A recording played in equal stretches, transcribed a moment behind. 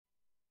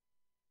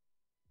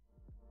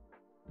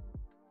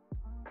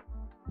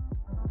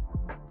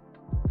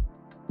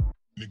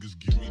Niggas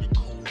give me the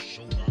cold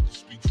shoulder, I can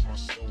speak for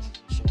myself.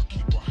 So I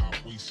keep a high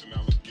waist and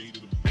alligator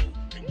the belt.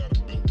 Ain't got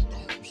a belt with the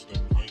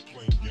holster. I ain't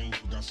playing games,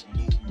 but got some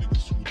little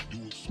niggas who would do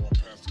it, so I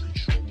pass the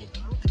controller. You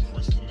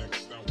press the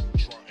next out,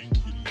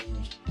 triangle your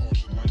nose.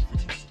 Pause your life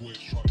if you square,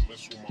 try to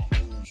mess with my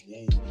hoes.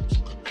 Whoa,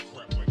 so cut the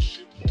crap like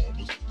shit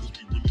barbers. Cause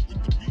we really with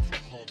the beef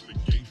from hard to the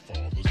gay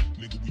fathers.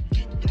 Nigga, we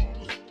get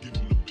dollars, give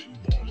them the bin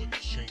baller.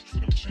 Exchange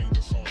for them chains,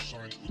 that's all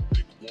shiny with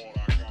thick water.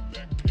 I got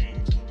back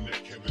pains,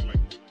 neck heavy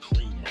like whipped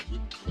cream. I whip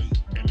clean,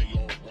 and they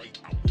all white.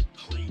 I whip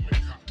cream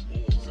and hot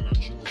balls, and I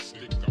draw a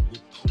stick. I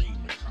whip cream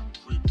and hot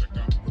cribs. I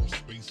got more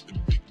space than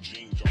big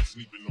jeans. Y'all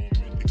sleeping on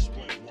me.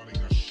 Explain why they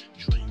got shit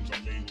dreams.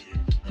 I'm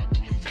alien, got the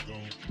laser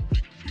gun with the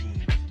big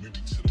beam.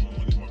 Married to the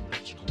money, my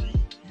bitch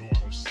green. No, I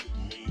don't sit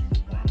lean,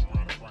 but ride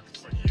around the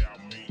rockets like yeah, I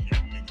mean,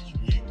 y'all niggas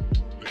weak.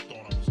 They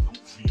thought I was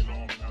goofy in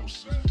all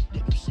houses.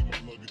 Double see my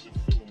luggage and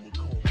fill them with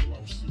cold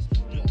blouses.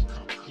 Y'all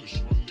cop kush,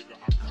 my nigga, I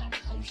cop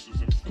houses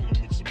and fill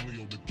them with some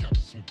Leo the Cap,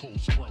 some cold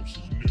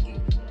sprouses, nigga.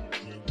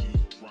 Where we,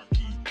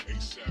 Rocky,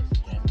 ASAP,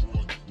 golf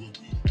boy, where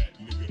we at,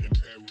 nigga, in Paris.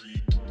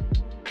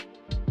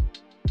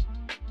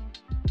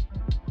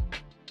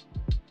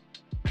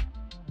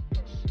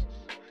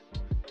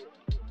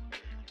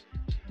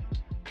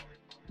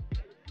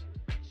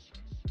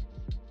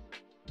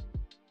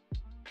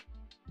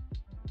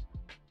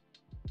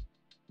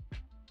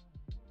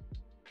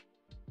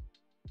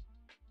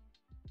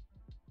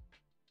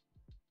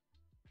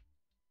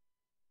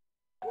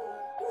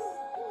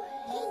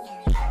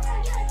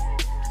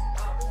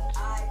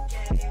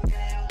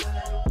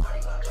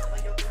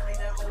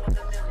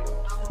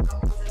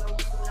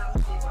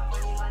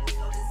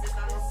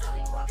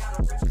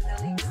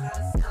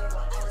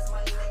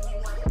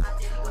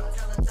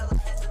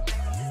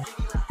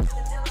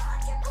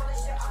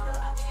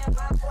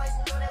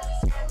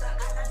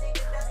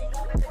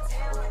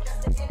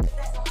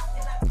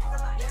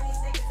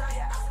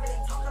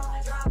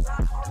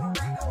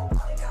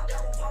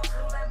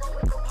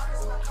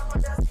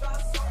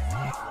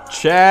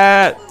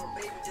 Chat,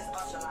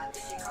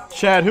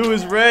 who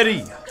is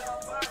ready?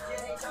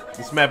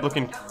 This map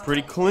looking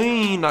pretty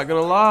clean, not gonna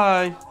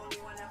lie.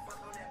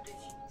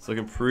 It's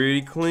looking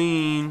pretty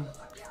clean.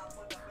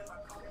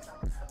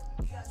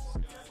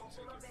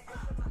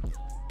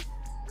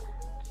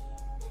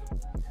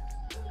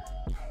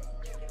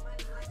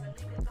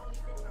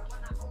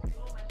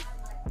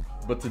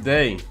 But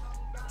today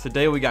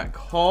we got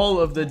Call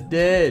of the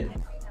Dead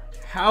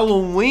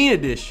Halloween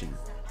edition.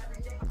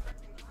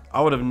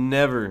 I would have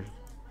never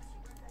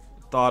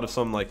thought of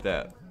something like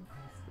that.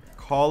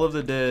 Call of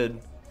the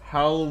Dead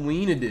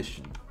Halloween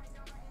edition.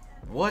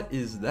 What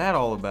is that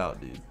all about,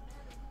 dude?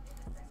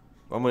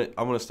 I'm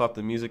gonna stop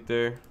the music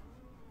there.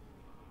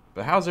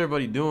 But how's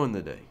everybody doing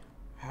today?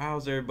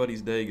 How's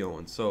everybody's day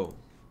going? So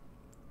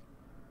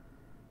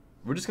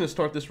we're just gonna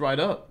start this right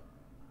up.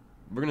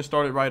 We're gonna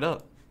start it right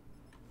up.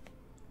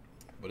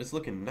 But it's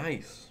looking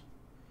nice.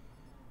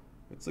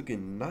 It's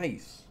looking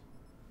nice.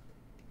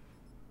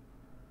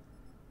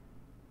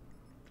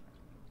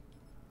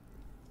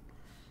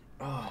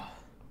 Ah,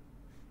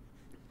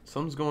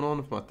 something's going on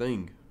with my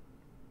thing.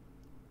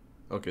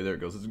 Okay, there it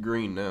goes. It's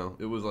green now.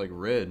 It was like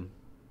red.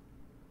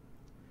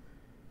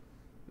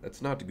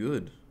 That's not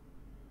good.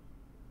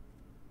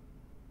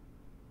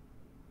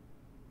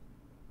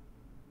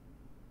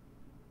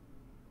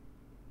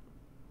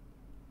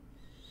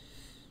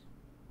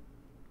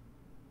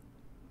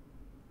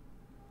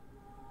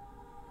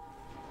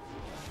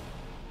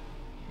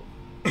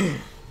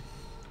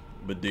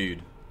 But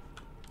dude,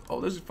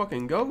 oh, there's a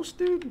fucking ghost,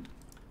 dude.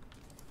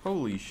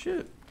 Holy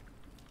shit.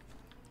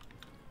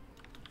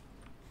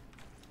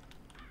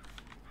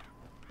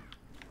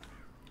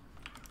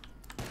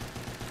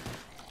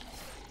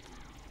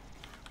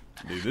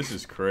 Dude, this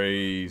is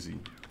crazy.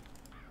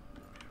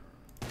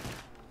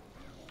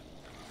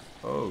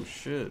 Oh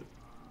shit.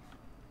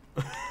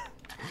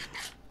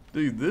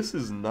 Dude, this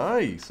is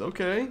nice.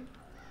 Okay.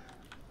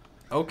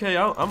 Okay,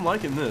 I'm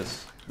liking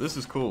this. This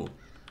is cool.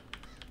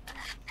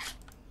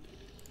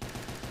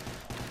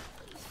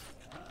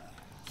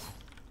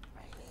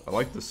 I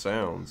like the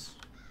sounds.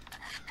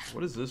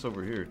 What is this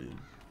over here, dude?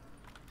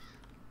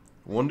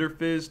 Wonder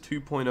Fizz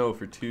 2.0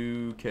 for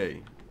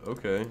 2K.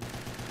 Okay.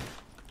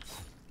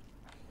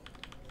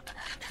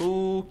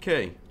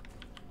 2K.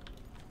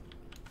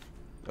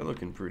 That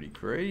looking pretty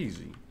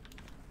crazy.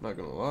 Not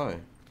gonna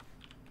lie.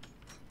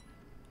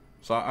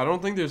 So I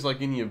don't think there's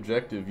like any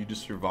objective. You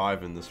just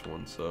survive in this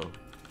one. So.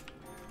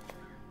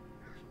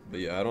 But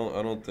yeah, I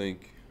don't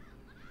think.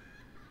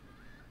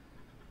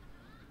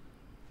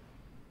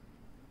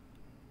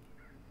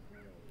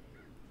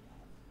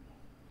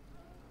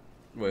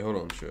 Wait, hold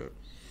on, chat.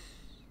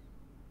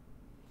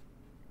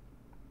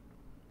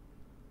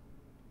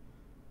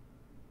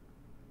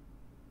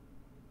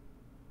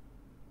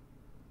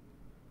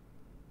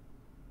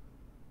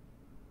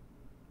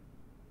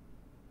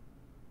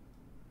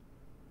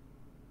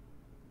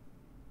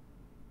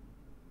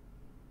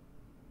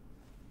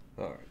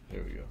 All right,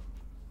 there we go.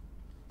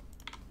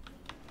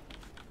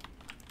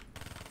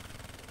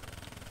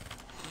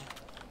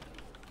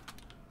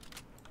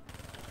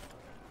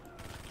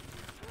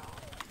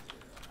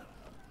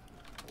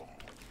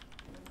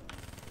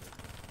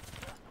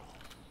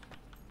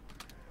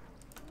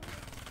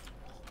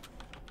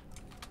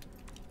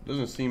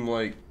 Doesn't seem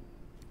like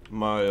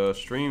my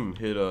stream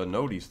hit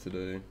noties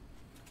today.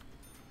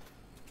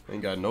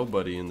 Ain't got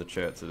nobody in the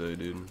chat today,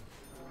 dude.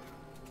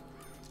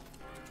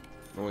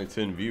 Only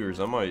 10 viewers.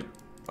 I might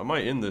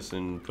end this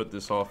and put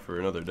this off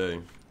for another day.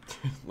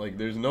 Like,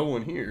 there's no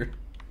one here.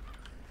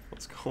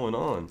 What's going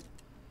on?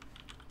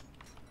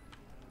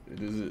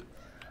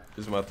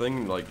 Is my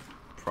thing like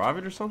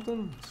private or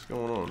something? What's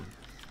going on?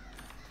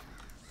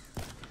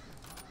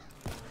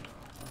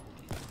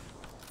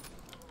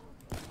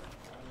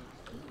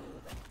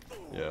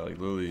 Yeah, like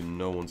literally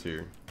no one's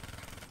here.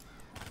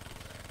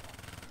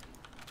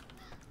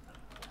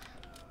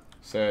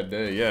 Sad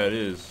day. Yeah, it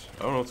is.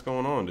 I don't know what's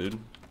going on, dude.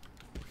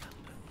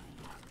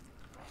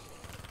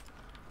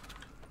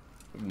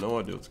 I have no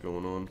idea what's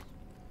going on.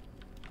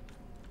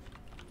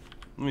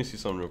 Let me see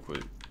something real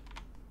quick.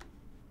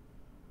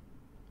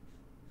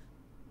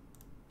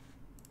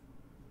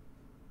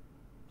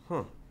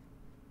 Huh.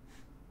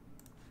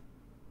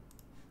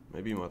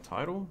 Maybe my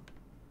title?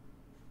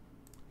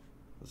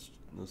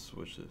 Let's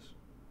switch this.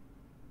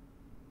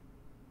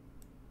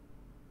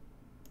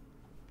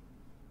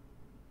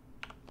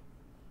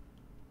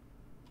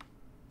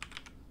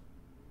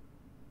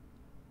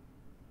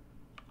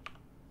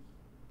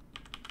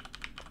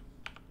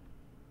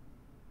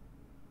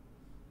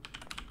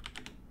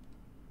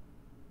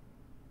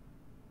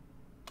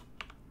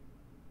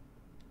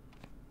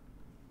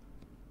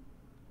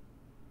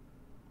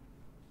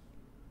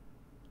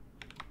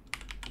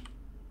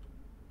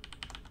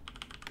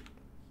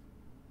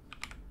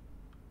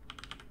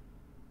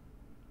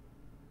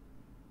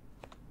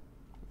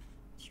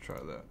 Try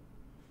that.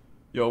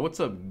 Yo, what's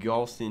up,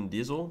 Galston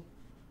Dizzle?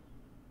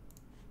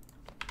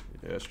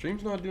 Yeah,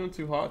 stream's not doing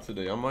too hot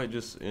today. I might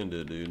just end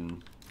it,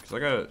 dude. Cause I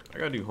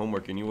gotta do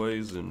homework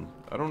anyways, and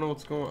I don't know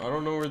what's going. I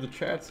don't know where the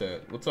chat's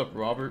at. What's up,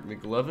 Robert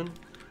McLevin?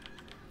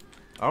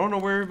 I don't know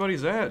where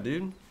everybody's at,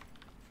 dude.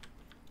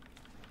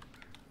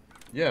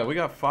 Yeah, we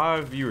got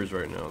 5 viewers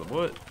right now.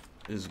 What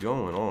is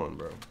going on,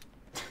 bro?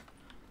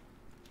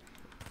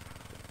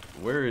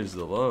 Where is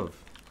the love?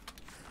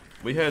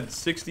 We had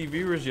 60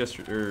 viewers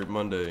yesterday or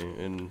Monday,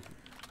 and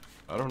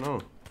I don't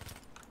know.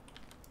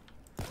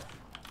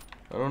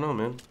 I don't know,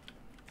 man.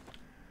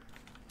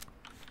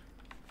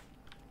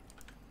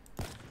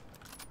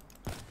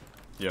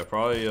 Yeah,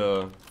 probably.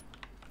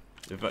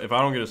 If I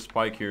don't get a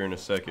spike here in a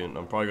second,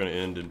 I'm probably gonna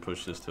end and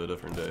push this to a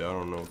different day. I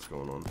don't know what's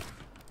going on.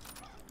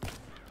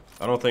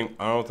 I don't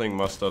think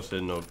my stuff's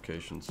hitting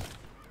notifications.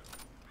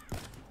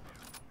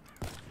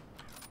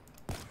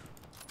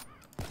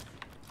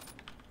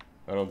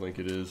 I don't think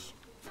it is.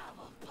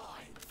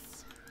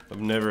 I've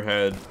never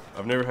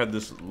had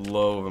this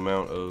low of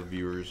amount of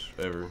viewers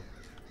ever.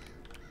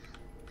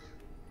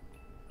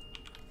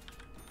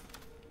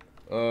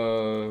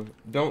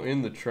 Don't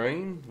end the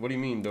train? What do you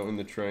mean don't end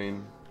the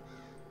train?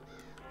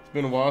 It's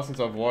been a while since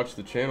I've watched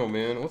the channel,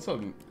 man. What's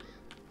up?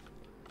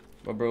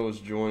 My bro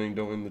is joining.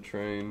 Don't end the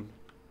train.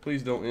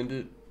 Please don't end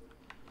it.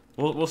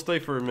 We'll stay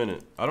for a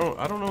minute. I don't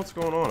know what's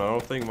going on. I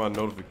don't think my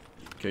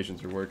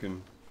notifications are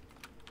working.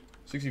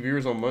 60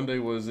 viewers on Monday.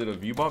 Was it a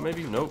view bot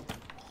maybe? Nope.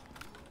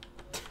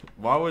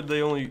 Why would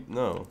they only...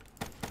 No.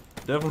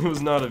 Definitely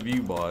was not a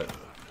view bot.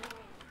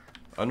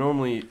 I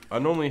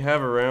normally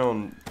have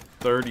around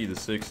 30 to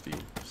 60.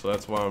 So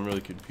that's why I'm really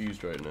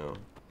confused right now.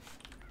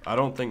 I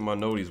don't think my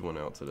noties went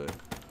out today.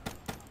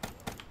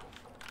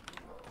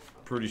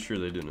 Pretty sure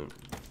they didn't.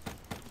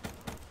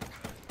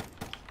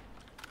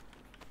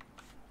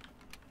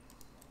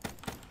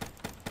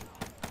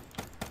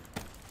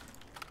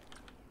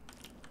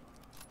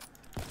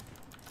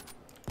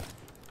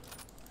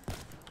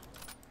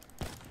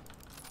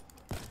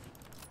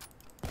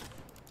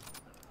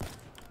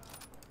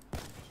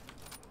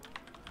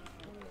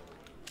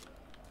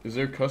 Is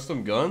there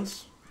custom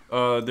guns?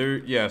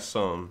 Yeah,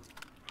 some.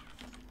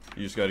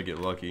 You just gotta get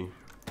lucky.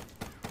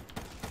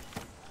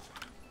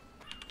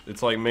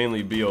 It's like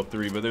mainly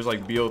BO3, but there's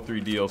like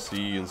BO3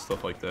 DLC and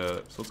stuff like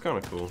that, so it's kind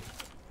of cool.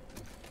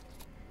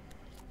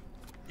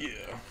 Yeah.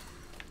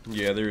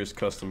 Yeah, there is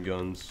custom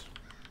guns.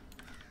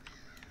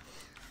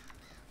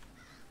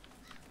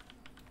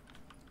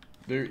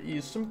 There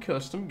is some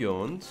custom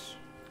guns.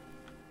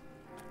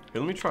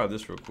 Here, let me try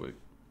this real quick.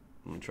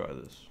 Let me try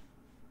this.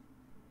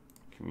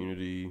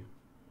 Community.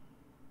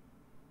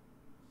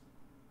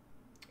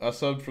 I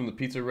subbed from the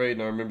pizza raid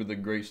and I remember the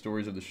great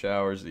stories of the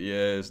showers.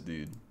 Yes,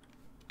 dude.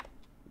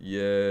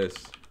 Yes.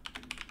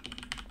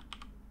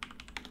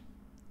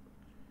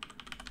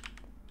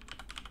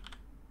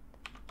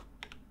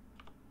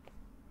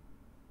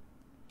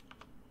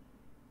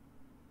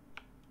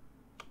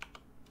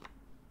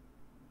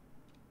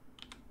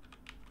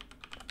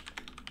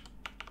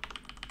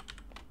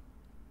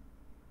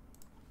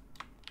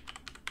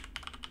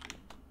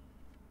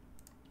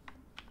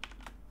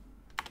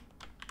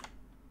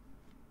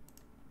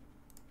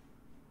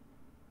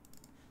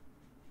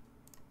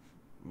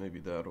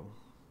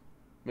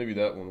 Maybe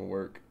that one will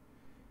work.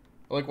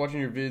 I like watching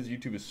your vids.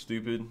 YouTube is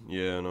stupid.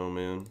 Yeah, I know,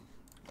 man.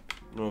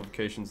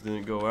 Notifications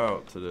didn't go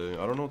out today.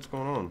 I don't know what's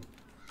going on.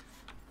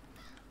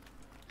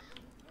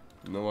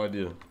 No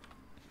idea.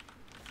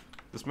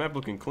 This map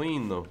looking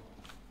clean though.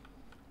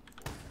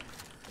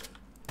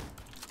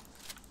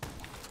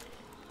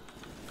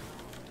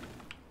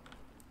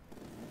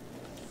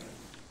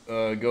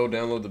 Go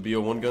download the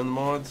BO1 gun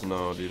mods?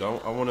 No, dude.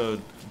 I want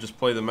to just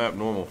play the map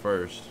normal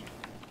first.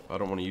 I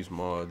don't want to use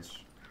mods.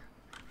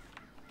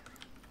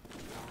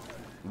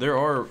 There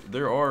are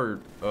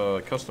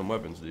custom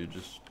weapons, dude.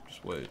 Just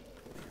wait.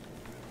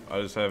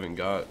 I just haven't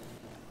got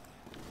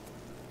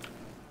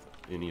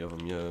any of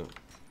them yet.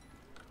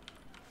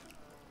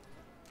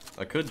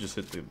 I could just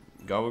hit the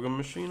gobblegum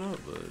machine up,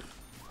 but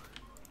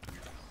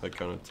that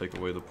kind of take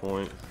away the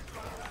point.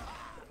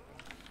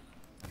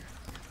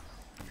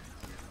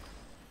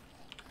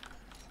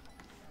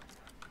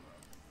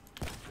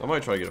 I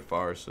might try to get a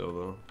fire sale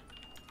though.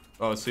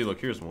 Oh, see,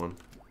 look, here's one.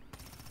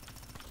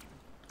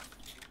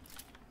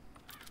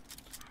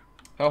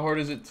 How hard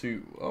is it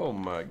to? Oh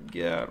my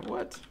god,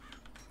 what?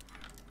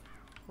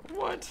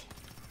 What?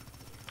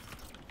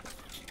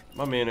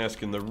 My man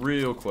asking the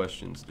real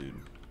questions, dude.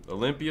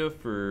 Olympia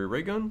for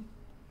ray gun?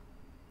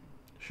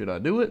 Should I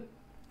do it?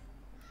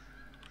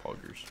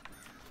 Poggers.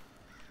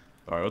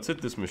 Alright, let's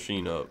hit this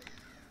machine up.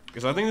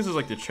 Because I think this is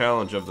like the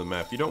challenge of the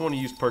map. You don't want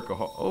to use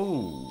percahol.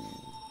 Oh.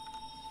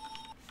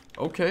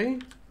 Okay.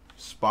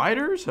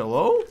 Spiders?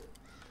 Hello?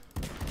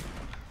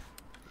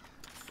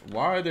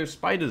 Why are there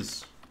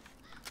spiders?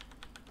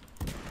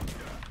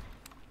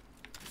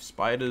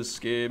 Spiders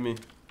scare me.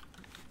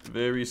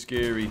 Very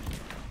scary.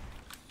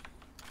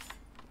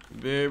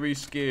 Very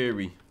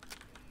scary.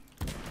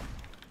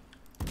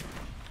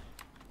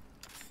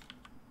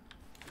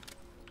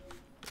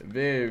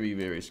 Very,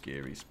 very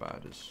scary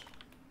spiders.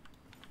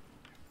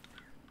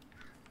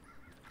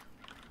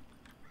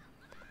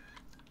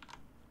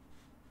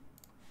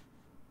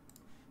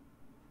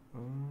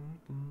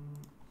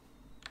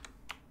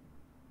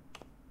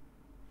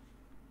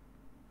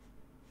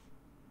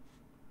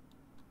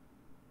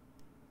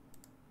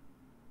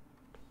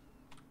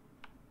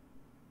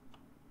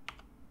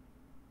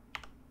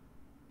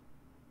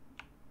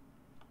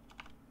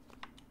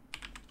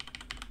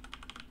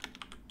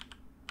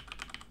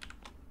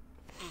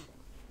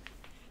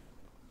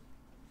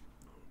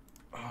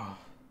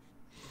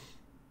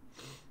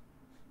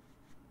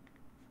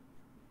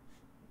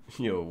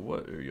 Yo,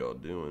 what are y'all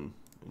doing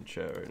in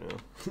chat right now?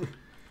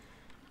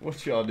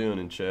 What y'all doing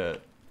in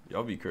chat?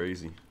 Y'all be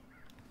crazy.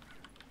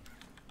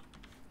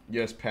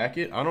 Yes, pack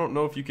it. I don't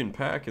know if you can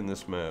pack in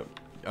this map.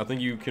 I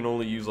think you can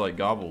only use like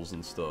gobbles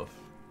and stuff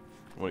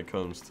when it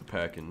comes to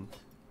packing.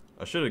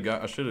 I should have got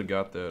that. I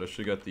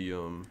should have got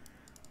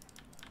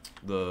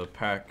the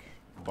pack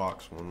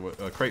box one with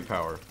crate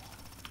power.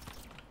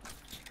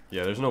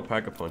 Yeah, there's no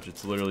pack-a-punch.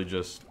 It's literally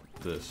just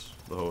this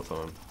the whole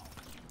time.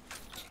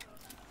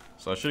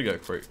 So I should have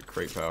got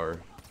crate power.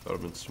 That would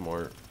have been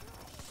smart.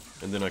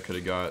 And then I could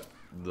have got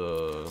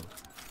the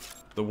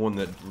one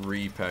that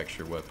repacks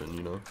your weapon,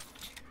 you know?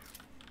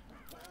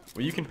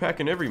 Well, you can pack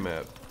in every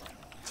map,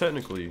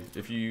 technically,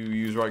 if you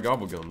use right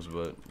gobblegums,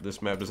 but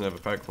this map doesn't have a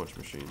pack-a-punch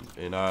machine.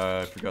 And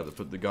I forgot to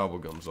put the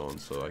gobblegums on,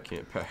 so I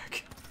can't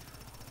pack.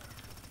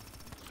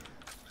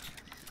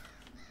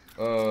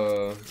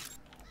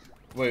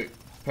 Wait,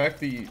 pack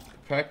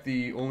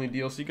the only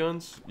DLC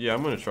guns? Yeah,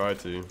 I'm gonna try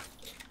to.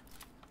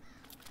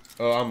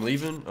 Oh, I'm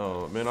leaving?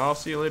 Oh, man, I'll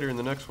see you later in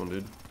the next one,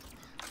 dude.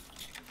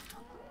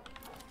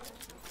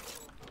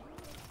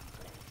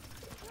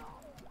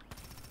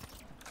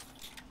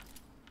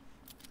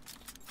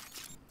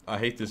 I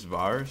hate this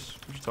virus?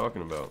 What are you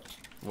talking about?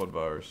 What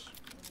virus?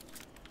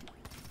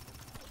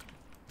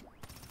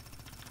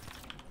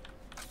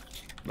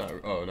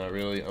 Not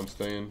really. I'm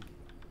staying.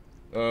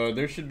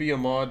 There should be a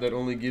mod that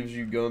only gives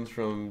you guns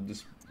from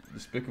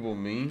Despicable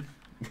Me.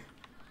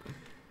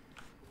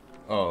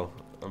 Oh,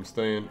 I'm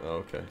staying.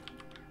 Oh, okay.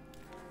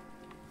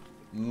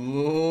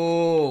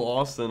 Whoa,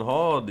 Austin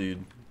Hall,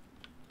 dude.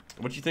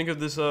 What you think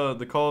of this?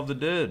 The Call of the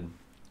Dead.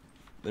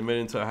 They made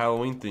it into a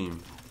Halloween theme.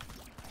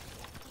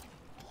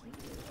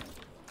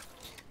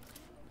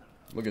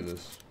 Look at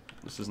this.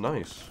 This is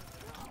nice.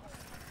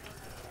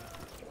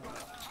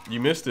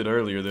 You missed it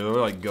earlier. There were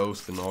like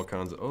ghosts and all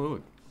kinds of. Oh,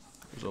 look,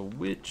 there's a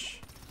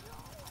witch.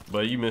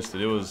 But you missed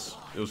it. It was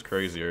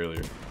crazy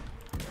earlier.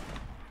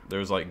 There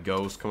was like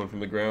ghosts coming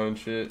from the ground and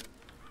shit.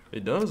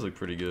 It does look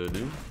pretty good,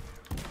 dude.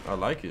 I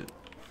like it.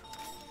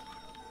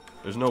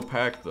 There's no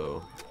pack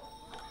though.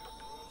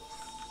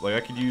 Like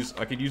I could use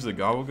the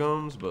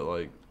gobblegums, but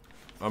like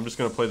I'm just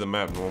gonna play the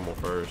map normal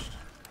first.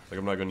 Like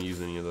I'm not gonna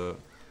use any of that.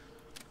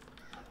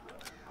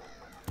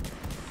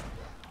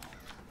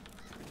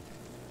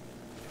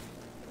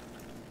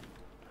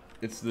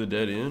 It's the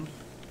dead end?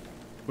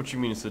 What you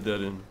mean it's the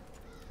dead end?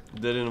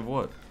 Dead end of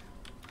what?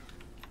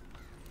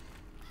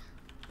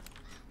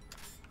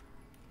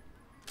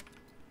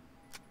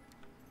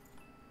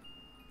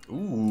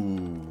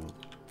 Ooh.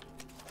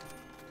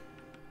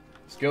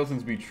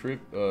 Skeletons be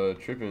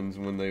trippins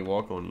when they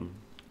walk on you.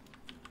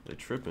 They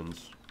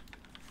trippins.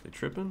 They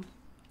trippin'?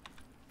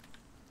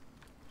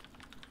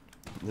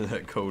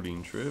 That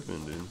codeine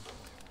trippin', dude.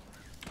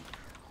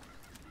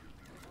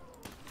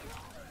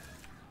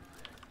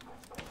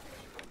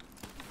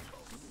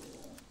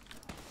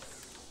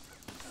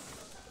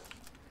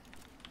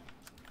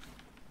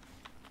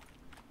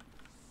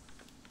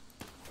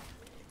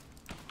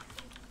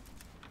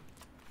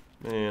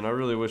 Man, I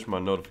really wish my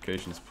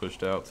notifications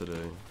pushed out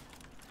today.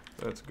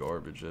 That's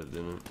garbage, that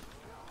didn't.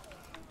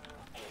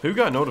 Who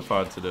got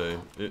notified today?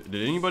 Did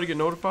anybody get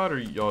notified, or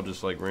y'all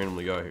just like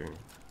randomly got here?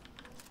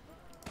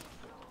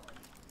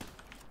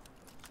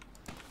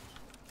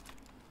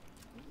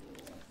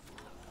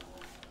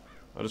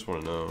 I just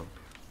want to know.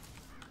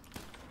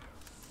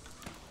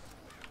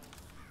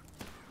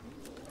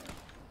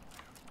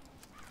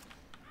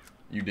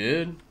 You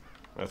did?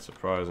 That's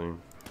surprising.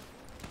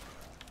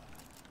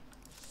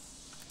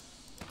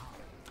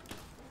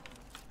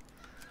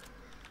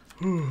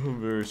 I'm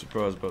very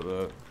surprised about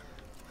that.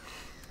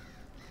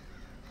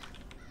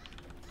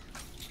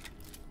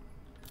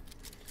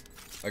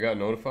 I got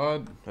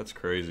notified? That's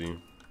crazy.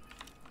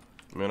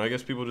 Man, I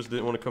guess people just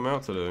didn't want to come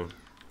out today.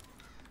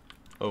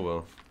 Oh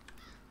well.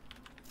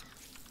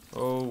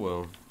 Oh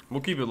well. We'll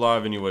keep it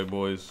live anyway,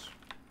 boys.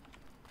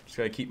 Just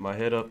gotta keep my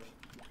head up.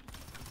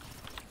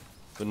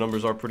 The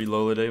numbers are pretty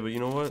low today, but you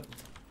know what?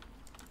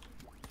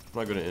 I'm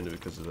not gonna end it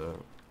because of that.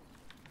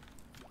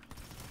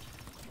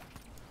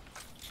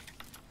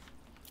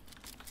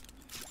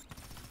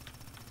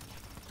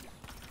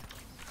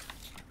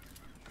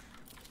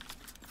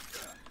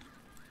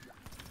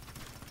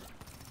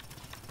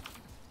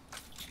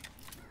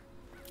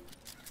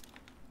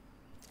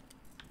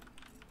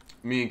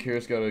 Me and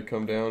Karis gotta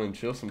come down and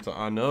chill sometime.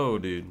 I know,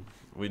 dude.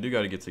 We do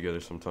gotta get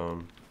together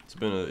sometime. It's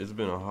been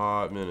a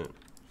hot minute.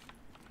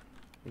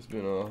 It's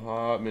been a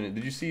hot minute.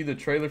 Did you see the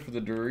trailer for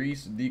the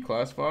Doris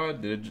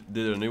Declassified?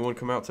 Did a new one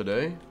come out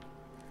today?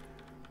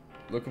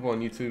 Look up on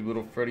YouTube,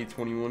 Little Freddy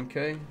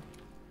 21K.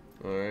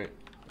 All right,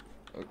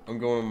 I'm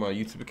going on my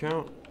YouTube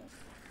account.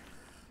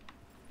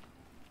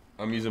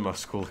 I'm using my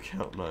school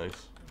account.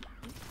 Nice.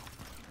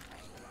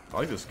 I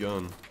like this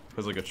gun. It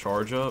has like a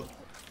charge up.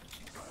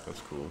 That's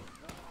cool.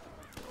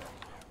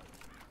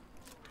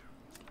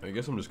 I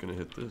guess I'm just gonna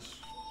hit this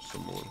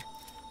some more.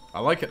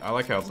 I like it. I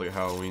like how it's like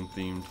Halloween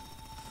themed.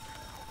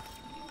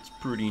 It's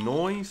pretty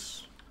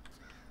nice.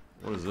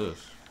 What is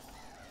this?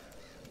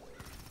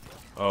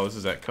 Oh, this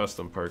is that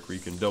custom perk where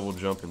you can double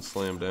jump and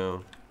slam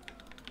down.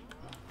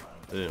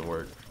 It didn't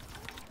work.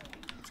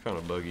 It's kind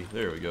of buggy.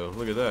 There we go.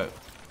 Look at that.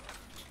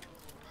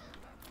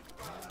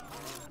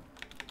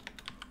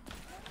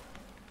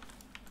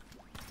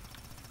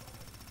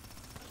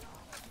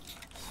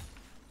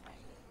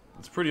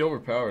 It's pretty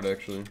overpowered,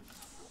 actually.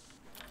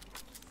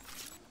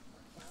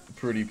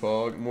 Pretty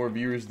pog. More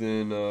viewers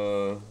than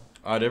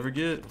I'd ever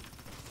get.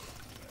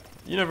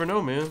 You never know,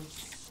 man.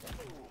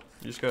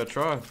 You just gotta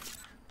try.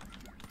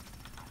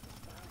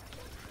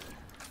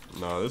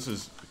 Nah, this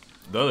is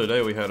the other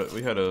day we had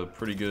a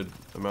pretty good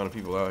amount of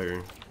people out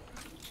here.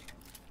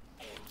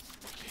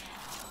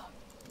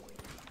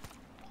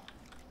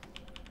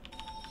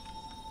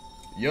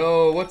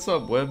 Yo, what's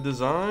up, Web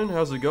Design?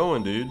 How's it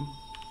going, dude?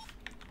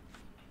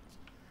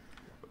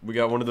 We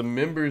got one of the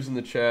members in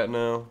the chat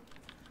now.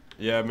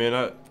 Yeah,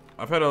 man,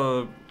 I've had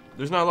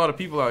there's not a lot of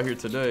people out here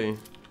today.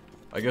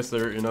 I guess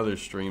they're in other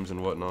streams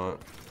and whatnot.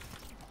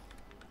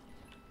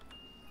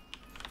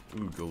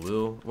 Ooh,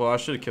 Galil. Well, I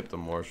should have kept the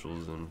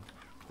marshals in,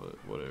 but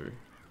whatever.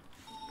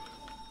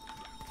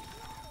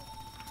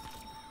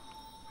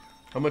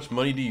 How much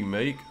money do you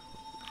make?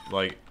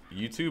 Like,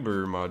 YouTube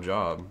or my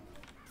job?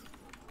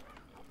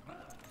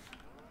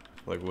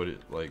 Like,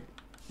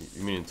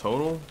 you mean in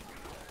total?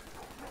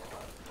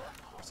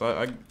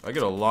 So I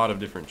get a lot of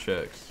different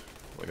checks.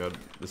 Like,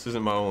 this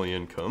isn't my only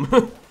income.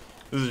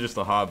 This is just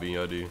a hobby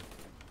I do.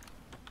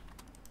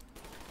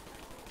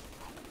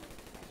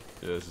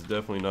 Yeah, this is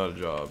definitely not a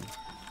job.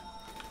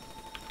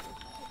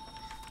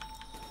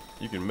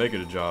 You can make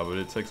it a job, but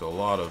it takes a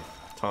lot of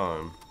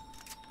time.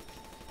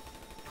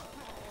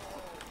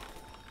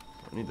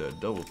 I need that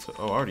double tap.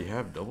 Oh, I already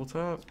have double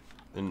tap?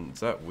 And it's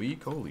that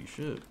weak? Holy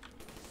shit.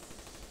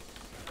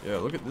 Yeah,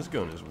 look at this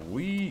gun is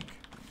weak.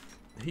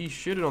 He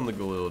shitted on the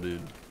Galil,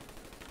 dude.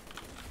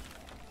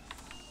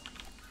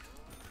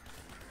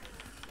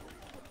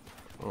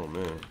 Oh,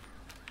 man.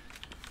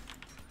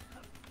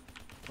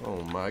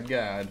 Oh, my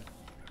God.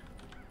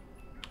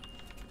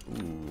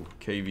 Ooh,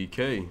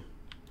 KVK.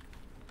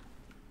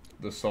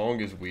 The song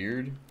is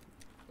weird.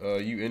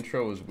 You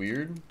intro is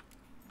weird.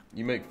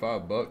 You make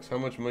 $5. How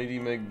much money do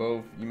you make,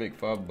 both? You make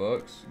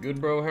 $5.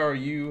 Good, bro. How are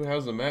you?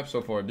 How's the map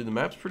so far? Dude, the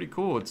map's pretty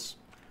cool.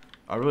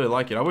 I really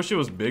like it. I wish it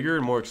was bigger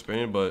and more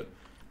expanded, but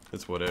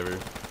it's whatever.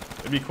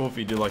 It'd be cool if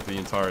you did like the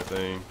entire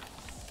thing.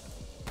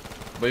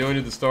 But you only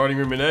did the starting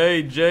room, and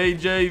hey,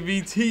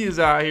 JJVT is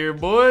out here,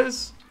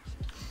 boys.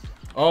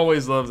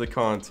 Always love the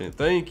content.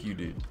 Thank you,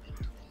 dude.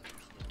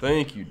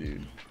 Thank you,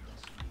 dude.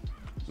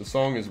 The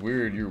song is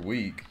weird. You're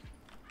weak.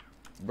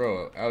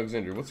 Bro,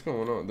 Alexander, what's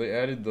going on? They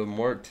added the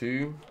Mark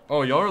II.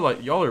 Oh,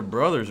 y'all are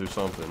brothers or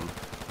something.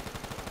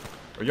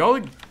 Are y'all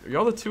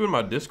the two in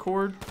my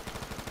Discord?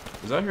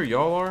 Is that who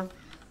y'all are?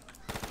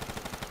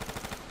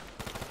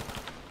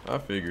 I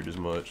figured as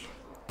much.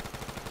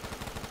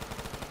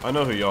 I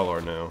know who y'all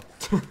are now.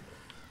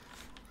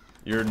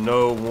 You're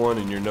no 1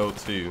 and you're no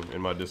 2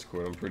 in my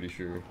Discord, I'm pretty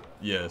sure.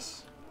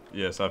 Yes.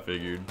 Yes, I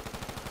figured.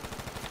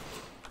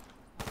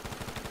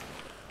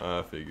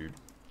 I figured.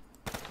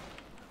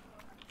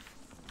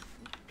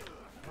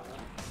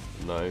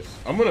 Nice.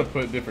 I'm gonna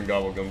put different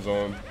gobblegums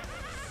on.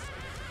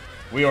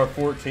 We are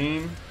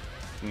 14.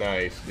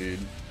 Nice, dude.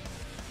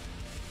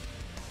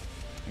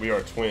 We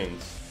are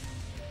twins.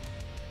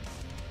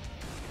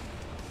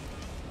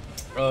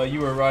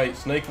 You were right.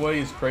 Snake Way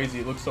is crazy.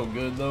 It looks so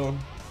good though.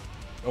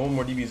 Oh, one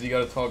more DBZ.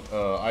 Gotta talk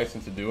Ice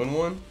into doing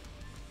one.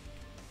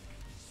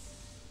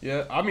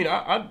 Yeah, I mean,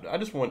 I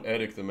just want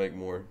Edic to make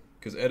more,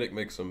 because Edic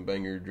makes some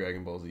banger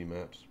Dragon Ball Z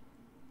maps.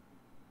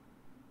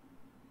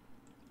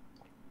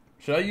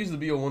 Should I use the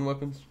BO1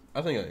 weapons?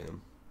 I think I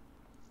am.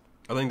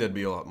 I think that'd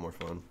be a lot more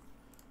fun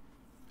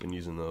than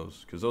using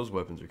those, because those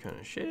weapons are kind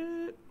of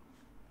shit.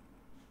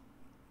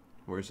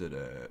 Where's it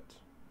at?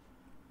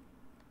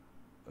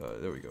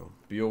 There we go.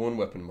 BO1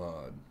 weapon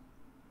mod.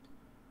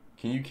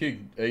 Can you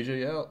kick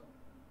AJ out?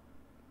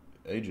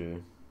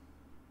 AJ.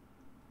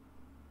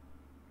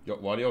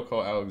 Why do y'all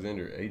call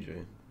Alexander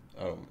AJ?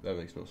 That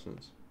makes no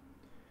sense.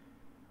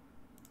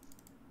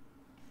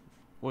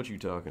 What you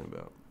talking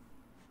about?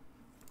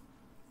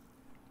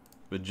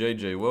 But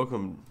JJ,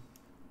 welcome.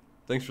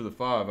 Thanks for the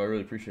 5. I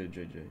really appreciate it,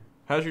 JJ.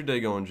 How's your day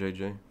going,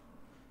 JJ?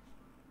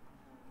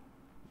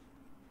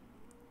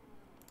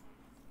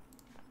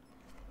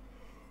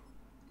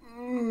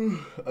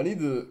 I need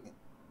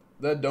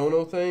that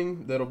dono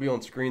thing that'll be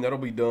on screen. That'll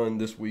be done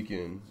this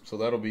weekend, so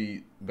that'll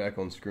be back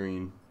on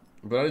screen.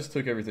 But I just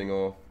took everything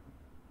off.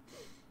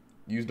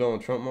 Use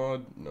Donald Trump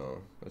mod? No,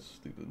 that's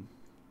stupid.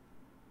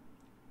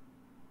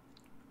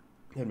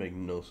 That'd make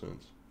no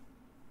sense.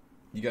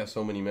 You got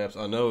so many maps.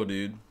 I know,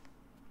 dude.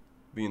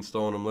 Be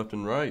installing them left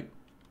and right.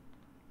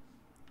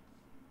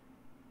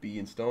 Be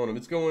installing them.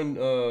 It's going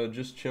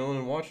just chilling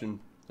and watching.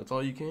 That's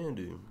all you can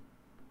do.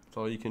 That's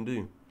all you can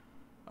do.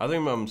 I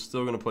think I'm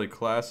still gonna play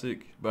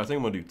classic, but I think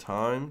I'm gonna do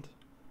timed.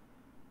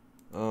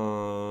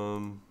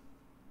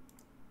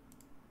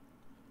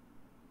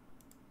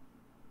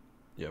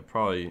 Yeah,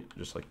 probably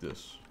just like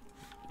this.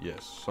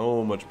 Yes,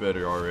 so much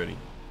better already.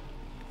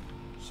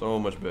 So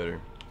much better.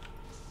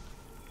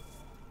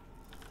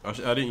 I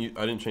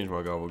didn't change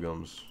my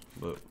gobblegums,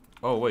 but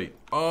oh wait.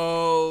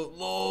 Oh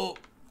lol.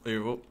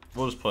 Here, we'll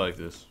just play like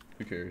this.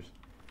 Who cares?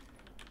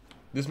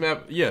 This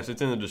map, yes,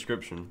 it's in the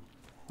description.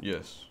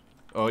 Yes.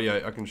 Oh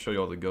yeah, I can show you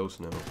all the ghosts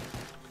now.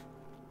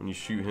 When you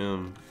shoot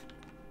him.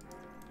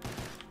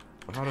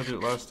 How did I do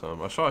it last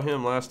time? I shot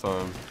him last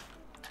time,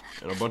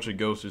 and a bunch of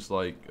ghosts just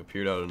like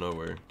appeared out of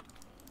nowhere.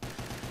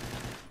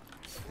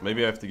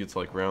 Maybe I have to get to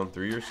like round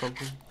 3 or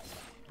something.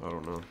 I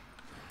don't know.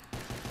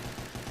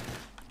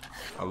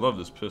 I love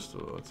this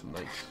pistol. It's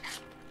nice.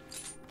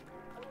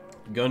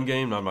 Gun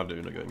game? No, I'm not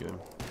doing a gun game.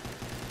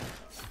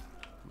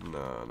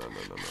 No.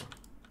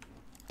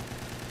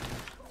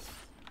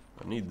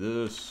 I need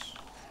this.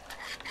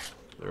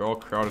 They're all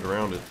crowded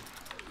around it.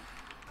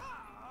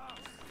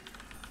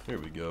 Here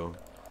we go.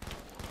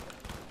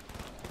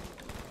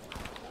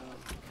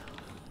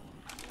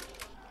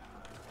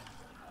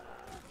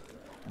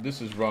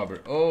 This is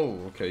Robert. Oh,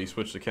 okay. You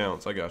switched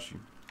accounts. I got you.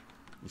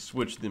 You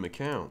switched them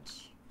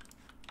accounts.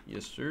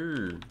 Yes,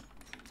 sir.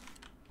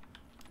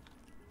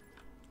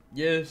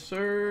 Yes,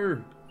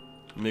 sir.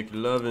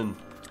 McLovin.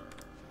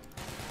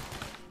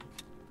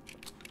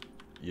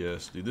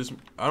 Yes, dude. This.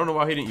 I don't know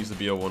why he didn't use the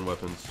BO1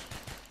 weapons.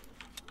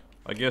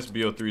 I guess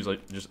BO3 is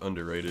like just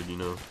underrated, you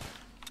know.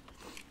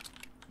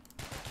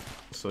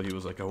 So he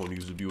was like, I won't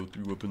use the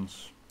BO3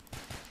 weapons.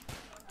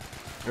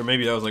 Or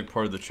maybe that was like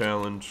part of the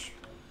challenge.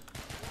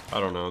 I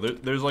don't know.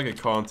 There's like a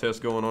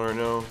contest going on right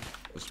now,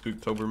 the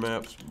Spooktober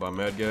maps by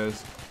Mad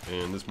Guys,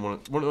 and this one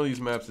of these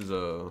maps is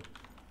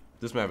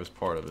this map is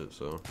part of it.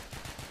 So,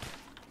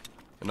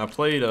 and I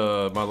played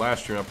my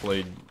last year. I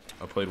played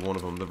one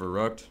of them, the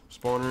Verrucht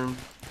spawn room.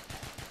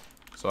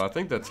 So I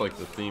think that's like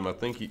the theme. I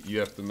think you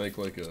have to make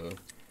like a.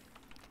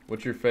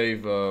 What's your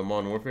fave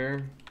Modern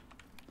Warfare?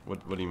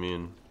 What do you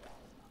mean?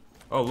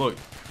 Oh look,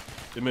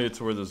 it made it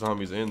to where the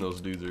zombies and those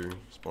dudes are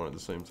spawning at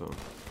the same time.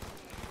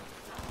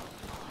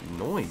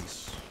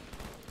 Noise.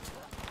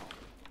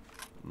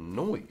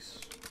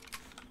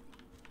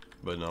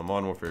 But no,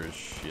 Modern Warfare is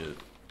shit.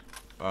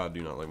 I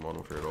do not like Modern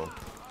Warfare at all.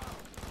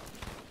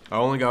 I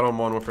only got on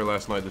Modern Warfare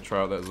last night to try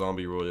out that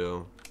Zombie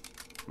Royale.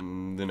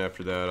 And then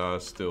after that, I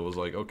still was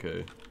like,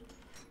 okay.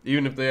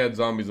 Even if they had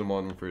zombies in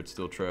Modern Warfare, it's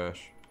still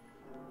trash.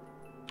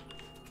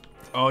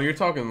 Oh, you're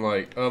talking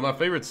like... my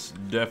favorite's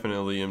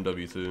definitely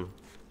MW2.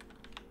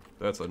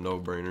 That's a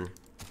no-brainer.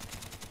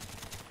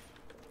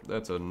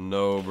 That's a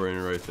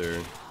no-brainer right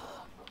there.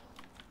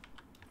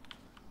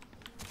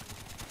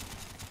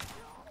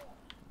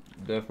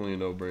 Definitely a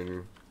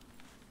no-brainer.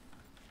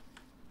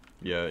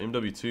 Yeah,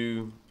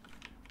 MW2,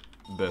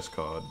 best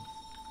COD.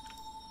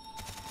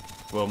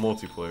 Well,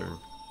 multiplayer.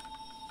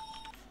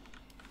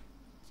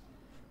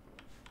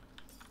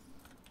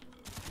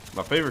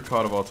 My favorite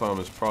COD of all time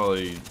is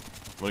probably,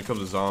 when it comes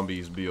to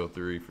zombies,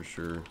 BO3 for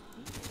sure.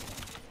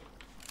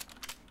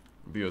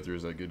 BO3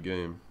 is that good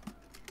game.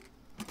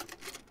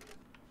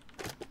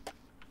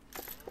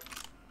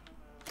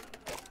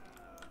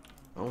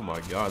 Oh my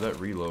god, that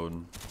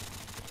reload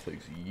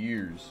takes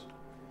years.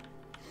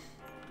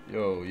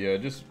 Yo, yeah,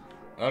 just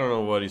I don't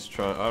know what he's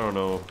trying. I don't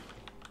know.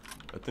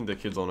 I think the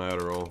kid's on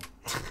Adderall.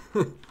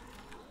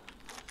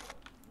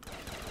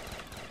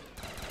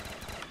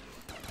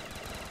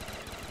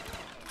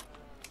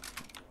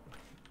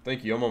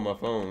 Thank you. I'm on my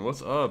phone.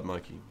 What's up,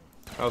 Mikey?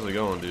 How's it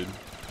going, dude?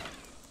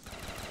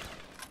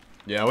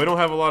 Yeah, we don't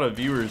have a lot of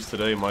viewers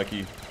today,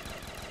 Mikey.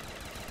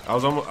 I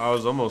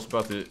was almost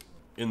about to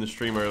end the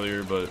stream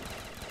earlier, but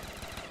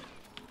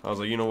I was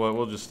like, you know what?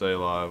 We'll just stay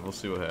live. We'll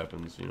see what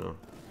happens, you know.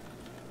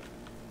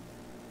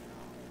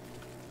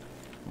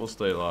 We'll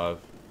stay live.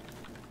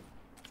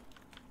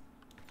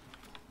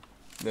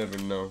 Never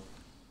know.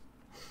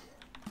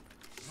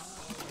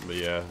 But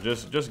yeah,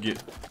 just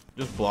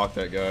block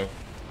that guy.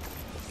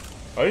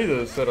 I need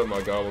to set up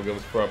my gobble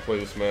gums before I play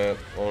this map,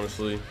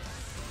 honestly.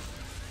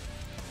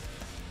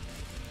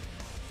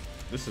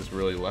 This is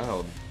really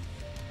loud.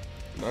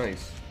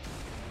 Nice.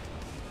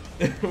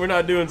 We're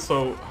not doing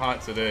so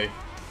hot today.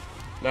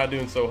 Not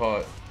doing so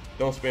hot.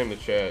 Don't spam the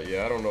chat.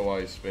 Yeah, I don't know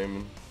why he's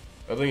spamming.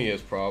 I think he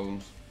has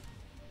problems.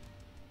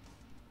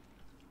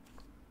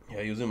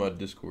 Yeah, he was in my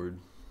Discord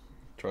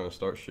trying to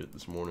start shit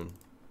this morning.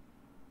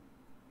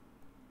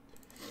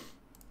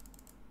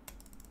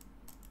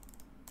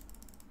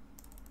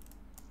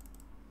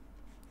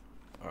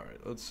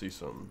 Alright, let's see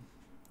something.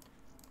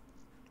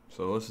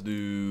 So let's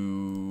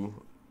do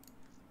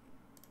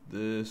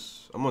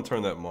this. I'm gonna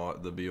turn that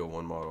mod, the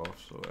BO1 mod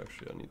off. So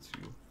actually I need to,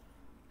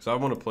 because I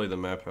want to play the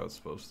map how it's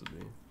supposed to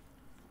be.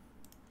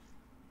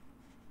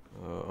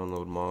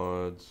 Unload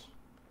mods.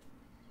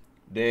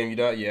 Damn, you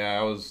died. Yeah,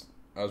 I was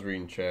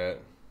reading chat.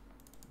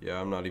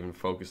 Yeah, I'm not even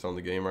focused on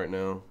the game right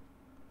now,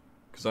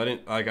 because I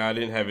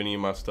didn't have any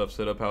of my stuff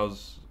set up how I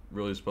was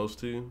really supposed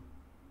to.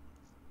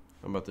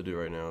 I'm about to do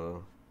it right now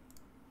though.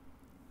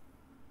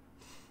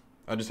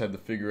 I just had to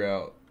figure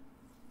out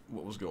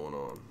what was going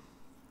on.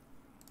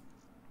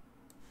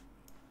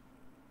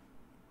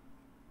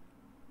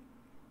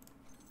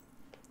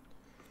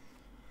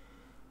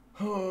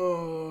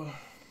 Oh,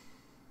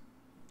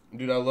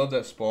 dude, I love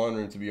that spawn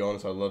room. To be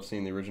honest, I love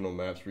seeing the original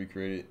maps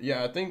recreated.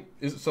 Yeah, I think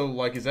is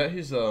that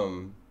his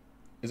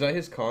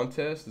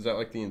contest? Is that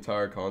like the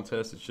entire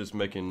contest? It's just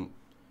making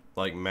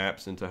like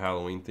maps into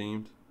Halloween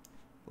themed,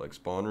 like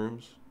spawn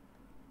rooms.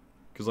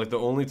 Because like the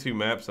only two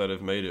maps that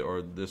have made it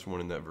are this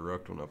one and that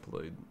Verruct one I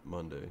played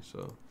Monday.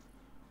 So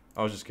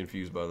I was just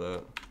confused by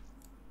that.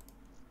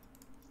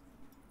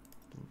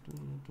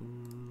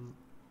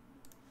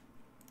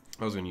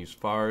 I was gonna use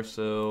Fire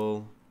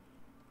Cell,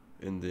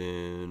 and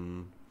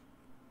then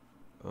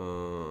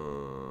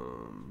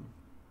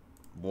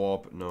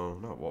Warp. No,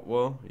 not Warp.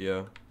 Well,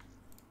 yeah.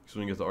 So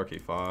we can get the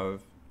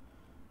RK5,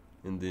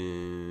 and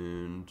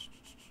then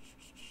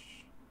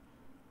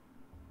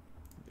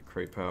the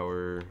Crate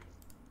Power,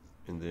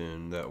 and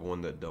then that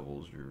one that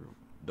doubles your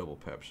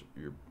paps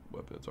your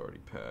weapon that's already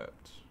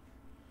papped.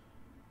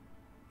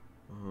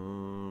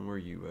 Where are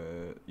you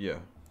at? Yeah,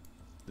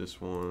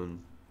 this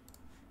one.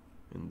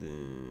 And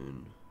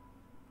then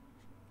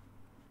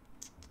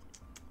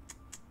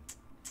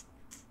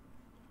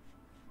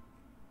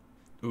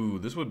ooh,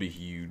 this would be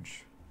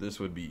huge. This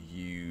would be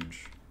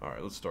huge.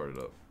 Alright, let's start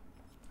it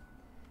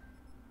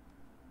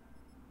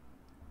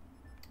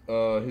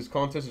up. His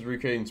contest is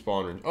recreating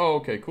spawners. Oh,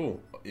 okay, cool.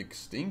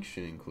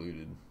 Extinction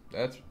included.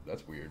 That's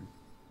weird.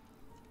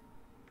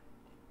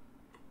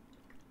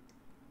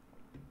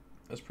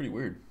 That's pretty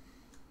weird.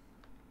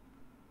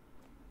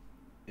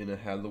 In a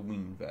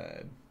Halloween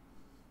vibe.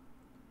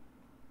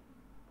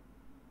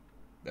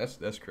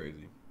 That's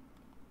crazy.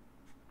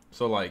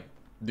 So like,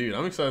 dude,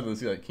 I'm excited to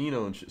see like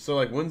Kino and shit. So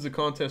like, when's the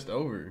contest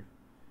over?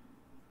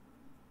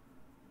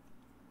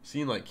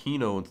 Seeing like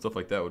Kino and stuff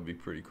like that would be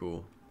pretty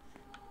cool.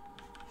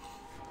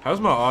 How's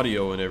my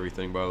audio and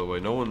everything, by the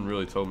way? No one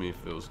really told me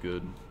if it was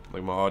good.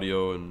 Like my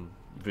audio and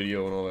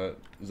video and all that.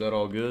 Is that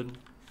all good?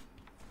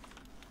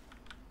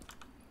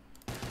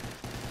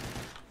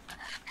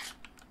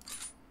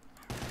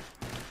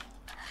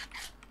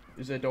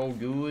 Is that all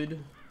good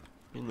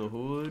in the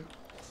hood?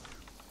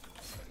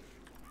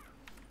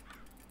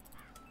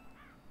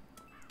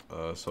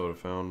 Soda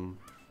fountain.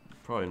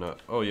 Probably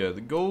not. Oh yeah,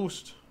 the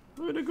ghost.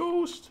 Where the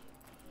ghost?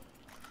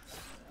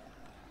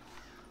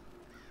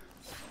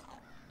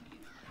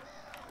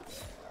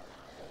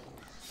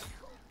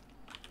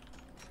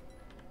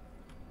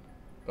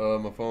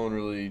 My phone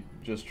really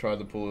just tried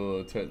to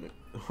pull a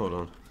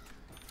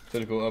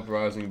technical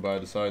uprising by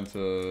deciding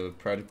to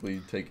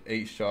practically take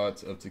 8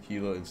 shots of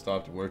tequila and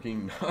stopped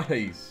working.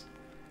 Nice.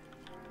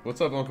 What's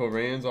up, Uncle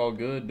Rans? All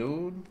good,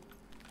 dude?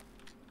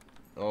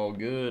 All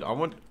good. I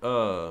want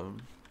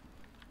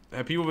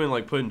have people been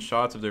like putting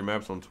shots of their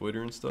maps on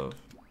Twitter and stuff?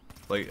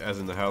 Like as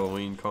in the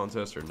Halloween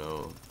contest, or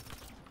no?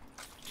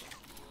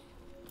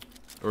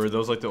 Or are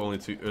those like the only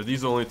two, are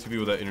these the only 2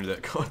 people that entered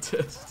that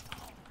contest?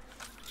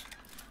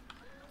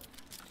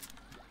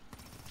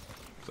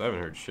 Cause I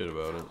haven't heard shit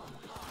about it.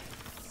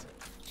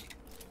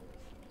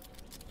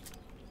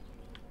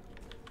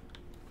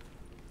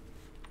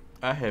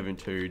 I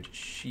haven't heard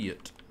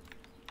shit.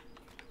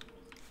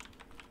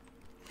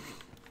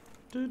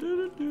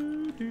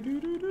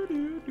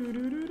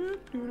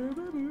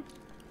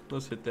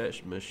 Let's hit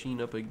that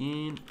machine up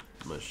again.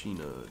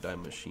 Machina, die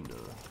machina.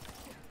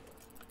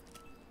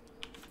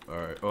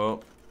 Alright, oh.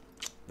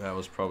 That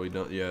was probably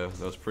dumb. Yeah,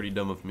 that was pretty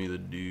dumb of me to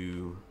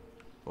do.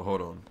 Well,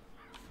 hold on.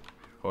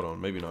 Hold on,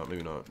 maybe not,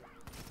 maybe not.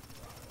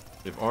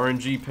 If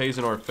RNG pays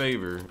in our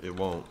favor, it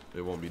won't.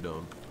 It won't be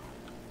done.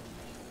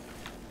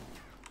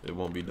 It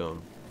won't be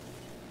done.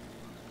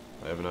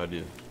 I have an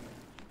idea.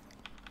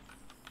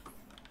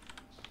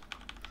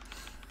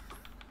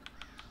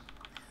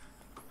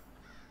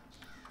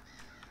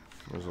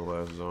 Where's the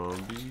last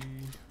zombie?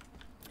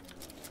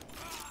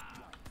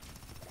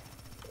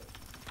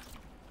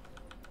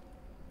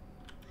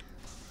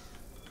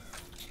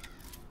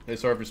 Hey,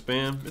 sorry for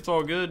spam. It's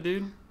all good,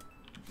 dude.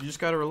 You just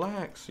gotta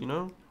relax, you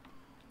know?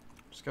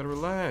 Just gotta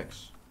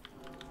relax.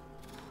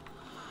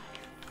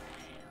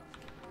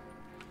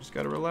 Just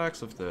gotta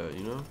relax with that,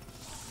 you know?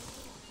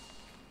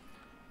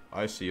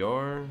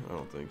 ICR? I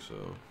don't think so.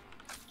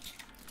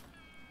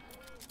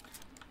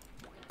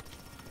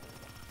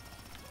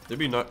 It'd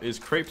be not. Is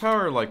crate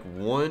power like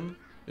 1?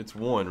 It's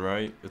 1,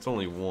 right? It's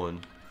only 1.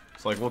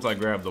 It's like once I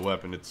grab the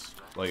weapon, it's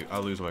like I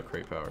lose my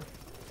crate power.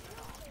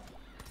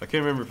 I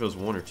can't remember if it was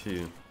 1 or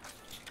 2.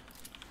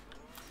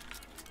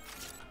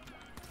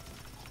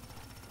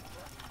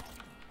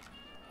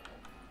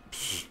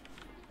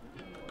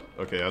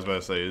 Okay, I was about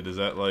to say, does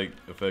that like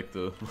affect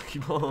the lucky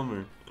bomb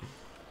or?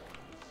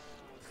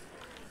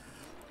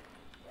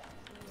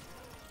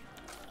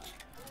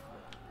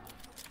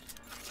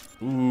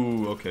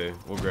 Ooh, okay,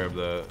 we'll grab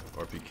that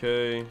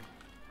RPK.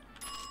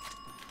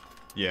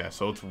 Yeah,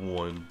 so it's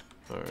 1.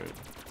 All right.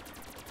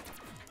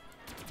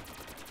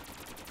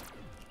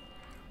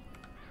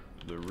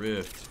 The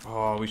rift.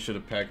 Oh, we should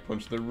have pack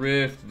punched the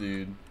rift,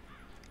 dude.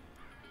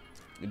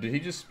 Did he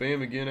just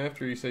spam again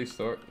after he say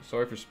sorry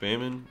for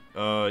spamming?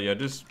 Yeah,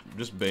 just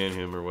ban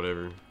him or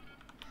whatever.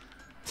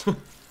 I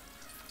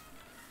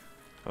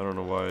don't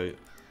know why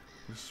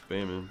he's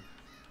spamming.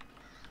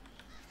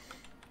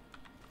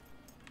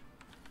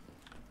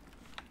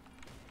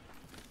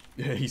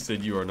 Yeah, he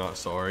said you are not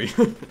sorry.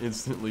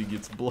 Instantly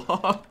gets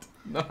blocked.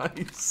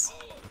 Nice.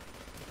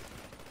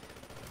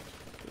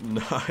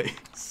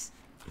 Nice.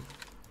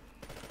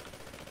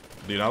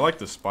 Dude, I like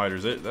the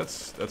spiders.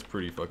 That's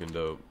pretty fucking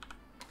dope.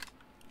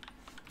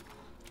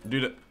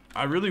 Dude,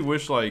 I really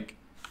wish like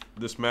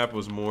this map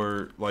was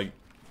more like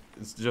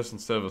it's just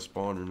instead of a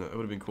spawn room. That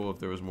would have been cool if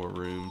there was more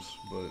rooms,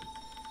 but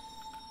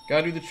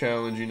gotta do the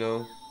challenge, you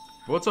know.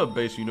 What's up,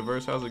 Base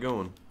Universe? How's it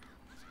going?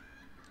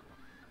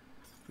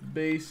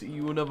 Base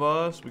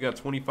Universe. We got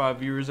 25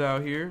 viewers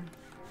out here.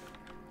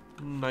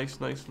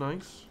 Nice, nice,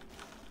 nice.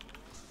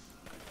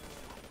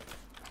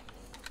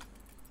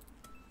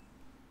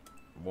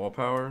 Wall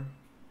power.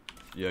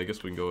 Yeah, I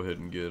guess we can go ahead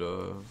and get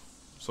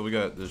so we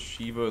got the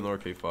Shiva and the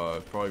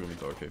RK5. Probably gonna be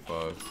the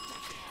RK5.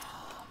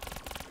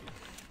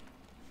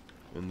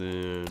 And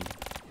then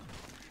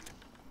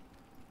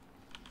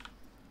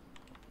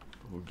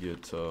we'll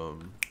get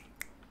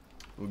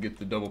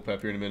the double pep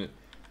here in a minute.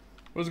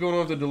 What's going on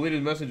with the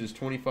deleted messages?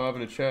 25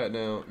 in the chat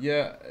now.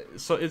 Yeah,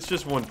 so it's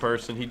just one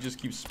person. He just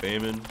keeps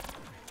spamming.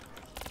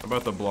 I'm just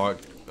about to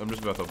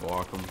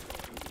block him.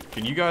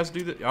 Can you guys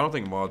do that? I don't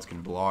think mods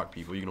can block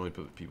people. You can only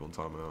put people in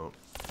timeout.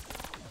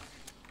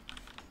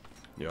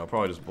 Yeah, I'll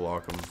probably just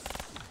block him.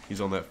 He's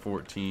on that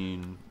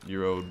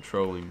 14-year-old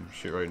trolling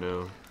shit right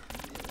now.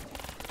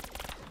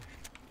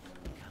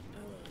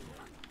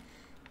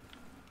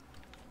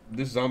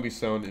 This zombie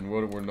sound in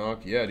what we're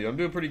knocked. Yeah, dude, I'm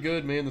doing pretty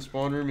good, man. The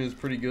spawn room is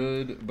pretty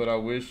good, but I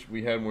wish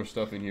we had more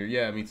stuff in here.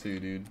 Yeah, me too,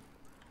 dude.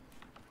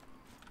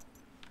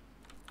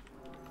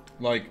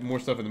 Like, more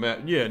stuff in the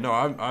map. Yeah, no,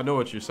 I know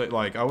what you're saying.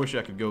 Like, I wish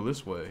I could go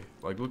this way.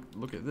 Like,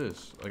 look at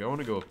this. Like, I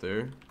want to go up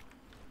there.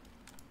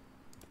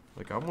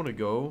 Like, I want to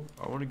go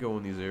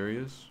in these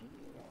areas.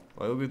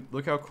 Like,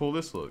 look how cool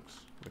this looks.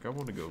 Like, I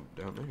want to go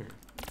down there.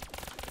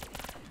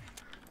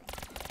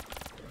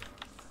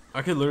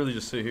 I could literally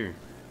just sit here.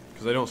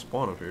 Because they don't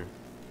spawn up here.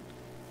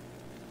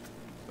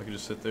 I can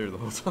just sit there the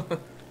whole time.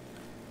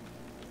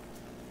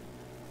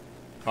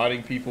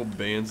 Hiding people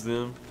bans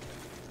them.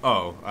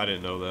 Oh, I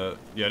didn't know that.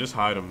 Yeah, just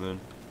hide them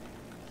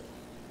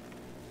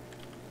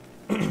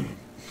then.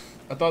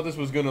 I thought this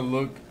was going to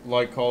look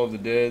like Call of the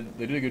Dead.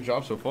 They did a good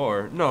job so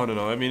far. No.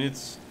 I mean,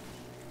 it's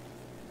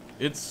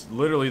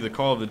literally the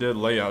Call of the Dead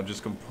layout,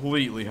 just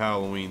completely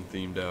Halloween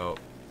themed out.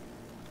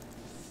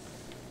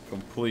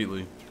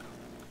 Completely.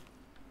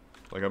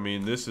 Like, I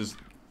mean, this is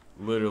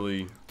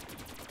literally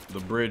the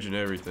bridge and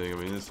everything. I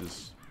mean, this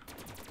is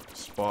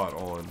spot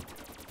on.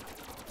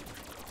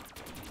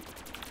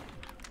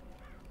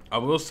 I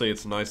will say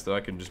it's nice that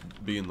I can just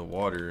be in the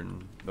water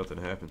and nothing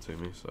happened to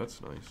me, so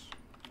that's nice.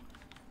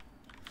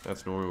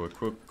 That's normally what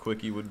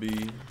Quickie would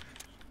be.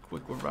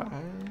 Quick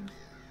revive.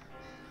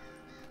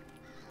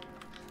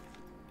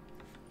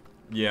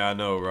 Yeah, I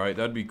know, right?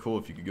 That'd be cool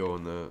if you could go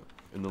in the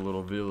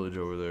little village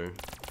over there.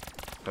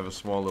 Have a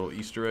small little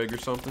Easter egg or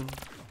something.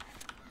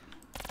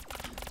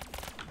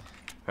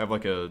 Have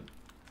like a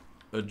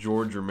a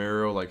George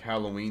Romero like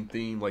Halloween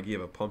theme, like you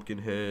have a pumpkin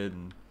head,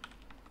 and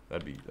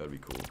that'd be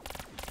cool.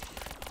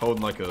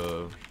 Holding like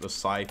a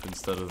scythe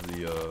instead of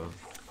the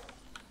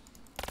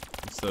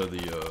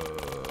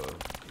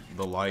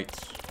lights,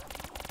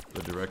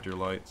 the director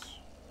lights.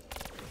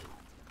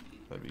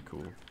 That'd be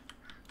cool.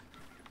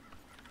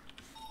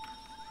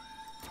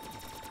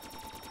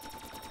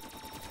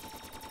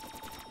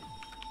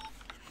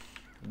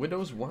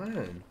 Widow's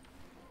Wine.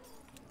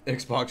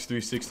 Xbox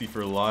 360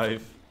 for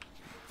life.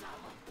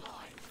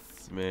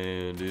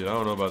 Man, dude, I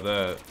don't know about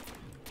that.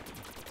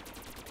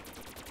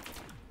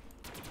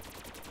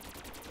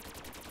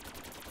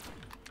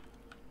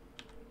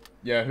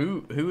 Yeah,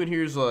 who in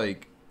here's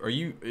like, are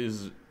you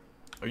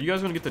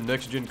guys gonna get the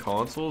next gen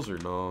consoles or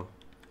no?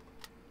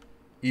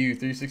 EU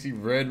 360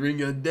 Red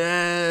Ring of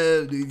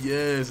Death, dude.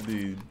 Yes,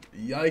 dude.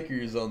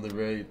 Yikers on the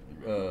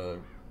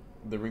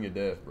Ring of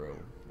Death, bro.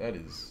 That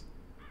is,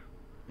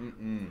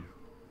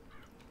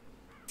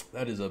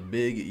 that is a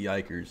big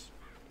yikers.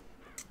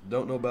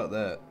 Don't know about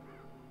that.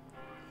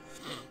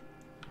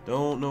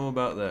 Don't know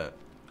about that.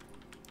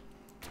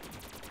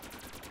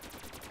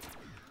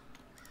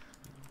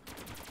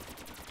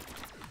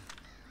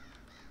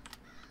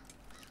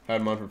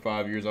 Had mine for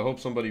 5 years. I hope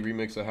somebody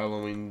remakes a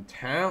Halloween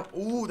Town.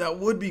 Ooh, that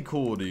would be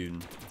cool,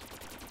 dude.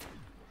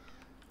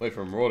 Like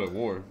from World at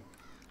War.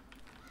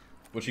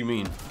 What you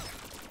mean?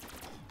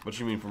 What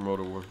you mean from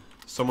World at War?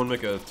 Someone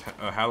make a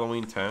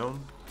Halloween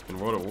Town in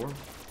World at War?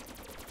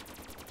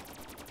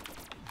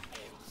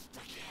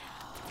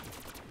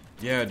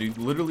 Yeah, dude.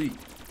 Literally,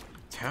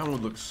 Town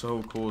would look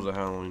so cool as a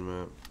Halloween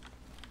map.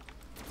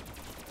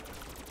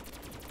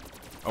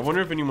 I wonder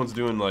if anyone's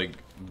doing like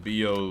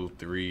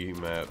BO3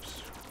 maps.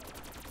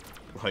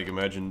 Like,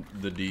 imagine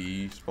the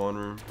DE spawn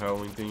room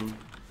Halloween theme.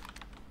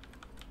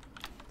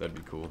 That'd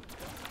be cool.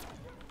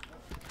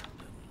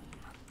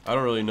 I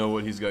don't really know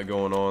what he's got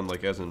going on,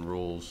 like, as in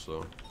rules,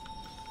 so.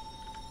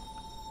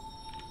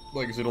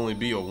 Like, is it only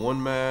BO1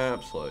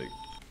 maps? Like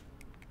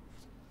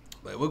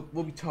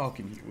we'll be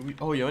talking here.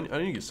 Oh, yeah, I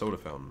need to get soda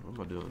fountain. What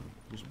am I doing?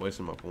 I'm just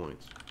wasting my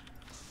points.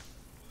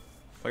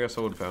 If I got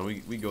soda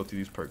fountain, we go through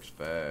these perks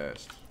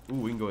fast. Ooh,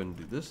 we can go ahead and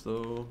do this,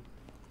 though.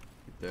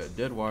 Get that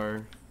dead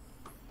wire.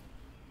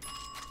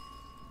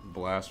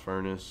 Blast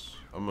furnace.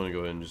 I'm gonna go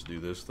ahead and just do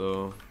this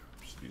though.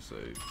 Just to be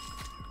safe.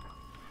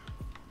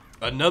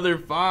 Another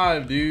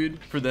 5,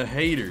 dude, for the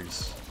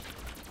haters.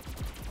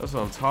 That's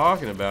what I'm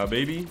talking about,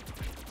 baby.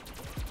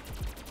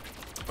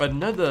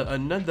 Another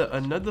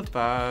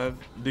 5.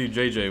 Dude,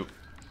 JJ,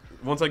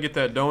 once I get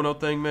that dono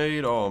thing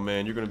made, oh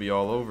man, you're gonna be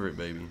all over it,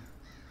 baby.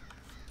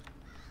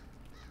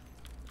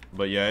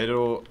 But yeah,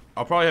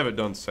 I'll probably have it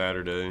done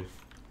Saturday.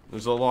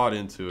 There's a lot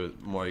into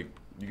it. Like,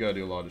 you gotta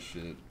do a lot of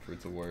shit for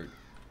it to work.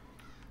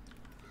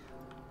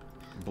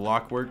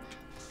 Blockworked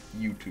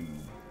YouTube.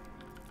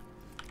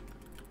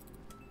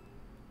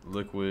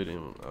 Liquid,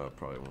 and I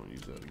probably won't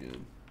use that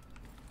again.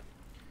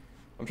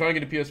 I'm trying to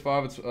get a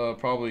PS5. It's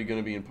probably going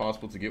to be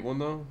impossible to get one,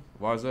 though.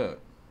 Why is that?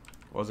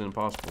 Why is it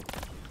impossible?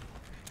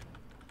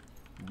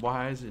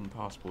 Why is it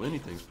impossible?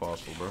 Anything's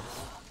possible,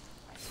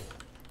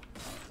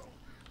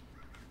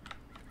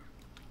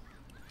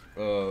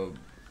 bro.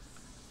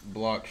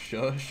 Block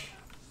shush.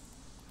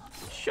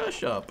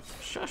 Shush up.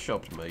 Shush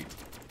up, mate.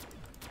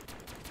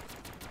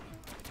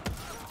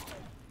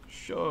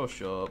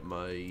 Shush up,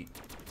 mate.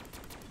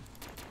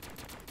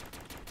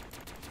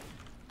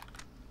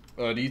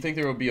 Do you think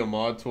there will be a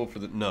mod tool for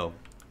the... No,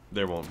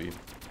 there won't be.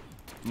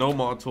 No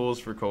mod tools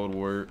for Cold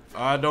War.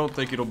 I don't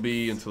think it'll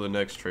be until the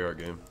next Treyarch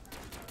game.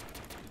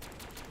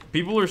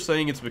 People are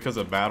saying it's because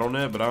of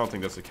Battle.net, but I don't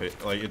think that's the case.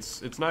 Like, it's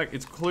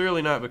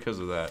clearly not because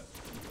of that.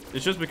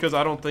 It's just because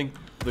I don't think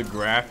the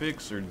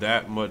graphics are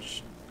that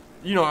much...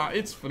 You know,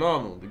 it's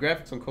phenomenal. The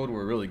graphics on Cold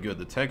War are really good.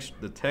 The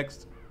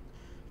text...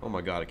 Oh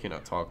my god, I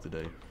cannot talk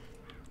today.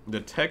 The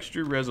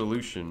texture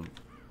resolution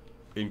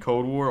in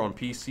Cold War on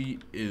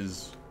PC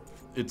is...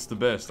 It's the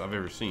best I've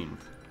ever seen.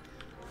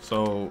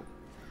 So,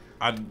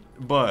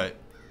 but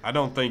I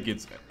don't think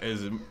it's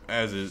as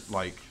it,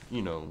 like,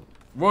 you know,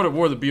 World at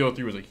War the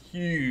BO3 was a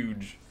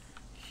huge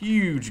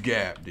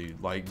gap,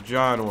 dude. Like,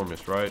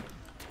 ginormous, right?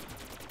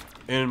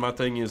 And my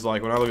thing is,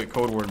 like, when I look at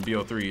Cold War and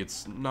BO3,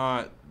 it's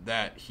not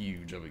that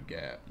huge of a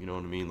gap. You know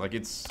what I mean? Like,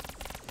 it's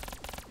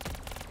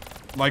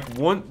like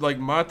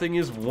my thing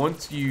is,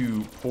 once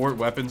you port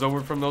weapons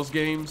over from those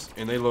games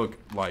and they look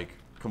like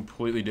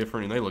completely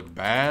different and they look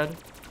bad,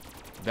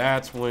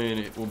 that's when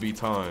it will be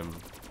time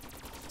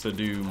to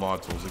do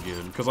mod tools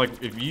again. Because,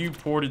 like, if you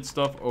ported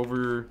stuff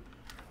over,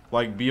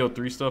 like,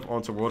 BO3 stuff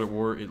onto World at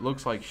War, it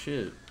looks like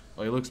shit.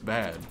 Like, it looks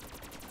bad.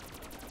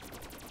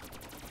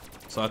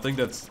 So I think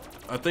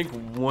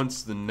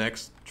once the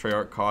next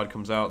Treyarch COD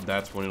comes out,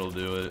 that's when it'll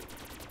do it.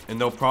 And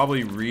they'll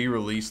probably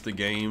re-release the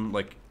game.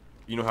 Like,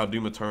 you know how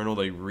Doom Eternal,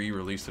 they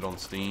re-released it on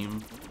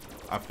Steam?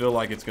 I feel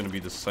like it's going to be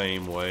the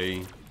same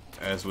way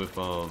as with,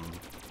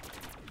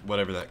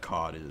 whatever that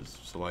COD is.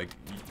 So, like,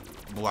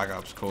 Black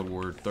Ops Cold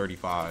War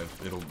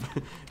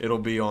 35, it'll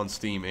be on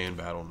Steam and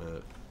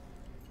Battle.net.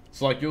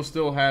 So like you'll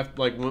still have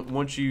like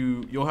once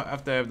you'll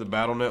have to have the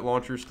BattleNet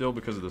launcher still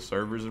because of the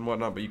servers and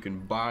whatnot, but you can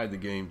buy the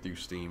game through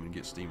Steam and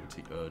get Steam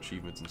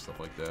achievements and stuff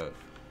like that.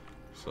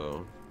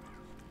 So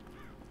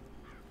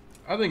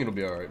I think it'll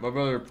be alright. My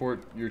brother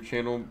report your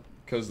channel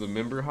because the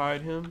member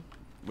hide him.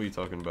 What are you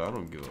talking about? I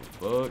don't give a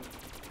fuck.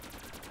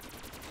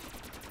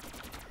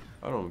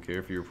 I don't care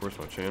if he reports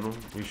my channel.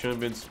 He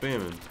shouldn't have been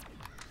spamming.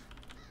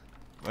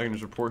 I can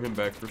just report him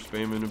back for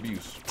spam and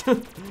abuse.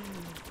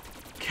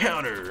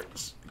 Counter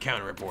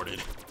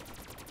reported.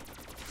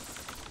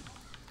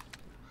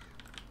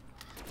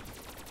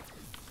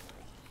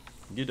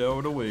 Get out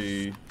of the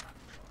way.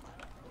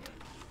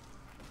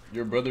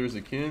 Your brother is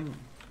a kin?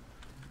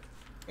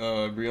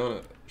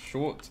 Brianna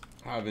Short.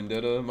 Hi,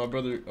 Vendetta. My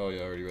brother. Oh,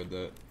 yeah, I already read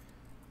that.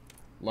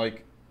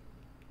 Like.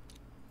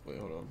 Wait,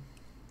 hold on.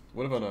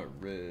 What have I not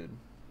read?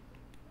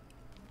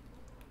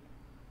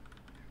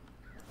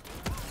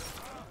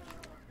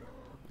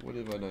 What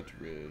have I not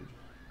read?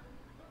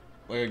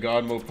 Like a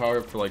god mode power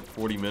up for like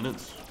 40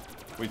 minutes?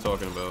 What are you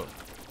talking about?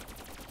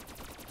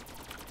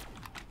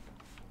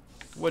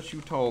 What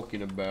you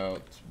talking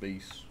about,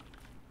 Space?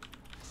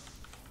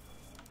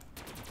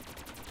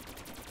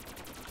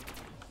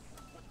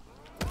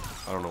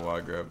 I don't know why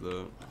I grabbed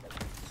that.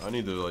 I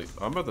need to like,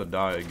 I'm about to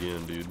die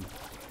again, dude.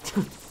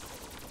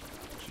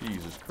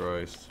 Jesus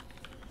Christ.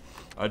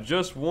 I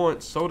just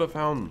want soda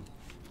fountain.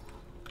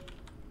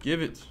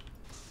 Give it.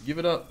 Give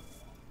it up.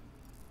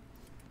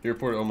 He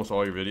reported almost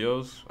all your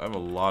videos? I have a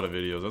lot of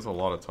videos. That's a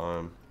lot of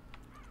time.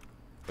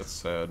 That's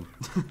sad.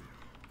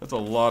 That's a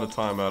lot of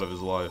time out of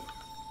his life.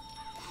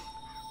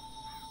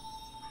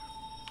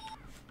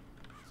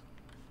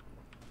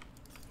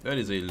 That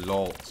is a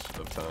lot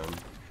of time.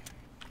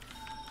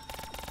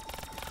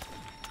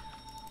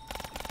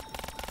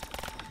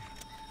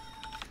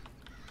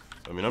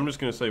 I mean, I'm just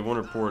gonna say one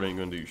report ain't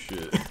gonna do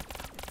shit.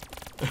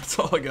 That's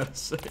all I gotta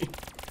say.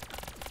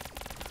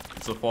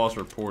 It's a false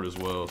report as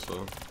well,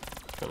 so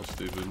kind of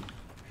stupid.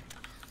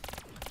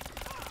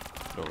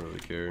 Don't really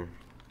care.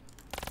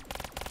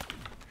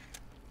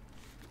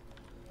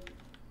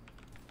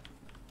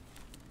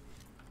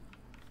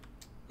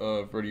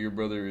 Freddie, your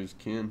brother is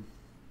Ken.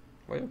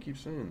 Why y'all keep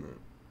saying that?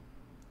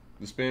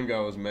 The spam guy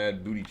was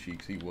mad booty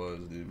cheeks. He was,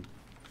 dude.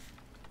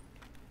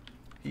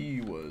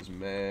 He was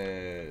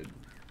mad.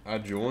 I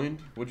joined?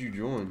 What'd you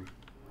join?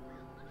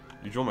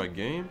 You joined my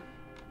game?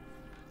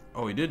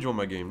 Oh, he did join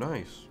my game.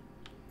 Nice.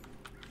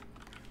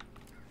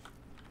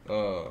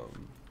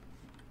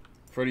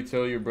 Freddie,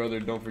 tell your brother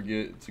don't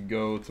forget to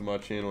go to my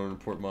channel and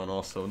report mine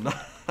also.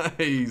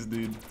 Nice,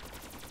 dude.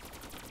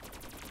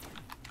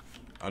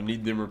 I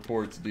need them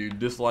reports, dude.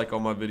 Dislike all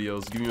my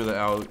videos. Give me the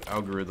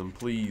algorithm,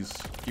 please.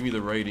 Give me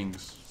the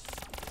ratings.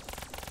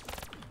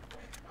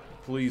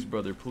 Please,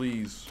 brother,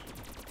 please.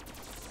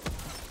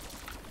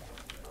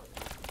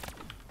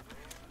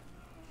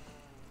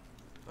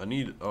 I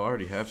need... Oh, I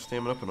already have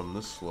stamina up and I'm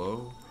this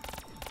slow.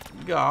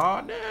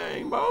 God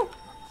dang, bro.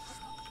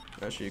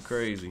 That shit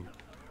crazy.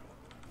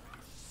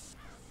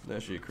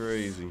 That shit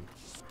crazy.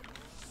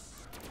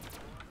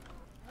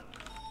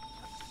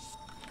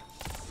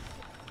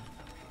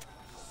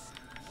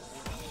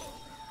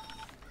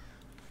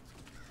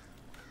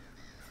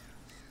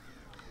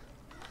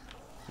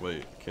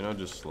 Wait, can I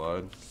just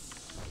slide?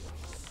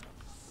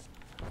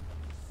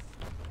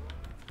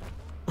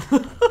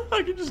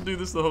 I can just do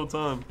this the whole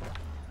time.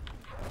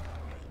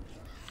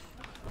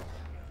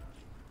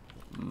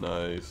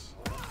 Nice.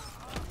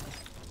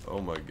 Oh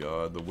my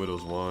god, the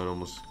Widow's Wine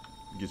almost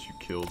gets you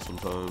killed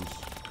sometimes.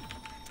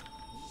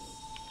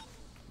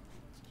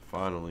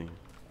 Finally.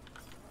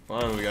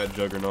 Finally we got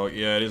Juggernaut.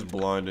 Yeah, it is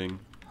blinding.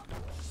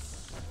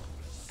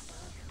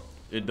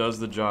 It does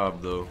the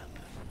job though.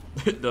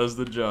 It does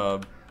the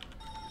job.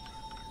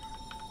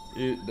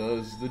 It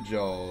does the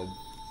job.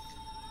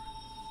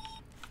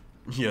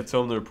 Yeah,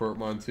 tell him to report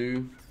mine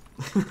too.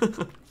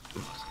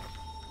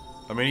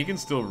 I mean, he can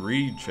still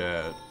read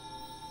chat.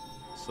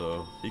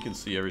 So, he can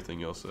see everything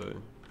y'all say. Man,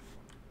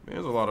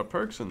 there's a lot of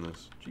perks in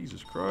this.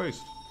 Jesus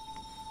Christ.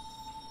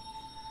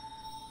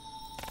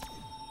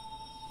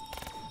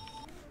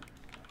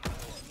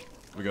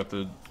 We got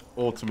the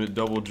ultimate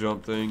double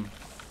jump thing.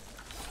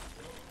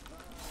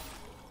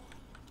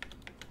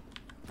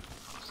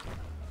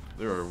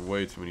 There are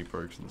way too many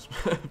perks in this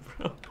map,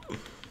 bro.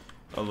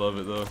 I love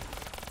it though.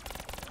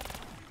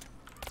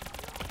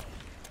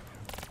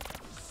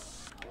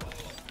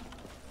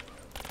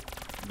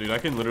 Dude, I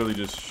can literally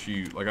just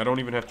shoot. Like, I don't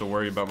even have to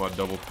worry about my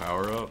double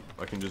power up.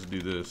 I can just do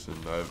this and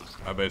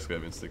I basically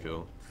have insta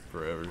kill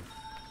forever.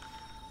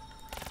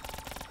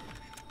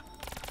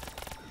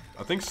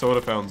 I think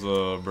soda fountain's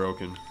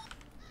broken.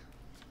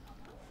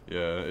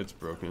 Yeah, it's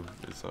broken.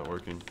 It's not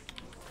working.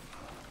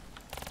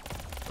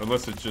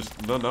 Unless it's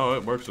just... No,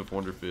 it works with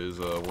Wonder Fizz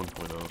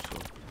 1.0, so...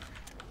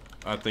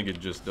 I think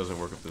it just doesn't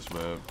work with this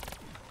map.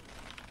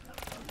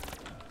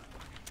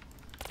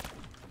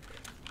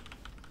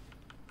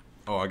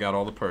 Oh, I got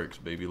all the perks,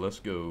 baby. Let's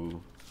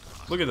go.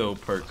 Look at those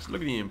perks.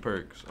 Look at the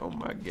perks. Oh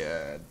my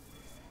god.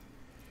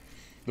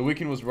 The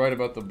Weeknd was right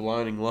about the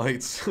blinding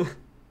lights.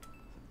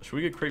 Should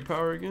we get crate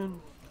power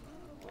again?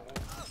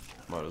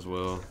 Might as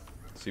well.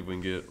 See if we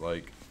can get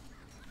like.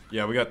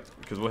 Yeah, we got,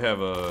 because we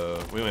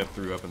only have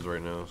 3 weapons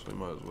right now, so we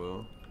might as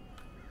well.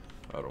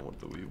 I don't want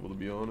the Weevil, to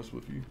be honest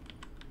with you.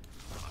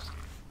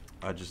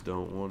 I just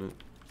don't want it.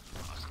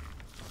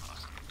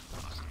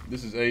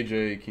 This is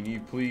AJ. Can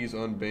you please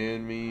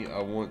unban me? I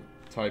want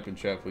type in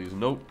chat, please.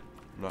 Nope,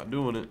 not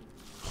doing it.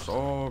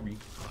 Sorry.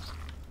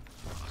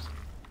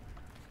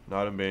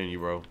 Not unbanning you,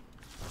 bro.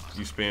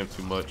 You spam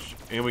too much,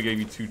 and we gave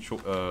you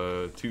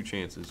two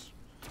chances.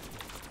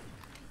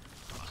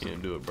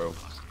 Can't do it, bro.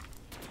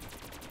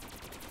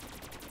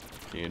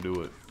 Can't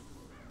do it.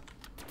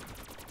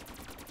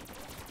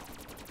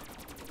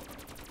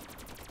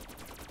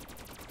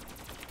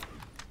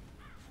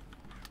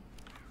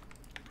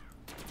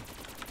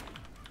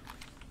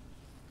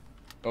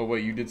 Oh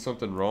wait, you did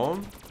something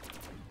wrong?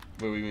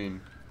 What do you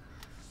mean?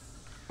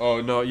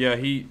 Oh no, yeah,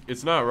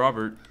 it's not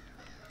Robert.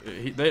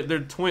 They're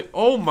twin.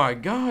 Oh my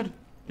god!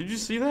 Did you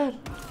see that?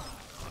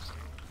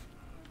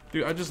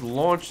 Dude, I just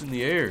launched in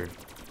the air.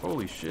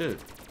 Holy shit.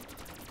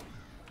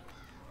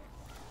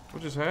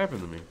 What just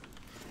happened to me?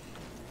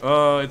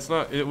 It's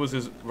not. It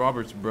was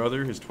Robert's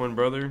brother, his twin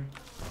brother.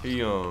 He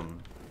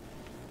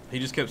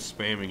just kept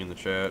spamming in the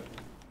chat,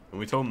 and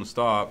we told him to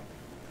stop.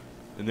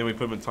 And then we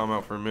put him in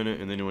timeout for a minute,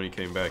 and then when he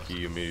came back,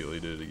 he immediately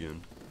did it again.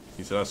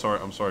 He said,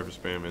 I'm sorry for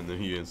spamming," and then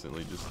he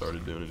instantly just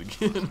started doing it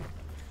again.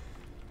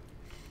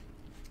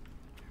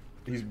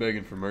 He's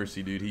begging for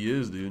mercy, dude. He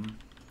is, dude.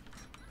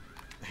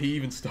 He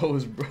even stole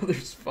his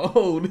brother's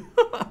phone.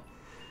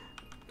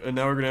 And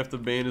now we're gonna have to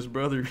ban his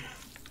brother.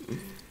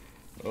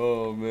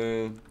 Oh,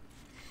 man.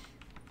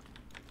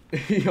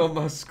 He on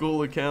my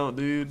school account,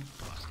 dude.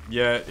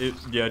 Yeah,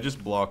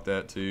 just block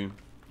that, too.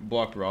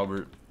 Block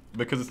Robert.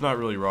 Because it's not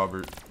really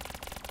Robert.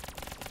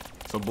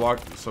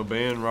 So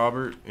ban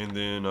Robert, and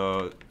then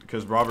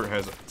because Robert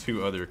has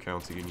 2 other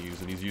accounts he can use,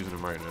 and he's using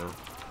them right now.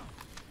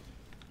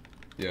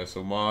 Yeah,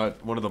 so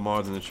one of the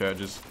mods in the chat,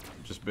 just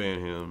ban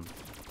him.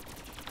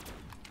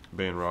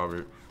 Ban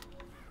Robert.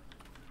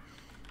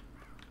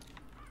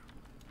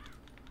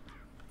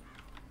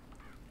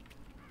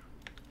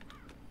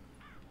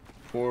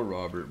 Poor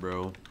Robert,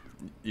 bro.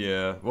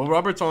 Yeah. Well,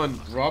 Robert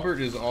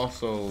is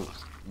also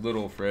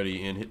Little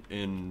Freddy,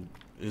 and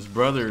his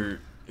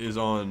brother is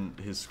on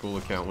his school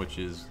account, which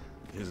is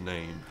his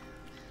name.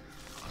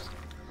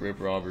 Rip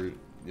Robert.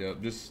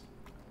 Yep, just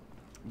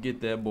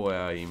get that boy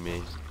out of here,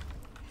 man.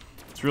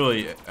 It's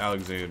really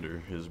Alexander,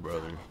 his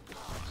brother.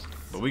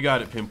 But we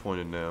got it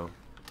pinpointed now.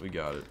 We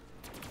got it.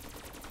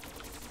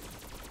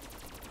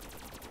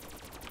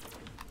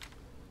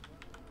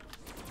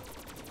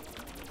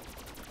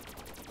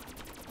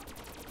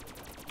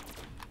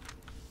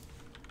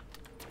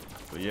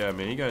 But yeah,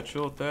 man, you gotta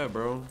chill with that,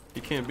 bro. He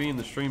can't be in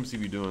the streams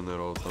if you doing that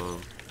all the time.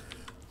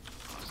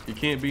 He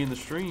can't be in the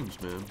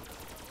streams, man.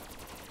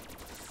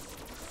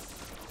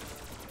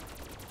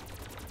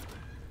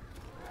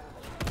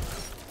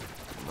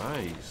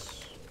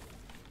 Nice.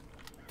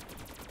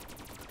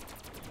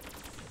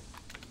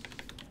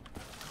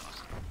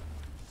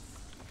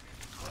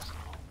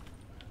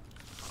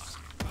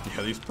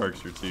 Yeah, these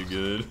perks are too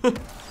good.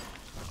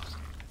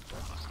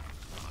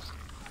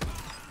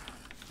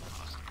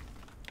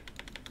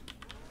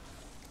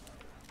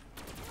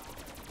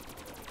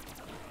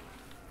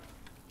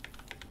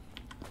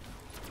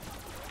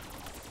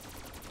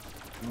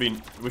 I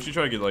mean, we should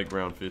try to get like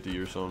round 50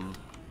 or something.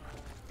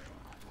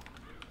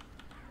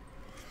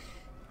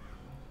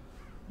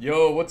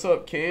 Yo, what's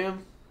up,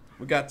 Cam?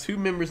 We got 2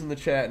 members in the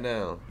chat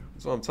now.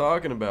 That's what I'm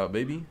talking about,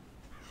 baby.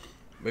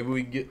 Maybe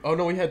we get. Oh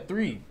no, we had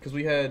 3 because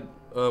we had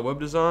web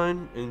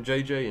design and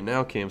JJ and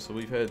now Cam, so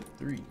we've had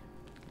 3.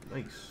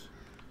 Nice.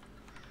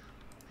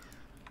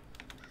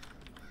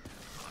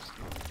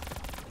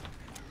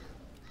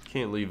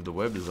 Can't leave the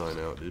web design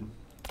out, dude.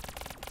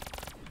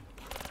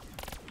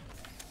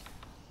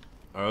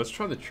 Alright, let's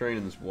try the train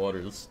in this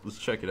water. Let's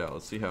check it out.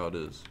 Let's see how it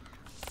is.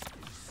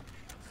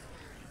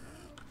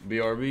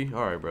 BRB?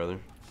 Alright, brother.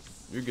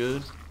 You're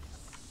good.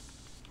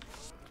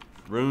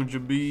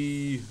 Round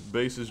B.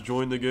 Bases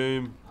join the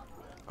game.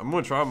 I'm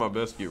gonna try my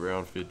best to get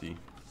round 50.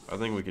 I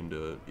think we can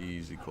do it.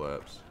 Easy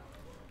claps.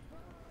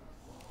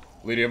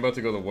 Lady, I'm about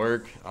to go to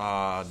work.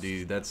 Ah,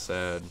 dude, that's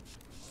sad.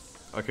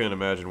 I can't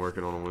imagine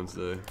working on a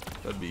Wednesday.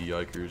 That'd be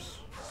yikers.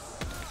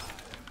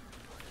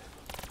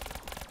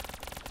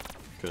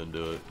 Couldn't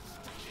do it.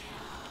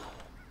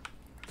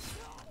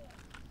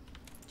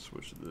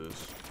 Switch to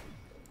this.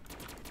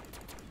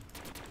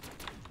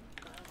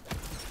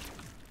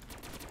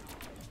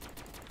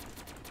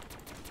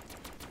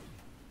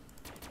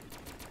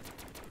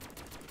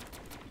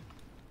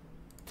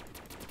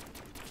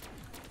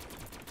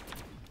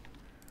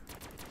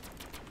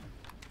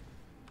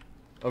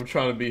 I'm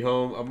trying to be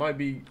home.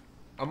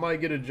 I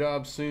might get a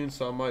job soon,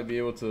 so I might be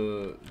able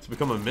to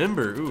become a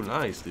member. Ooh,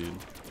 nice, dude.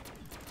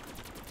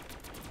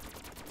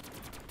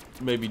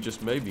 Maybe,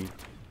 just maybe.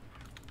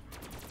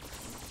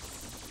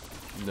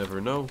 You never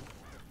know.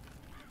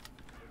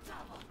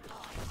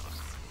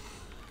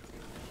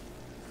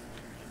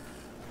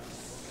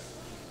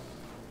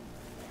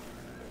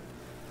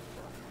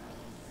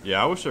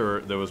 Yeah, I wish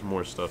there was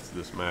more stuff to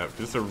this map.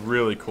 It's a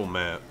really cool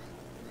map.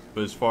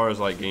 But as far as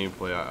like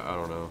gameplay, I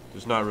don't know.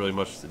 There's not really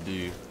much to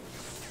do.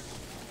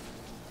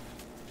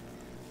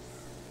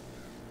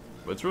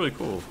 But it's really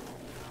cool.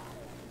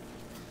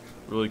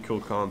 Really cool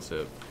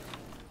concept.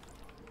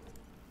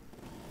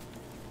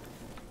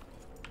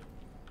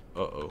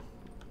 Uh-oh.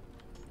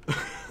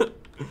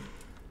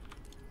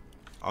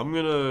 I'm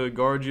gonna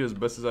guard you as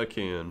best as I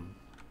can.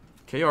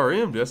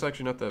 KRM, that's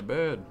actually not that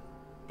bad.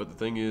 But the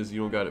thing is,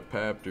 you don't got it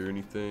papped or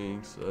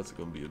anything, so that's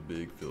gonna be a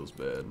big feels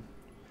bad.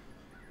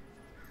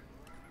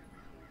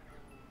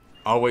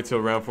 I'll wait till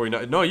round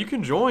 49. No, you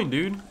can join,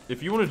 dude.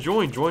 If you want to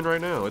join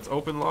right now. It's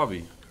open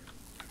lobby.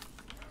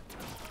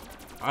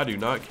 I do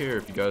not care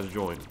if you guys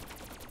join.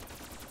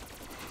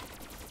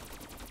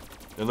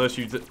 Unless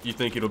you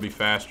think it'll be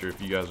faster if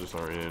you guys just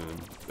aren't in, and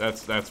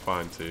that's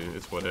fine too.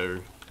 It's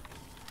whatever.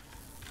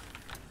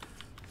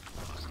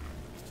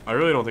 I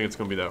really don't think it's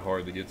gonna be that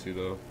hard to get to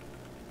though.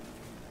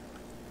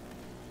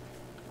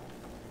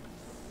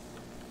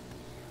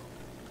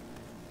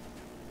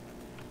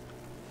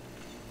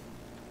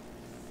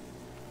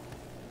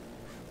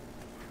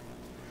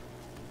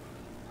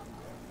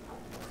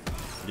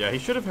 Yeah, he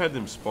should have had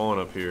them spawn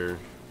up here,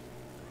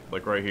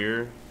 like right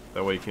here.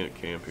 That way you can't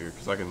camp here,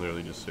 because I can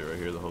literally just sit right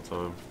here the whole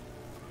time.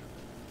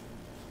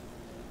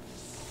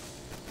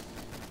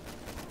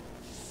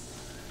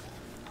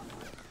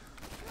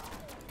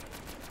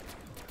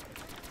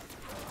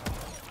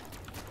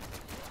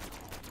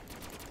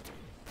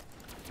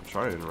 I'm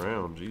trying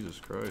round, Jesus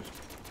Christ.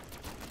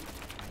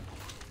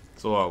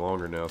 It's a lot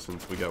longer now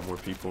since we got more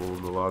people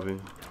in the lobby.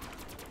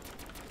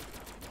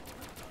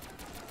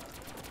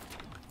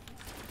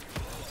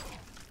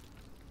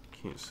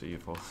 Can't see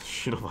if all this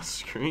shit on my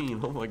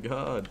screen. Oh my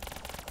god.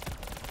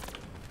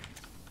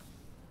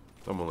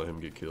 I'm gonna let him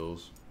get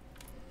kills.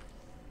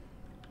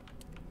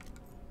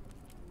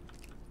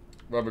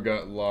 Robert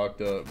got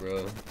locked up,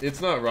 bro. It's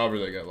not Robert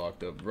that got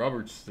locked up.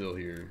 Robert's still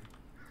here.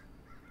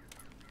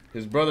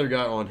 His brother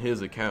got on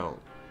his account,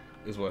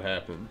 is what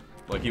happened.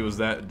 Like he was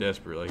that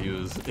desperate. Like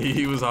he's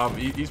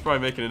probably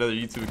making another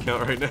YouTube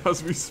account right now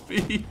as we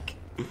speak.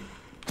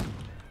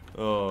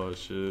 Oh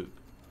shit.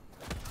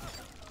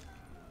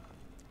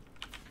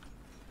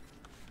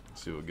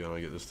 See what gun I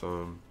get this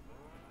time.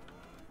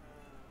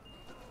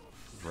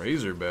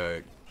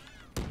 Razorback.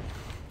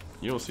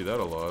 You don't see that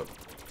a lot.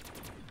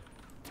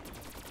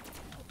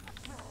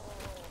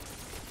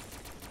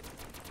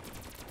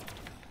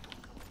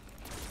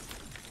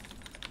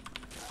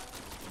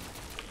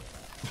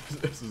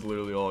 This is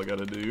literally all I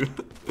gotta do.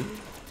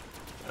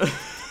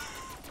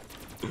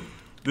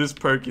 This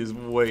perk is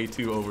way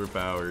too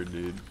overpowered,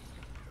 dude.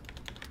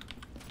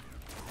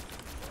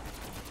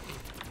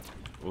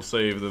 We'll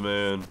save the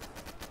man.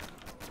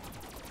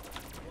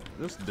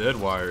 This dead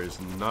wire is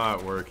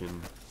not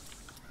working.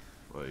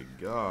 Like,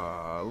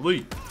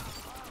 golly.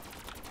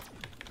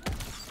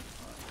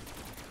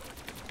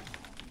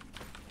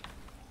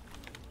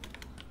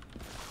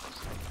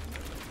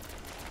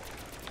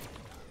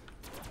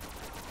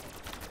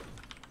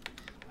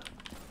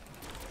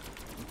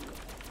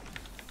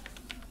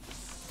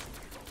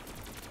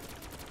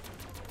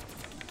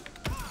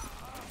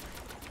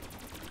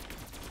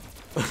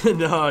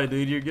 Nah,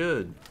 dude, you're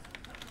good.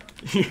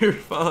 You're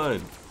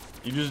fine.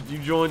 You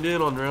joined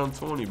in on round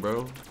 20,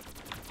 bro.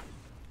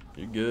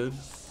 You're good.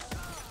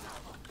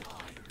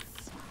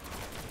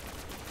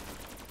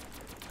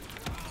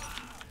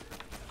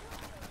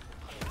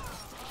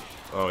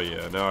 Oh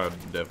yeah, now I'm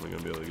definitely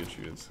gonna be able to get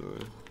you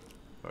instantly.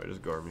 Alright,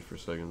 just guard me for a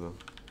second though.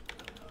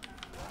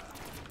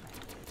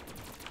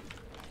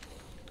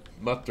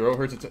 My throat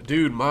hurts.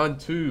 Dude, mine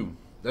too.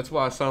 That's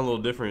why I sound a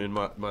little different and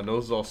my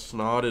nose is all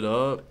snotted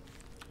up.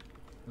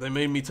 They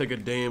made me take a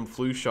damn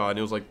flu shot and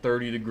it was like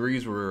 30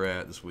 degrees where we were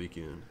at this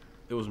weekend.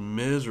 It was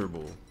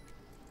miserable.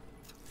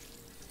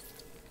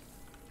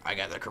 I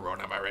got the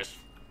coronavirus.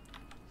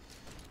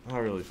 I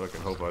really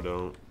fucking hope I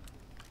don't.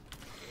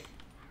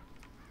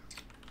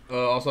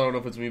 Also, I don't know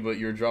if it's me, but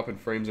you're dropping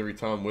frames every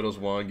time Widow's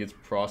Wand gets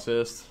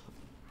processed.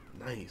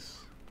 Nice.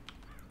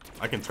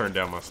 I can turn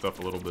down my stuff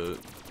a little bit.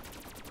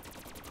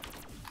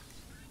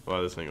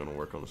 Well, this ain't gonna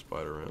work on the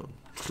spider round.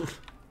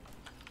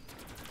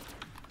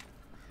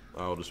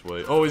 I'll just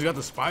wait. Oh, he's got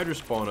the spider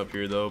spawn up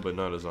here though, but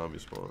not a zombie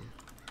spawn.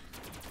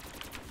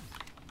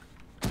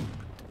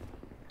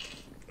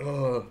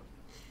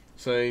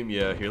 Same.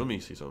 Yeah, here, let me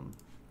see something.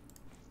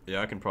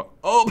 Yeah, I can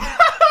oh,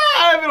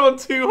 I have it on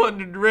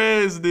 200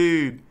 res,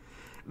 dude.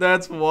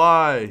 That's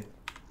why.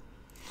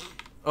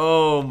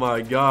 Oh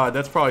my god,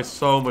 that's probably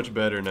so much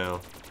better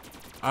now.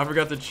 I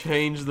forgot to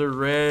change the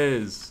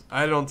res.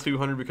 I had it on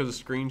 200 because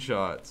of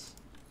screenshots.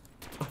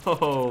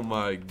 Oh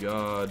my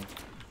god.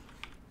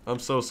 I'm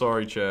so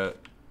sorry, chat.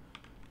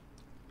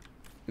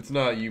 It's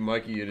not you,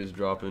 Mikey. It is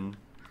dropping.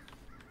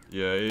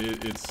 Yeah,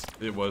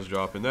 it was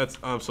dropping.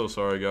 I'm so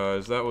sorry,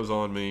 guys. That was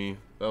on me.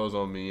 That was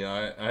on me.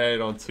 I had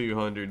it on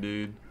 200,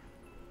 dude.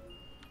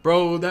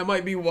 Bro, that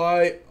might be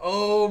why.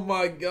 Oh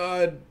my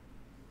god.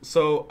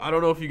 So I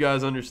don't know if you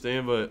guys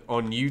understand, but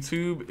on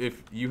YouTube,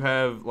 if you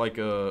have like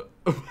a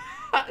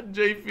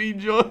JP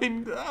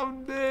joined.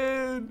 I'm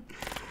dead.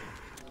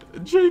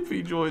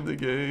 JP joined the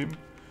game.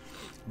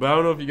 But I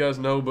don't know if you guys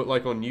know, but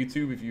like on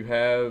YouTube, if you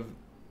have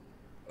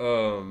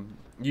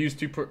used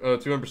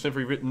 200%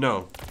 free,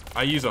 no,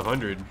 I use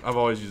 100. I've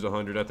always used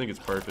 100. I think it's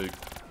perfect.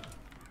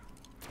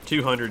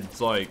 200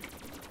 is like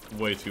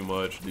way too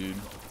much, dude.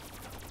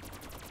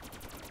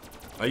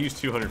 I use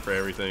 200 for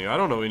everything. I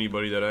don't know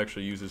anybody that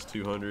actually uses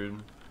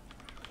 200.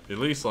 At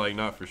least like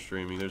not for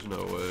streaming. There's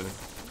no way.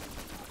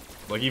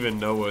 Like even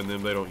Noah and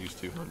them, they don't use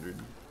 200.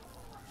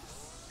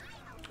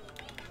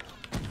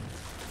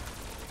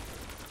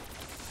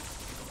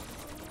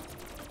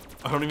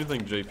 I don't even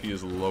think JP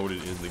is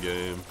loaded in the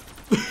game.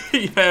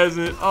 He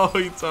hasn't. Oh,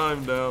 he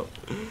timed out.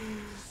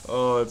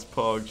 Oh, it's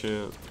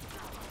PogChamp.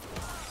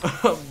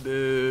 I'm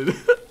dead.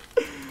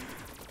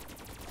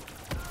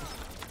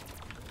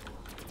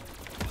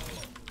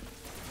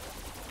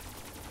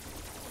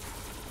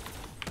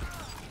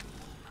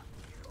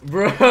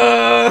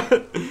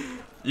 Bruh.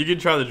 You can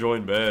try to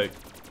join back.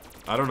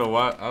 I don't know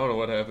why. I don't know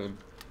what happened.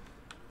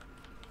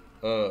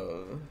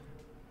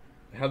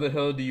 How the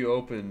hell do you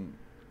open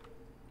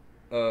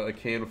a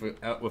can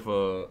with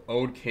a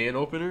old can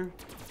opener?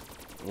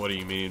 What do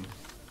you mean?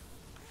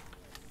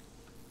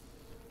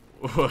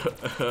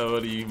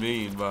 What do you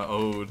mean by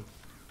old?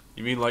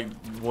 You mean like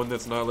one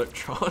that's not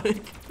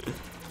electronic?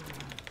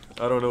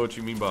 I don't know what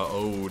you mean by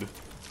old.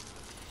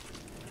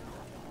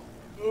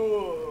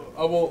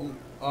 I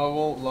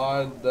won't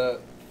lie.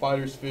 That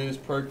Fighter's Fizz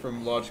perk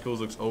from Logicals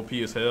looks OP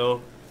as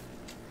hell.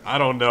 I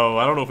don't know.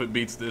 I don't know if it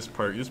beats this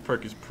perk. This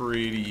perk is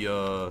pretty.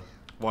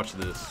 Watch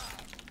this.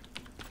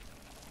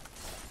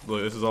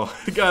 Look, this is all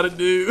I gotta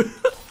do.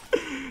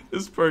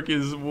 This perk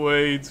is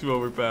way too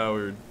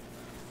overpowered.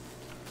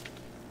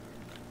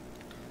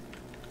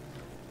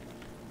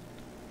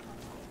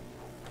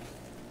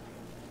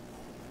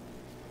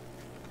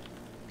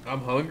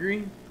 I'm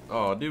hungry?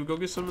 Oh, dude, go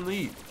get something to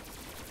eat.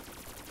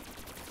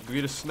 Go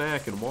get a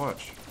snack and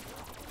watch.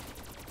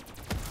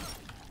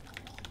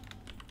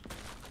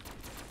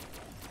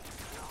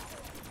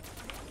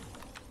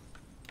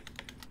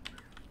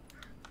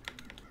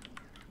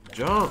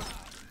 Jump!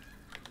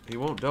 He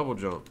won't double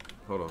jump.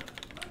 Hold on.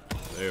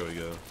 There we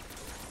go.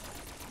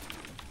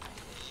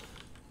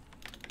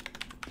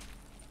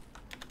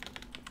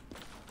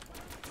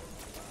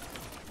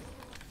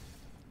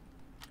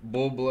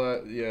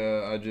 Bullblat,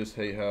 yeah, I just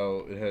hate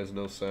how it has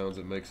no sounds.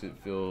 It makes it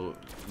feel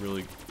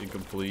really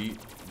incomplete.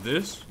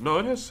 This? No,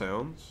 it has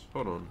sounds.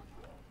 Hold on.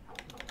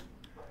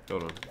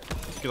 Hold on.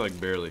 You can like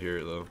barely hear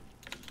it though.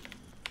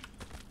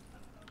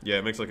 Yeah,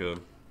 it makes like a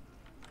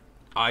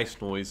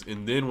ice noise,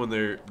 and then when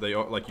they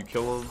are like you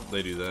kill them,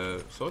 they do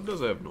that. So it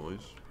does have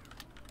noise.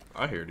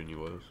 I hear it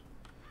anyways.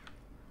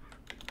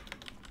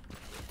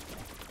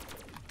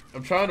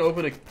 I'm trying to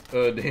open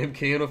a damn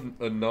can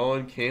of a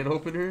non-can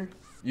opener.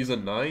 Use a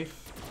knife.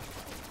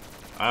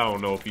 I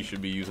don't know if he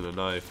should be using a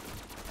knife.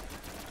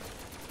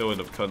 He'll end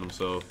up cutting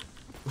himself.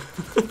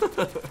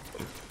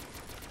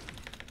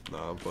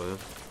 Nah, I'm playing.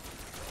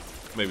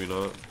 Maybe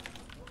not.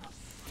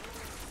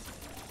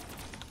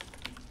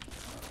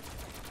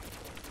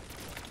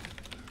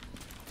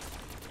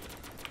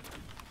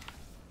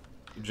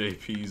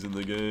 JP's in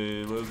the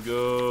game. Let's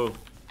go.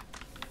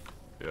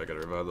 Yeah, I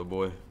gotta revive the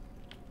boy.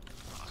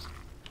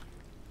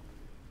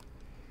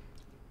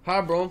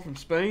 Hi, bro. I'm from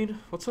Spain.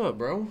 What's up,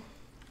 bro?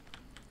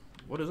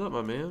 What is up,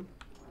 my man?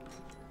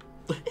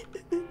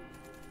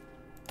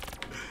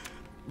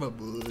 My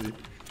boy.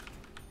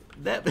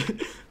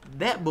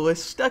 That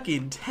boy's stuck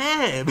in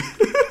time.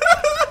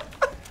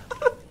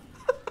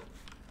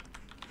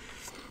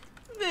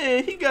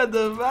 Man, he got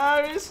the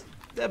virus.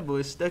 That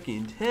boy's stuck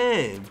in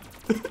time.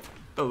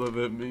 I love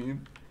that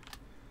meme.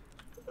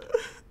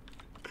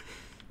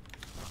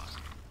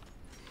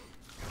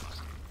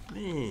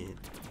 Man,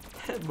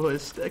 that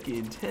boy's stuck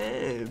in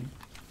time.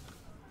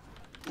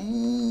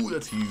 Ooh,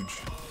 that's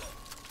huge.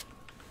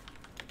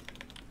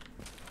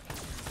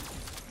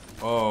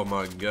 Oh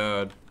my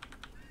god.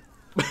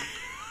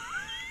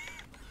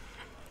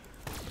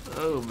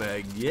 Oh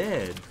my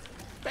god.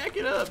 Back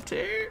it up,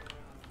 Terry.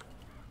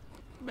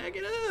 Back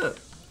it up.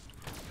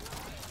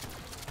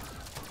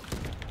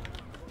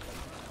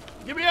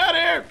 Get me out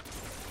of here!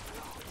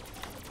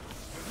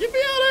 Get me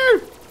out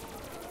of here!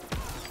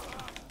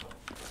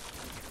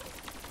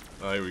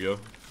 Ah, here we go.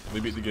 We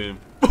beat the game.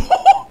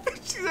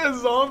 See that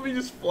zombie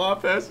just fly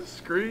past the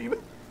screen?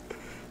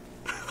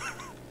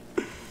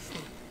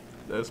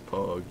 That's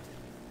Pog.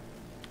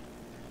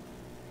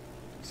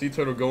 Sea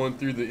Turtle going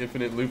through the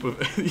infinite loop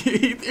of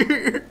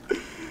ether.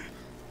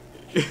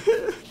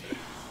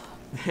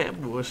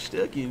 That boy's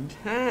stuck in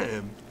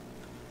time.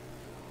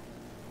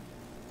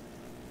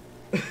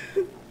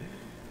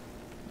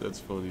 That's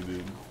funny,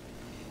 dude.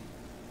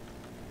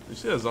 You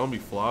see that zombie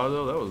fly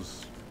though? That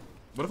was.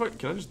 What if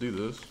can I just do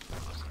this?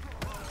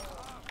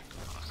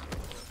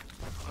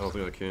 I don't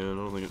think I can. I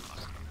don't think it.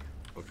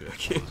 Okay, I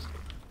can.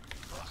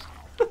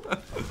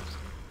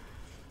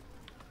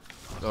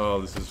 Oh,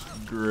 this is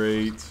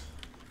great.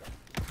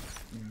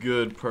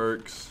 Good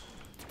perks.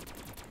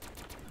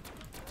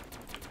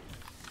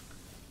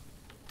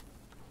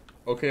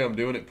 Okay, I'm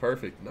doing it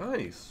perfect.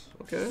 Nice.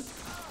 Okay.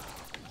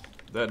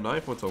 That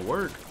knife went to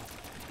work.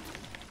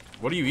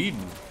 What are you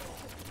eating?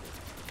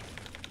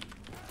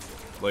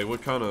 Like,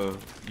 what kind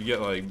of... You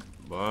get, like...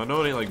 Well, I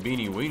know it ain't, like,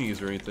 beanie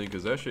weenies or anything,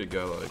 because that shit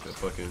got, like, a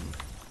fucking...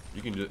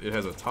 You can just... It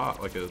has a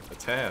top, like, a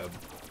tab.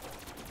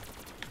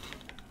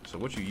 So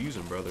what you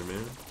using, brother,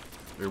 man?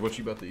 Or what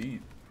you about to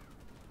eat?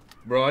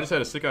 Bro, I just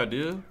had a sick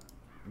idea.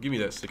 Give me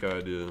that sick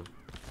idea.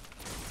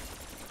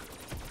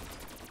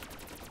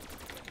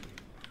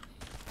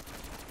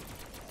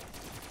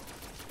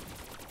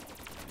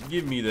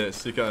 Give me that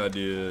sick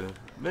idea.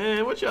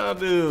 Man, what y'all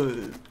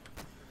doing?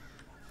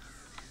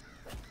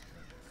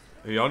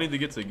 Hey, y'all need to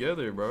get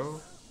together,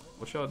 bro.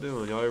 What y'all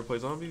doing? Y'all ever play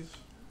zombies?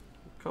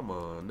 Come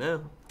on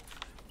now.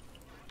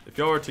 If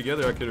y'all were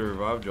together, I could have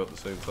revived y'all at the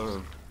same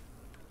time.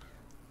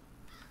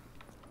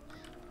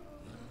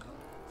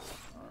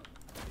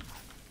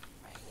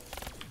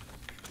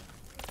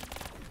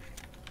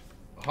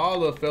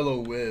 Holla, fellow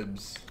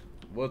webs.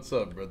 What's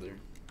up, brother?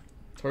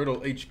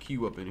 Turtle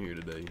HQ up in here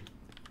today.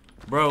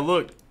 Bro,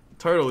 look.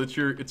 Turtle, it's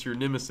your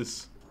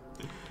nemesis.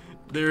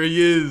 There he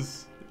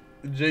is.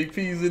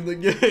 JP's in the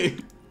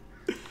game.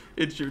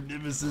 It's your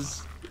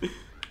nemesis.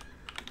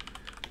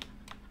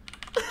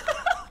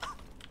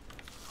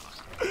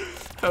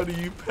 How do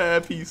you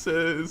pap, he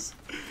says.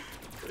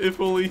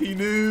 If only he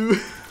knew.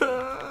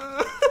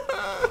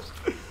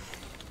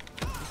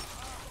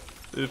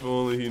 If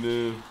only he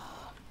knew.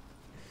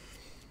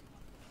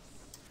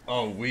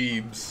 Oh,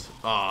 weebs.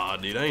 Ah,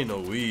 dude, I ain't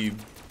no weeb.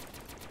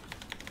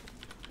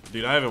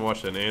 Dude, I haven't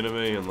watched an anime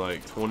in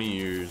like 20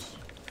 years.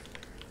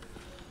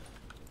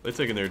 They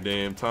taking their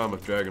damn time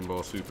with Dragon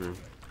Ball Super.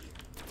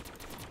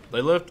 They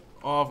left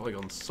off like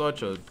on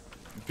such a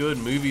good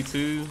movie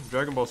too.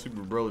 Dragon Ball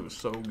Super Broly was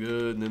so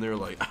good, and then they were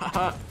like,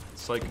 haha.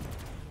 It's like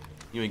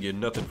you ain't getting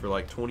nothing for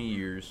like 20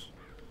 years.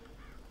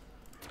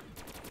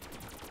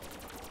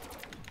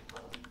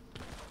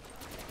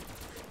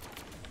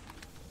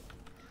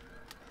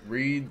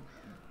 Read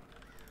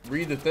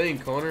the thing,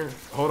 Connor.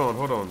 Hold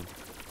on.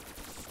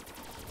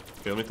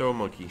 Okay, let me throw a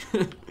monkey.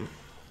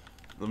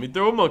 Let me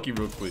throw a monkey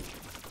real quick.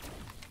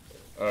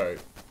 Alright.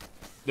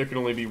 There can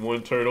only be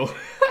one turtle.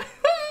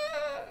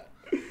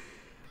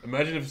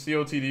 Imagine if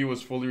COTD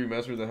was fully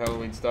remastered in the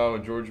Halloween style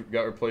and George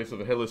got replaced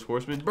with a Headless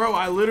Horseman. Bro,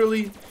 I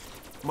literally...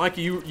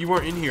 Mikey, you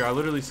weren't in here. I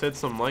literally said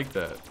something like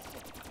that.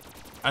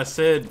 I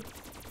said...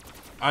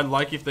 I'd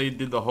like if they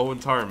did the whole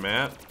entire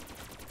map.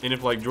 And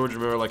if like George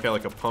Romero like had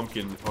like a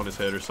pumpkin on his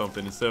head or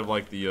something, instead of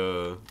like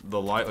the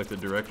light, like the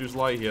director's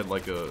light, he had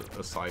like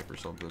a scythe or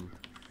something.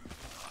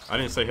 I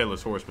didn't say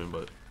Headless Horseman,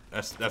 but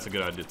that's a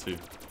good idea too.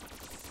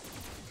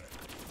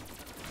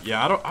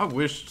 Yeah, I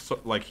wish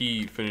like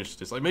he finished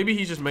this. Like maybe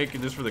he's just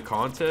making this for the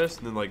contest,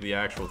 and then like the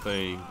actual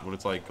thing when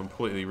it's like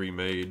completely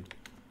remade,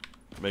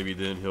 maybe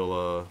then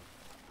he'll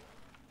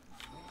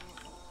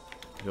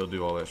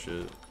do all that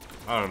shit.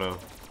 I don't know.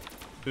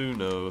 Who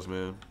knows,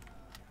 man.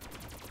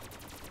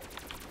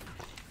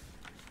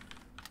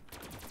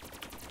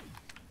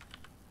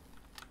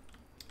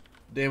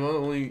 Damn, I'm the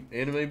only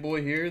anime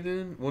boy here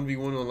then?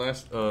 1v1 on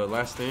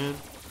last stand?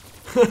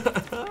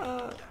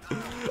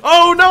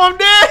 Oh no, I'm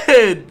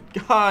dead!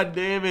 God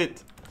damn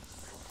it.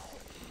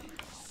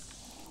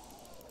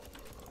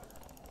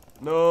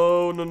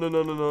 No.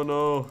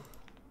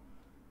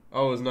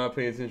 I was not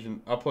paying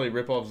attention. I play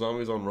rip-off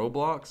zombies on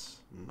Roblox.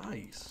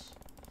 Nice.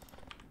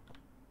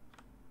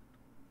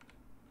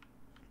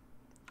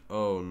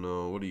 Oh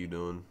no, what are you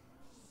doing?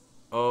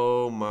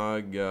 Oh my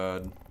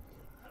god.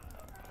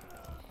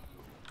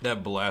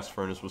 That blast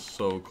furnace was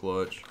so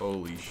clutch.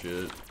 Holy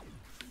shit.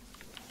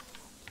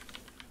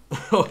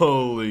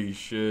 Holy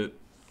shit.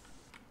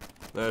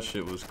 That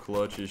shit was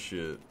clutch as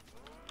shit.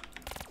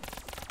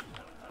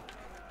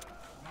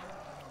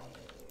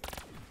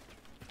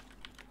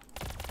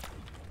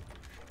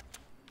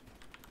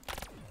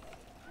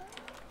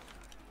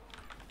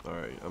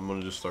 Alright, I'm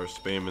gonna just start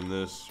spamming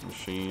this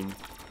machine.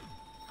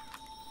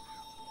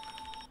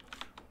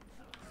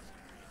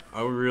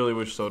 I really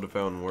wish Soda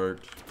Fountain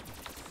worked.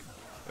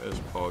 As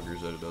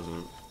poggers that it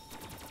doesn't.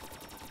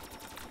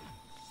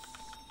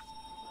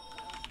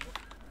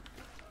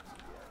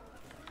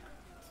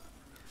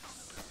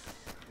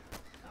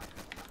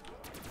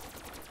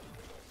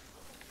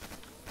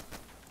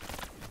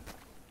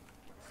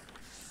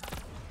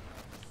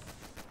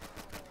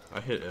 I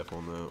hit F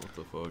on that, what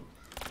the fuck?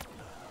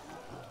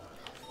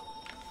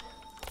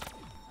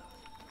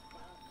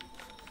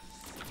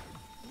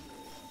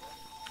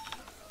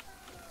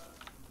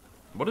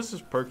 What does this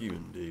perk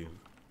even do?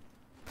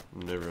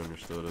 Never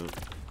understood it.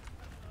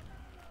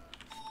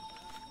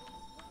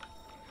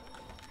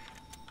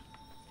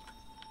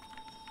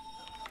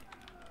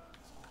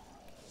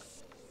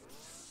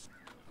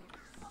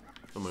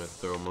 I'm gonna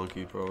throw a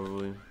monkey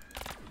probably.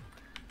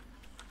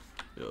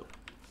 Yep.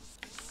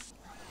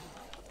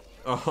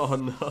 Oh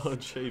no,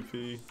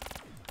 JP.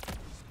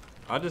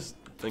 I just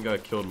think I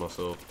killed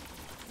myself.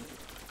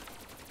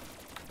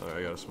 Alright,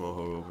 I got a small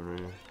hole over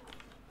here.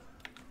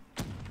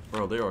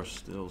 Bro, they are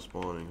still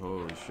spawning.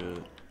 Holy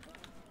shit.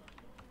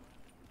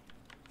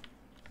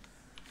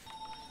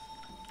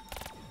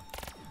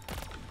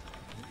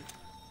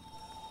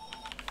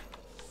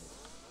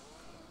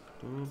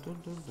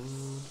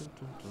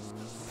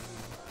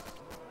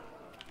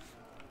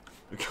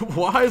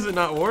 Why is it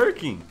not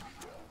working?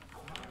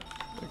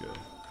 Okay.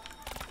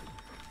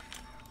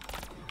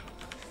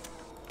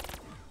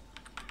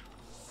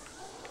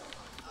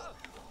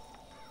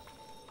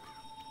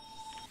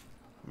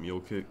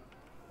 Mule kick.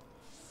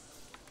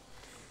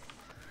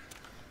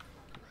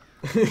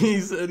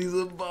 He said he's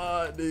a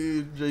bot,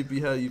 dude.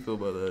 JP, how you feel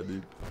about that,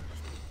 dude?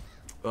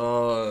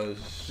 Oh,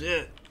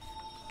 shit.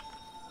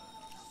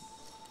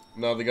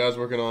 Now the guy's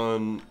working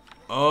on...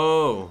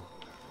 Oh.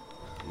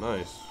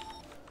 Nice.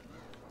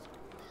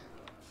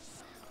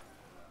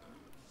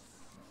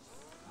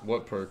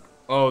 What perk?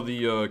 Oh,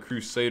 the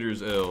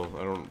Crusader's L.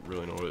 I don't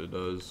really know what it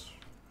does.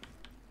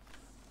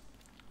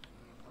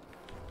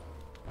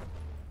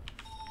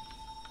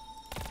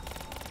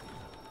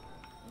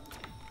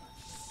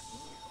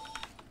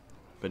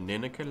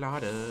 Banana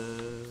colada.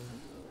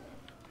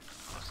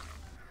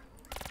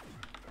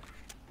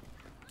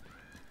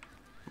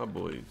 My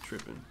boy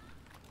tripping.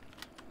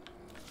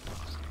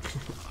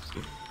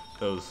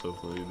 That was so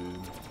funny, dude.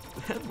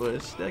 That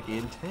boy's stuck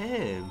in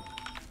time.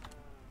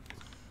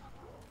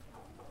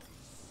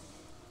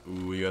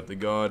 Ooh, we got the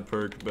God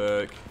perk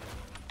back.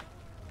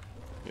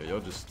 Yeah,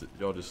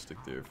 y'all just stick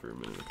there for a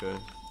minute, okay?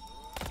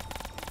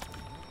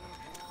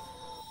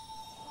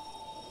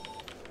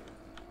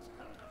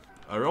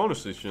 I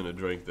honestly shouldn't have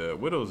drank that.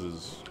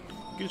 Widows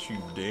gets you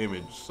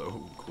damaged so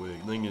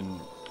quick. Thinking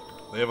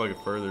they have like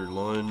a further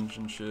lunge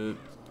and shit.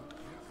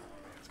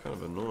 It's kind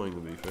of annoying to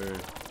be fair.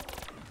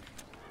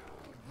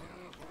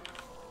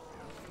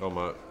 Oh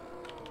my.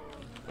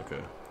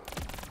 Okay.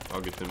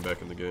 I'll get them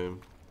back in the game.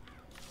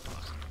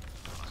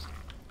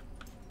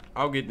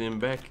 I'll get them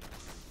back.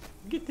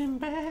 Get them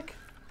back.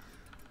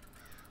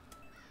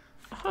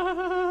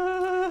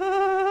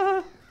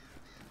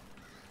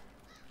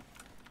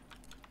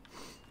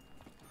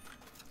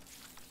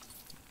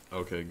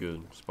 Okay,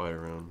 good.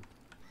 Spider round.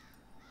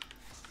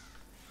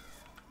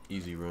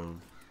 Easy round.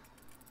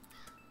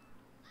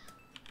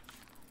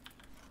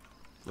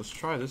 Let's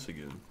try this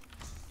again.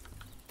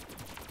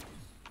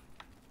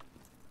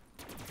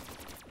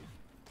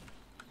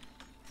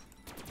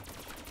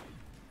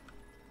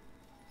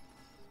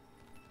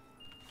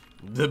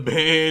 The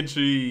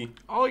Banshee.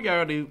 All we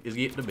gotta do is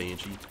get the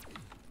Banshee.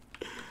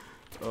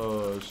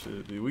 Oh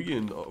shit, dude.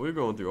 We're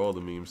going through all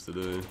the memes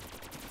today.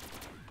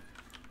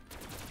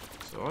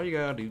 So all you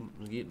gotta do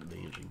is get the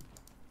Banshee.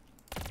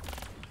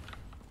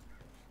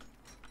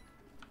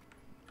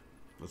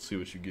 Let's see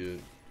what you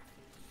get.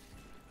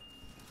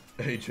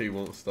 HA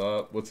won't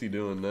stop. What's he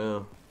doing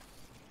now?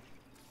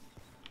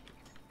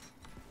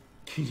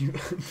 Can you...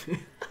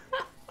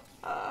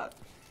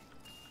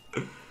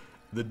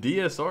 The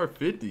DSR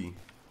 50.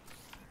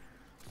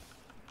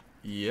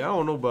 Yeah, I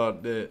don't know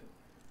about that.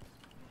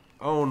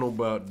 I don't know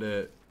about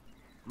that.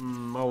 I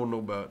don't know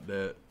about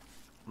that.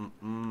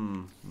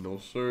 No,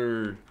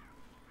 sir.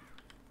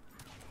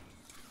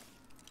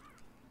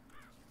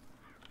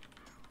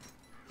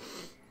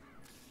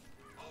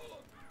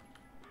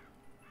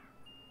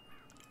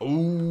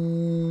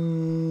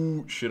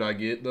 Ooh, should I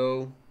get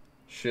though?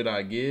 Should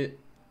I get?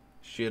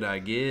 Should I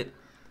get?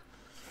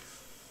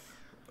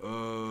 I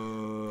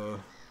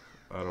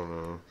don't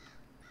know.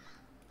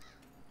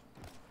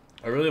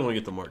 I really want to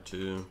get the Mark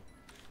II.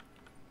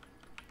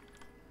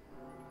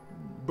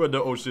 But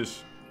the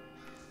Osis.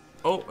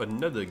 Oh,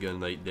 another gun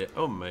like that.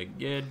 Oh my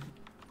god.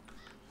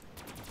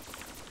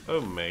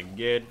 Oh my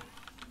god.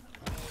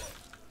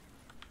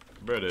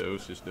 Brother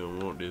Osis don't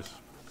want this.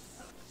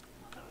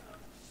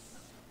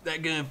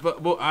 That gun,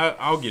 well,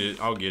 I'll get it.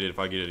 I'll get it if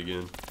I get it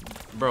again,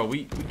 bro.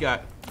 We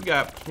got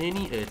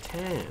plenty of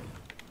time.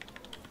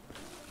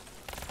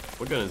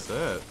 What gun is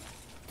that?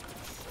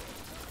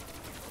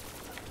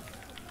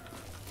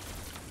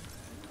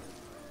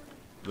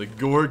 The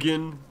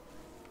Gorgon.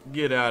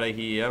 Get out of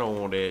here! I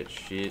don't want that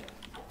shit.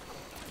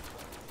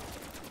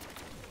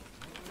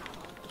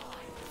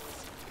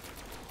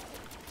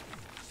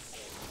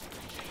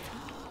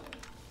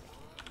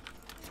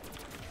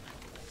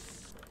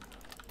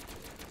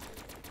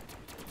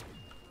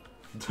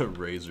 The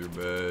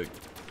Razorback.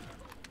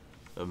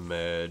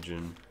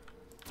 Imagine.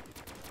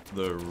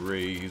 The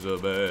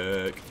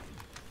Razorback.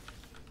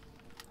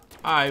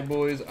 Alright,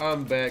 boys,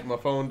 I'm back. My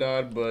phone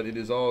died, but it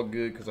is all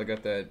good because I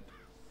got that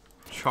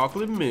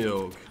chocolate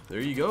milk.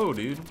 There you go,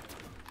 dude.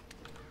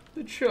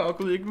 The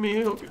chocolate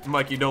milk.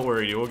 Mikey, don't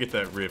worry, dude. We'll get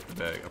that rift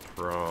back. I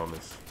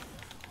promise.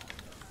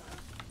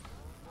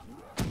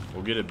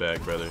 We'll get it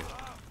back, brother.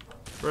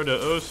 Brother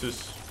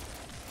Osis.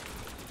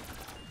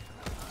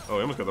 Oh,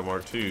 I almost got the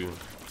Mark II.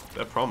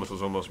 That promise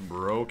was almost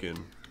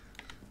broken.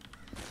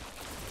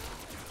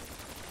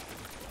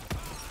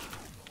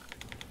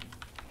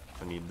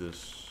 I need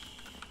this.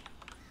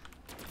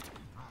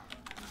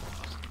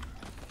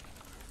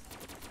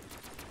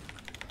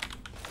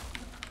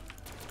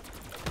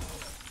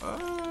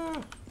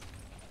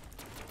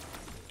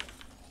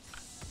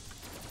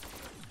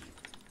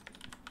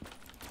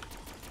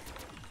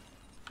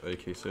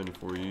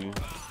 AK-74U.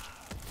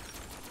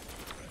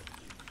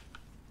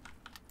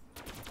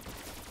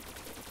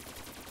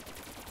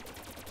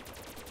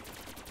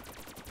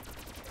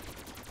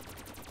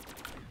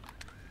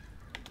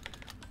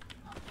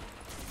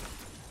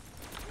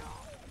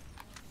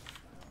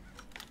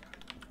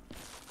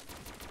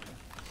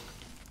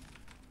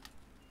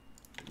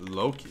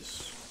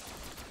 Locust.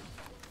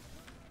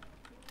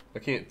 I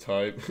can't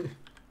type.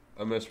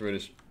 I misread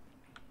as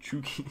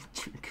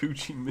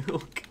coochie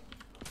milk.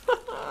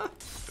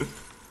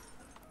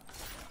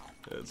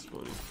 That's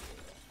funny.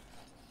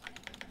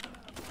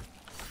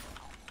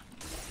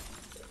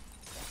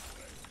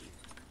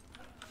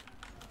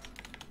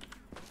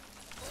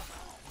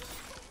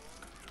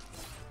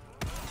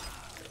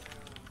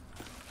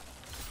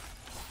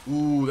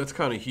 Ooh, that's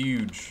kind of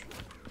huge.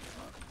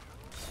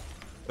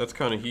 That's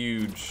kind of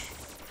huge.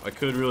 I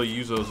could really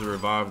use those to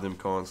revive them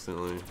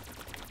constantly.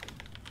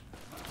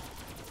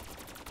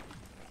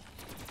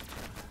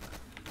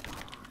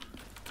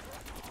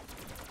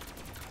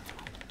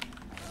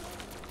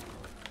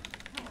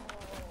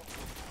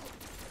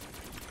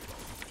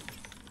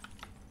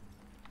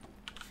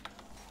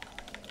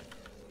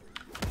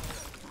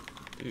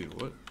 Dude,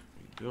 what are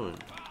you doing?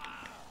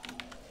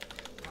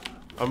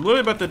 I'm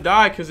literally about to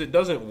die because it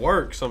doesn't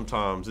work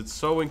sometimes. It's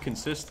so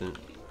inconsistent.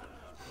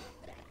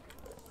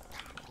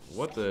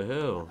 What the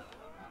hell?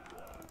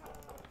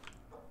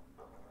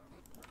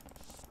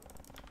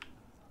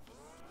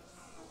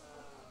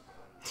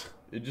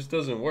 It just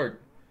doesn't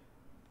work.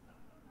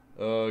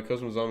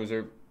 Custom zombies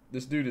are.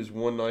 This dude is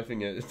one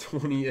knifing at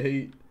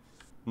 28.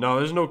 No,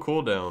 there's no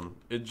cooldown.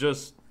 It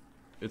just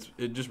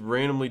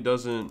randomly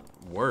doesn't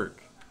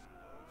work.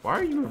 Why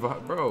are you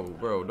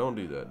bro, don't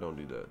do that. Don't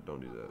do that. Don't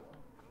do that.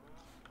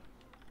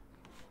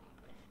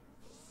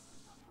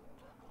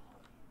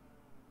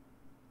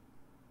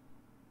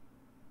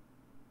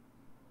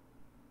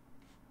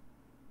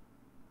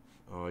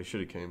 Oh, he should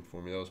have came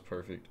for me. That was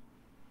perfect.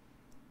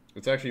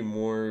 It's actually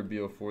more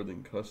BO4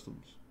 than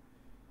customs.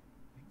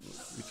 What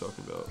are you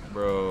talking about?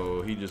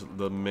 Bro,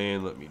 the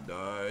man let me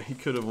die. He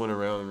could have went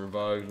around and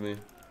revived me.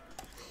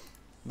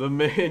 The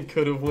man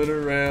could have went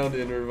around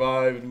and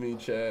revived me,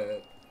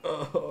 chat.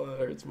 Oh, that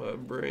hurts my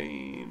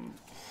brain.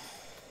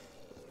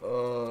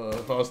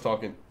 If I was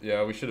talking,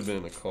 yeah, we should have been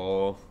in a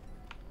call.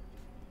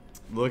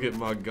 Look at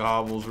my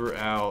gobbles. We're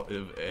out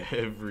of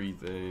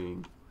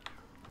everything.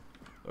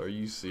 Are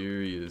you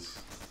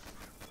serious?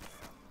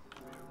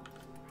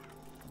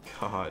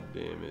 God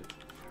damn it.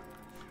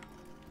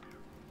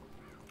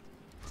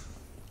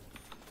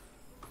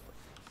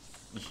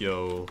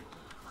 Yo.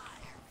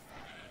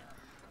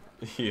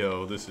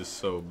 Yo, this is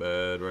so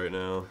bad right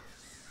now.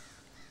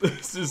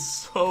 This is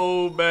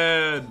so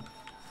bad.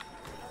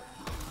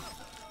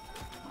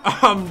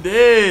 I'm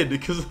dead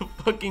because the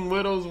fucking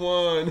widows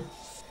won.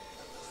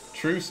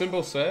 True,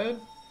 simple, sad?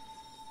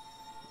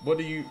 What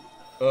do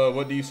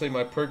you say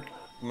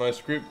my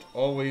script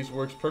always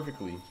works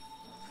perfectly?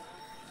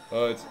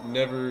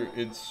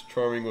 It's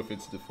charming with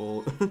its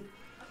default.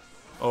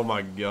 Oh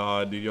my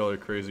god, dude, y'all are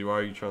crazy. Why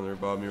are you trying to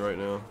revive me right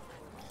now?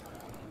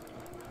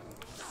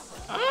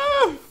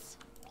 Ah!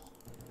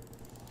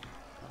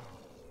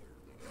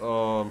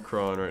 Oh, I'm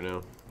crying right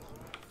now.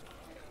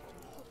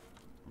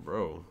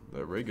 Bro,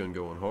 that ray gun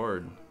going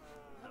hard.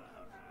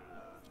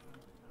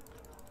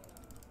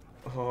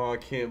 Oh, I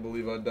can't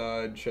believe I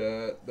died,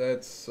 chat.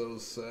 That's so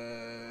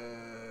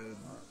sad.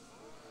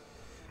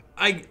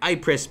 I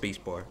pressed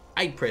spacebar.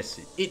 I pressed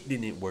it. It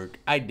didn't work.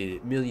 I did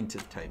it millions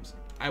of times.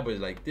 I was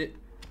like this.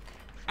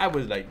 I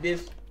was like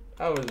this.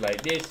 I was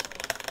like this.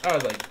 I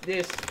was like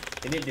this.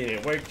 And it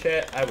didn't work,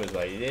 chat. I was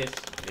like this.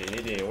 And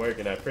it didn't work.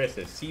 And I pressed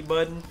the C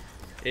button.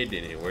 It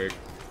didn't work.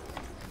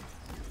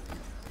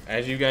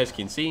 As you guys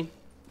can see,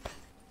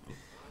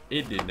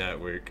 it did not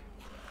work.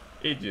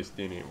 It just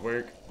didn't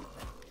work.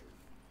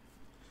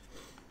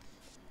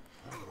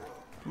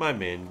 My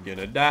man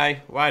gonna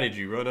die. Why did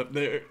you run up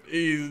there?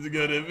 He's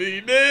gonna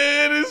be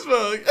dead as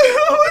fuck.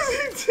 What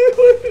is he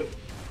doing?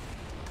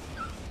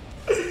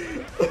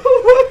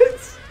 What?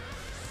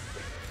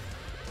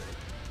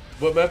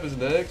 What map is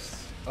next?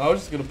 I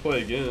was just gonna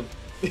play again.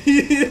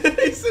 He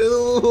said,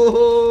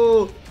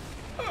 oh.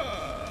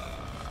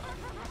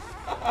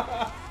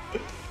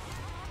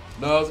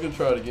 No, I was gonna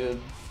try it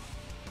again.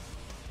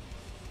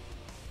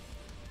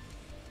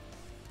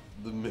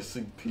 The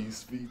missing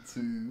piece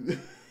V2.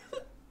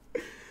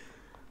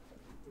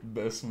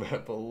 Best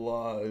map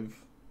alive.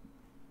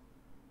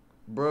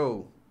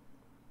 Bro,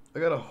 I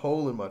got a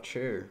hole in my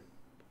chair.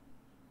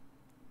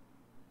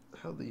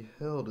 How the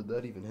hell did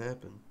that even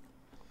happen?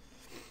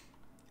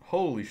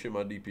 Holy shit,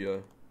 my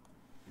DPI.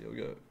 Yeah, we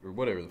got, or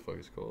whatever the fuck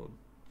it's called.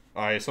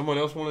 Alright, someone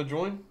else want to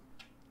join?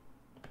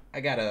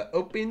 I got an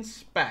open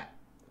spot.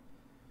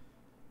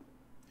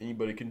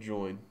 Anybody can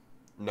join.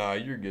 Nah,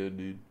 you're good,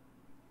 dude.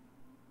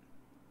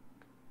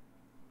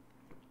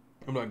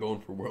 I'm not going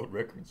for world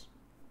records.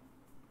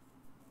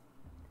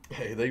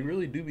 Hey, they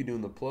really do be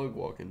doing the plug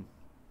walking.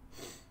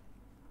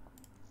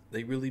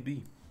 They really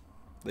be.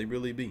 They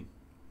really be.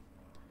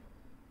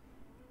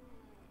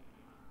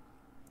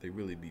 They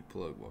really be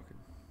plug walking.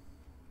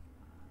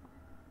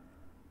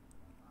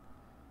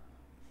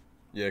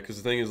 Yeah, because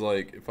the thing is,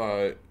 like, if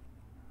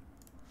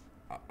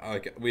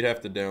we'd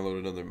have to download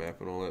another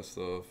map and all that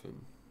stuff,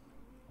 and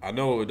I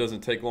know it doesn't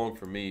take long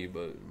for me,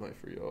 but it might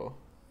for y'all.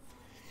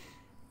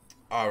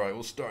 All right,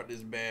 we'll start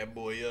this bad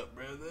boy up,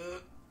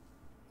 brother.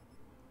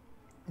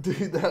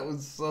 Dude, that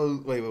was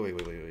so... Wait.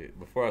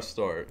 Before I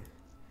start,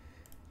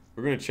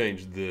 we're going to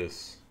change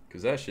this.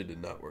 Because that shit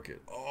did not work at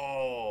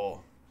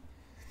all.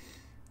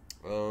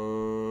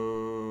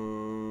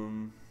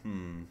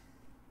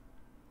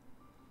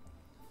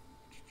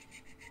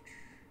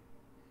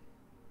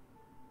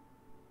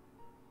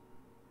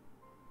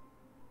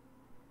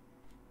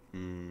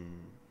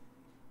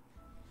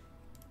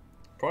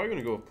 Probably going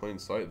to go with plain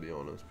sight, to be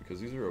honest. Because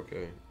these are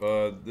okay.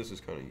 This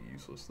is kind of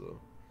useless, though.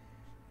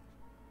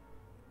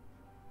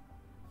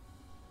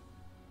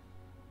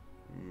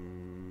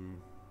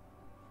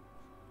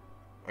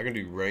 I can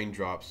do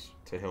raindrops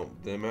to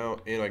help them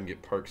out, and I can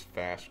get perks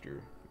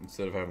faster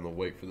instead of having to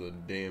wait for the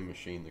damn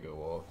machine to go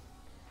off.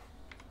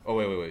 Oh,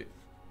 wait.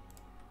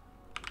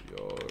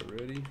 Y'all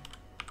ready?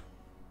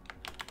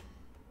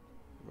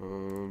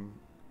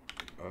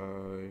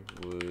 I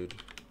would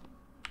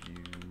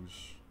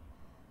use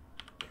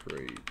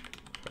crate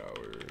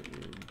power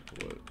and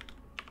what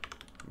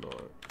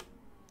not.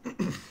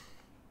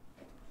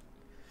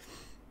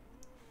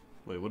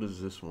 Wait, what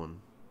is this one?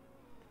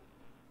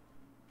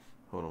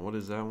 Hold on, what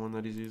is that one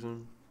that he's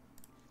using?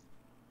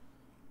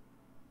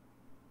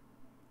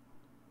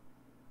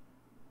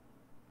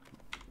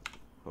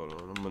 Hold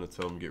on, I'm gonna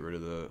tell him to get rid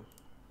of that.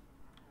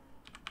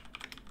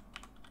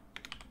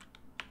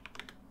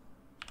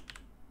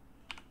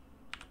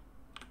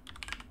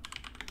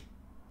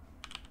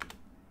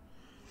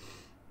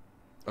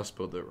 I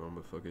spelled that wrong,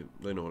 but fuck it.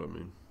 They know what I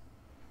mean.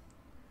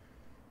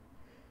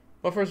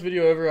 My first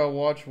video ever I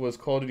watched was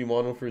Call of Duty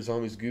Modern Warfare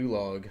Zombies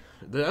Gulag.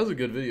 That was a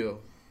good video.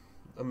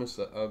 I miss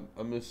that.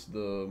 I miss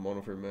the Modern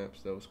Warfare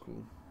maps. That was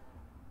cool.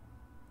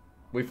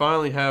 We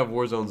finally have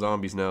Warzone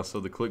Zombies now, so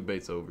the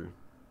clickbait's over.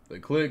 The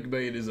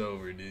clickbait is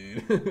over,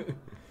 dude.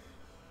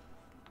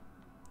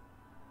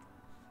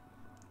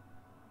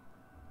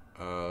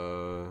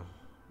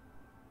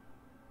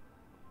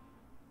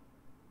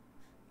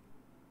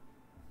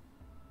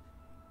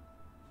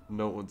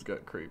 No one's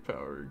got crate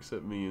power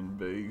except me and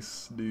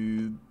base,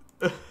 dude.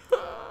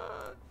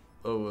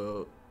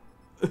 Oh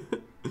well.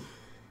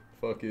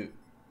 Fuck it.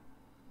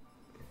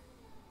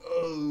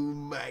 Oh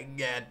my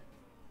god.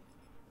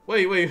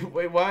 Wait,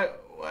 why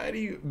do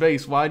you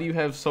base, why do you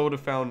have soda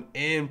fountain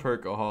and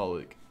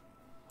perkaholic?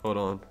 Hold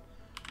on.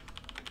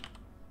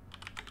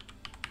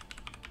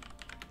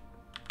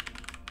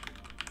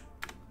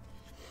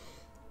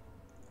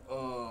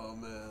 Oh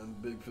man,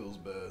 Big feels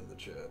bad in the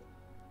chat.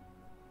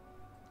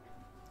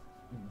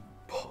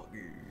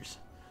 Poggers.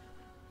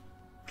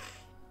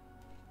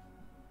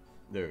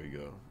 There we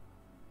go.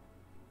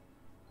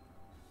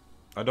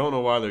 I don't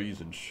know why they're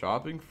using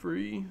shopping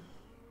free,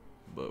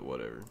 but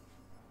whatever.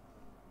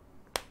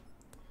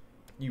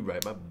 You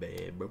right, my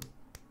bad, bro.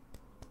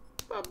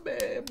 My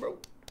bad, bro.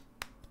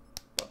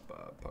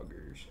 Bye-bye,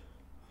 poggers.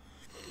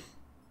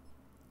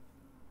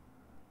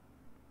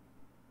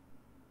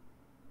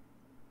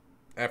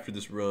 After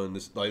this run,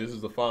 this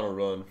is the final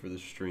run for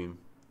this stream.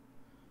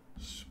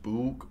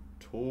 Spooktober.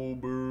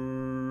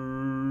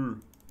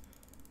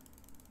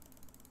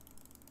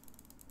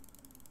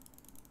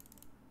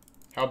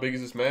 How big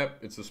is this map?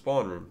 It's a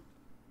spawn room.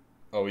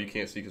 Oh, you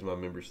can't see because my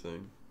members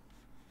thing.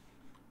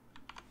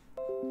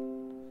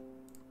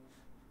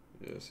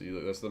 Yeah, see,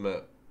 look, that's the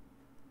map.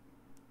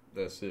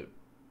 That's it.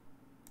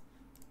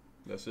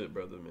 That's it,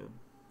 brother, man.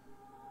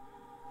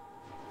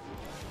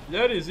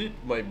 That is it,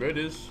 my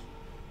brothers.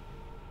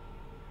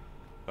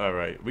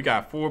 Alright, we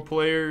got 4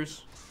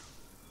 players.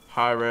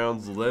 High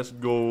rounds, let's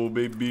go,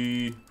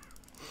 baby.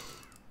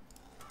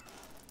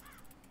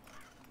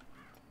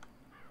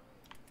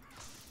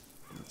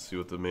 Let's see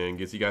what the man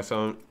gets. You got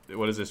some.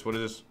 What is this? What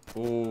is this?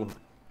 Oh,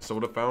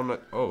 soda fountain.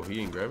 Oh, he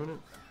ain't grabbing it.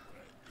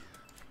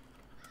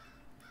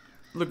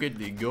 Look at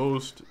the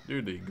ghost.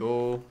 There they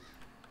go.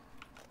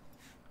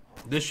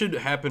 This should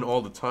happen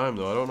all the time,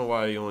 though. I don't know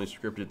why he only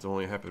scripted it to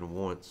only happen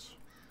once.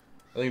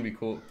 I think it'd be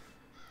cool.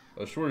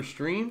 A shorter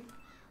stream?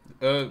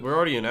 We're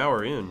already an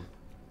hour in.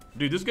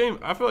 Dude, this game,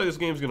 I feel like this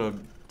game's gonna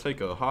take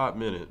a hot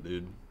minute,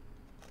 dude.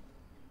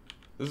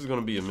 This is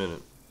gonna be a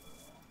minute.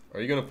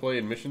 Are you gonna play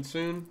admission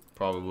soon?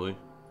 Probably.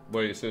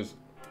 Wait, it says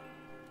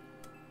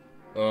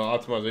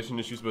optimization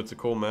issues, but it's a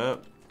cool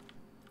map.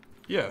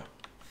 Yeah.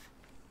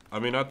 I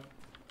mean, I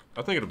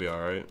think it'll be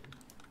alright.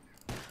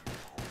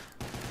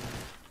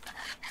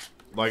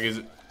 Like, is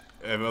it,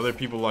 have other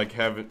people like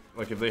haven't,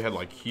 like, if they had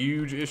like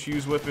huge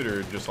issues with it,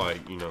 or just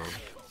like, you know,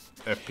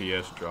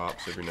 FPS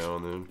drops every now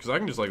and then? Because I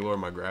can just like lower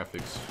my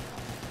graphics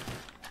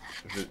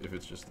if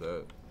it's just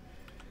that.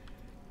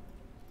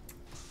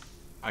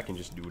 I can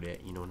just do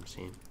that, you know what I'm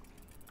saying?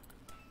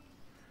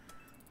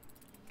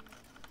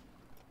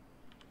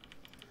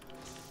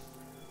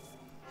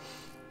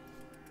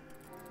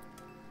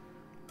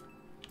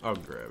 I'll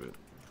grab it.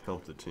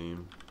 Help the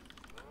team.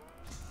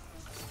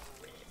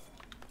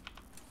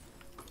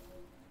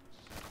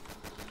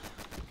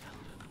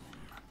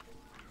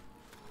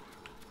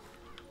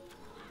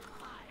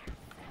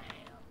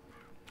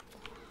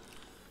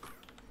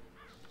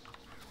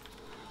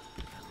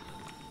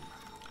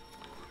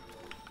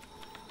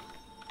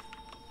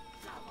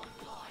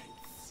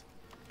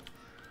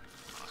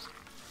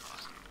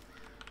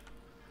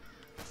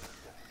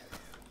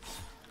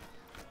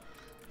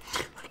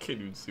 can't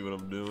even see what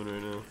I'm doing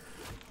right now.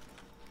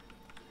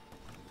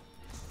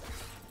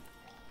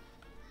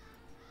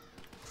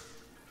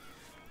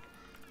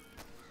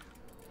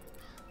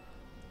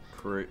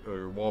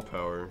 Or wall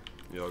power.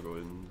 Yeah, I'll go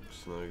ahead and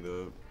snag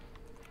that.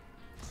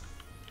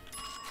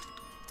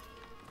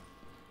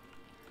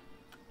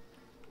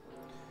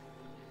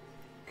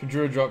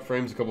 Kajura dropped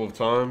frames a couple of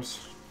times.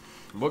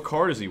 What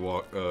card is he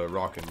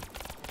rocking?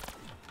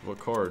 What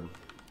card?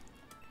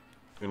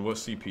 And what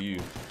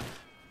CPU?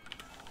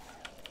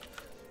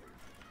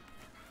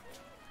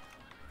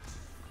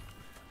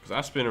 Because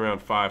I spent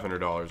around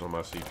 $500 on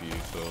my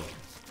CPU, so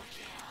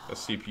that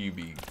CPU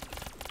be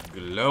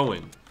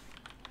glowing.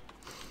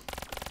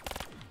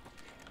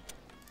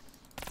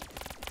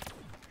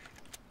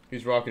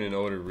 He's rocking an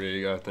older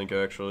rig, I think,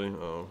 actually.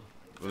 Oh.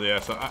 But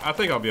yeah, so I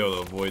think I'll be able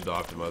to avoid the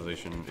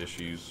optimization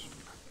issues.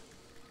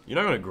 You're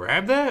not going to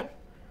grab that?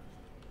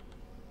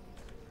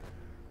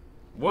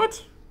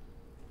 What?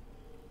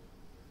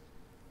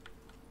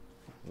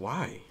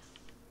 Why?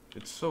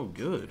 It's so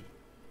good.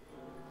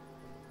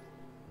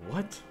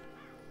 What?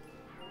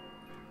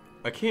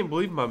 I can't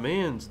believe my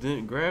mans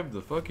didn't grab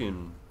the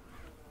fucking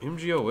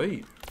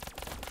MG08.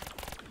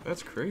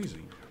 That's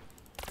crazy.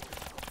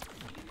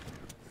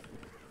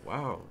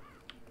 Wow.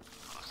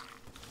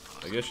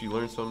 I guess you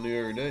learn something new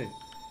every day.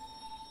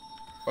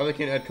 Why they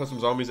can't add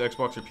custom zombies to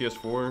Xbox or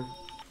PS4?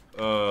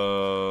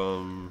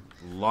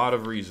 Lot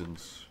of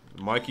reasons.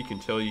 Mikey can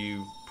tell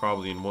you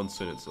probably in one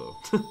sentence though.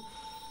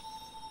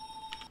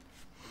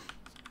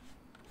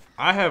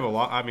 I have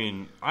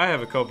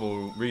a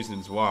couple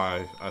reasons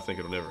why I think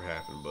it'll never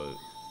happen, but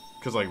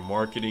because like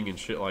marketing and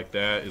shit like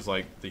that is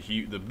like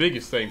the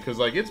biggest thing. Because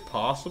like it's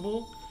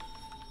possible,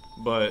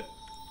 but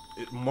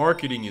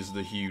marketing is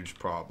the huge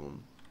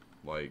problem.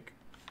 Like,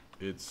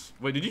 it's...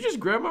 Wait, did you just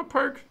grab my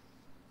perk?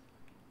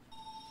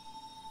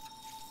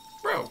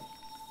 Bro.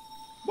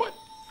 What?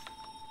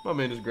 My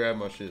man just grabbed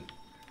my shit.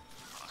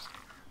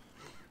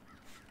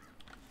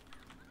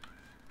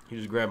 He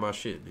just grabbed my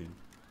shit, dude.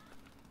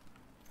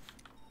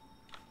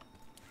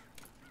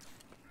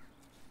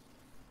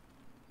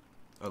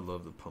 I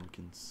love the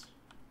pumpkins.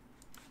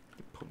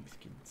 The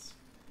pumpkins.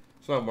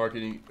 It's not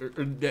marketing.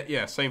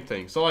 Yeah, same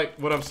thing. So, like,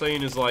 what I'm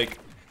saying is, like...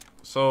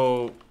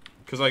 So,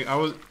 because, like, I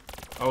was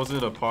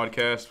in a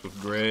podcast with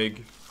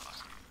Greg,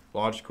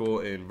 Logical,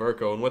 and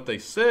Verco, and what they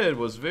said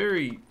was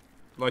very...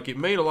 Like, it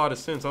made a lot of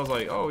sense. I was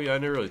like, oh, yeah, I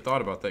never really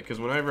thought about that. Because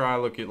whenever I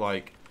look at,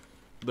 like,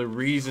 the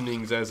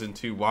reasonings as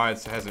into why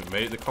it hasn't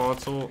made the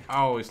console, I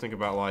always think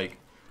about, like,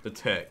 the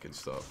tech and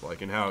stuff.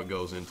 Like, and how it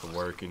goes into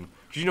work. And,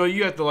 cause, you know,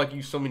 you have to, like,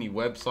 use so many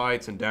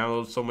websites and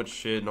download so much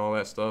shit and all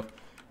that stuff.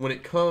 When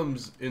it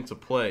comes into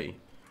play,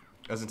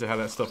 as into how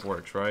that stuff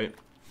works, right?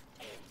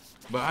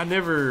 But I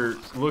never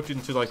looked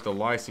into, like, the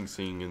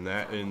licensing and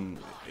that and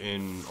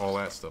all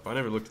that stuff. I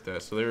never looked at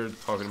that. So they were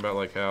talking about,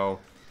 like, how...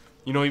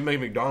 You know, you make a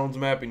McDonald's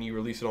map and you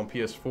release it on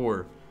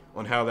PS4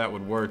 on how that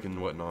would work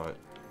and whatnot.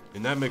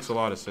 And that makes a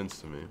lot of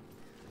sense to me.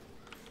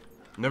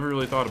 Never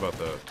really thought about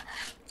that.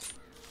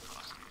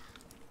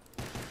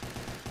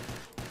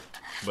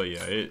 But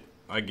yeah,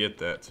 I get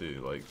that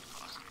too. Like,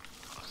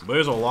 but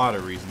there's a lot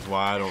of reasons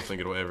why I don't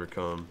think it'll ever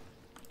come.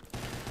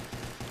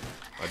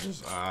 I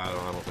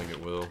don't think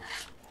it will.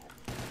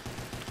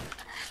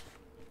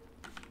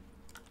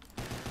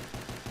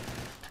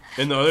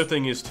 And the other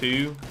thing is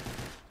too,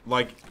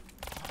 like,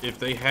 if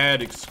they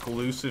had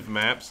exclusive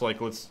maps, like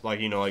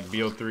you know, like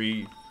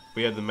BO3,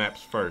 we had the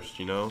maps first,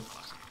 you know?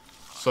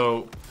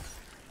 So,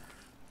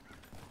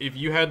 if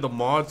you had the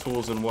mod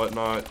tools and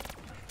whatnot,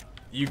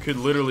 you could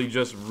literally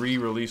just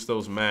re-release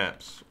those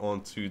maps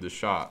onto the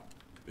shop.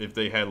 If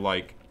they had,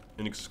 like,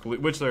 an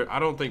exclusive, which I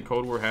don't think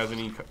Cold War has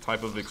any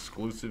type of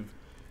exclusive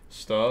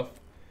stuff.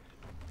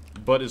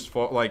 But as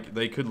far, like,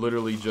 they could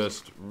literally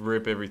just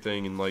rip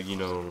everything and, like, you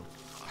know,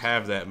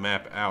 have that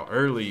map out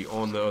early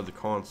on the other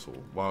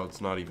console while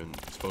it's not even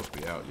supposed to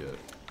be out yet.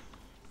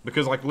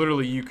 Because, like,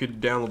 literally you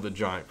could download the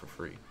Giant for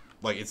free.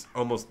 Like, it's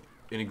almost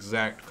an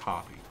exact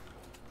copy.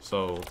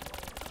 So,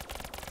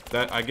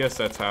 that, I guess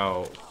that's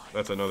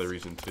another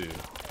reason too.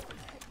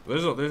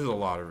 There's a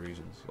lot of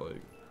reasons.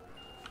 Like,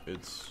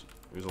 there's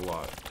a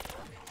lot.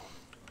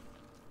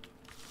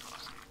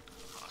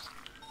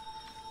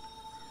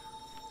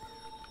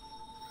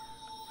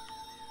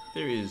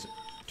 There is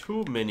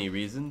too many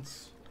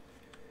reasons.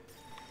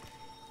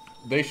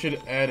 They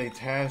should add a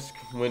task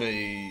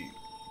when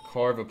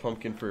carve a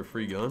pumpkin for a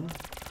free gun.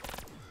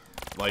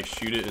 Like,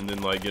 shoot it and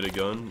then, like, get a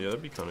gun. Yeah,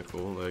 that'd be kind of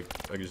cool. Like,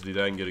 I could just do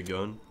that and get a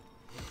gun.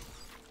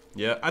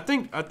 Yeah, I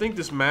think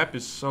this map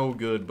is so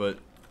good, but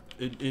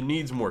it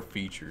needs more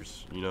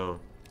features, you know.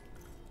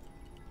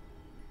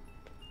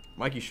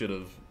 Mikey should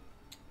have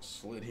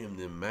slid him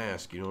the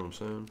mask, you know what I'm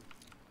saying?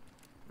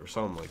 Or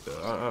something like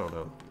that. I don't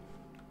know.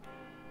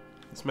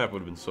 This map would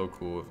have been so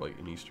cool with, like,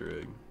 an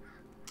Easter egg.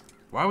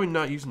 Why are we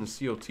not using the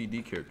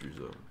COTD characters,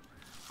 though?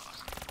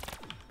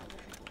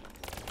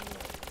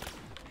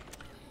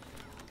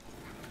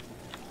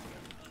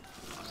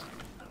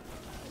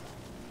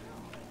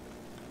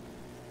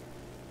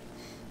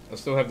 I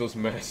still have those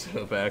masks set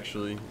up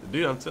actually.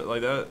 Dude,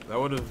 like that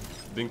would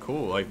have been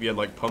cool. Like we had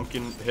like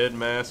pumpkin head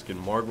mask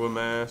and Margwa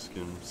mask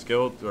and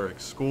skeleton or like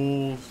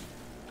skulls.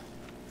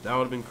 That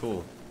would have been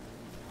cool.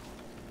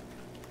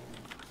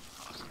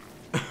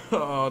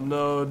 Oh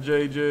no,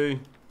 JJ.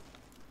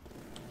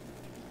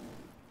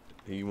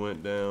 He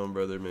went down,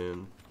 brother,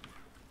 man.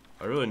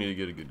 I really need to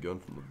get a good gun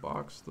from the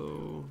box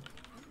though.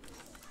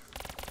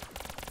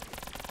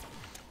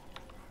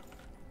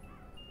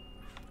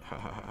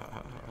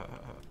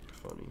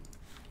 Funny.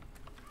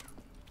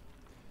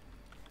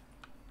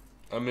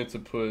 I meant to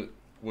put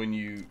when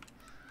you...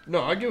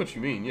 No, I get what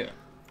you mean, yeah.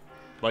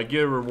 Like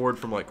get a reward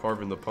from like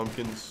carving the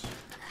pumpkins.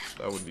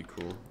 That would be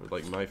cool. Or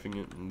like knifing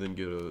it and then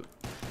get a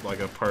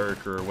like a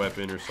perk or a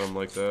weapon or something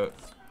like that.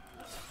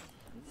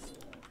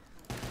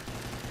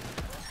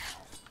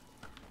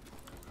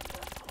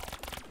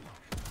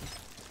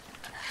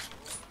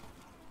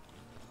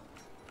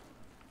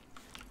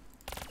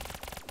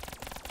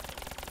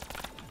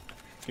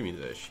 Give me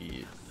that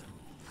shit.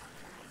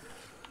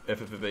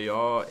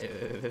 FFAR.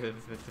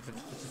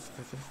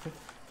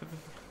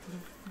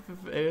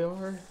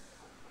 AR.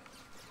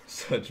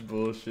 Such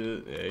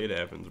bullshit. Yeah, it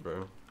happens,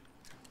 bro.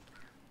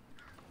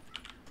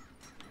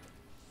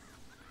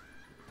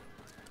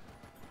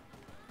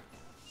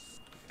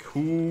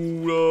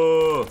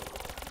 Cool.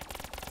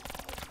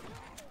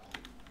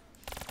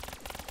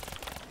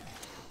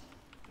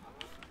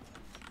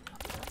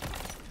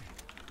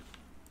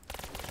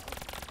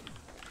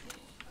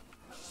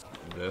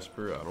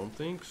 Vesper, I don't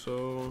think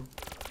so.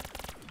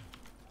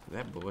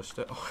 That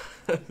ballista. Oh,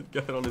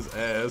 got it on his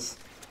ass.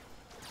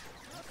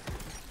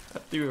 I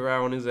threw it right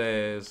on his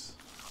ass.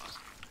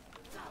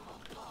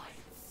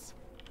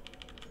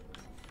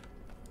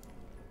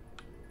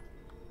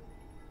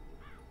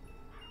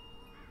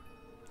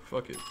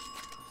 Fuck it.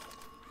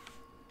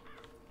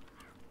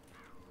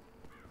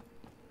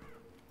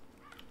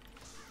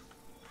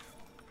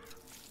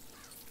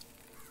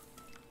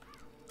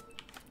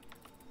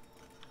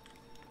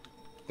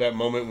 That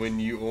moment when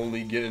you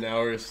only get an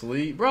hour of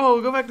sleep.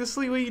 Bro, go back to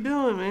sleep. What are you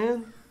doing,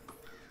 man?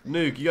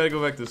 Nuke, you gotta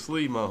go back to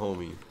sleep, my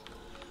homie.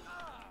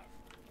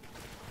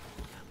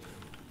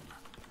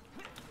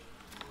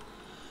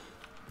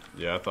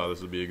 Yeah, I thought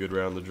this would be a good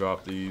round to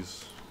drop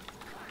these.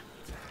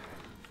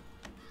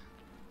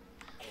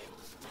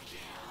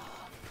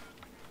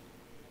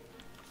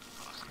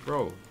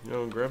 Bro, you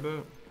don't grab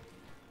that?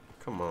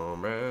 Come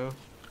on, bro. Let's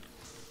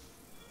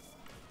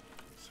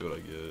see what I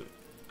get.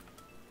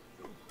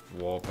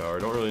 Wall power.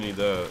 Don't really need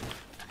that.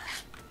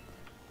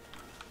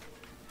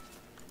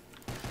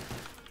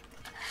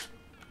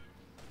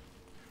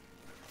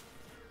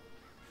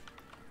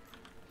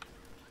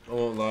 I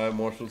won't lie,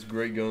 Marshall's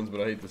great guns, but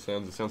I hate the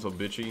sounds. It sounds so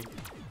bitchy.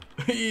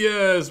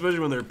 Yeah, especially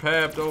when they're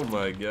papped. Oh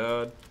my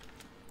god.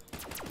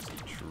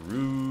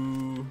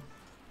 True.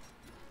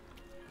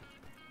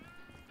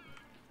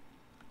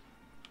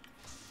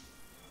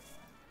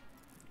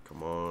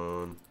 Come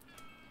on.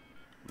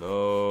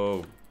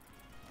 No.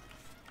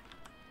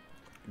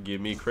 Give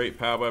me crate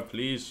power,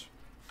 please.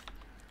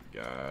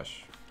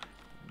 Gosh.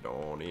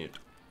 Darn it.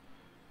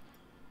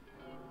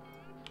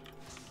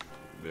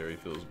 Very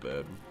feels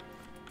bad.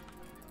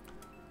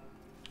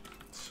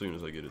 As soon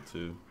as I get it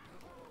too.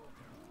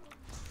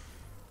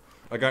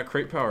 I got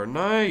crate power.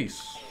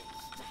 Nice.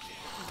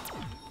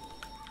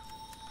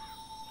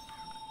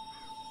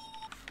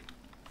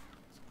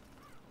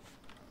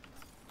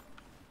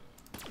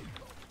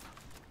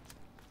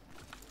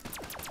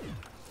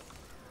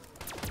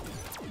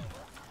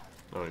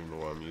 I don't even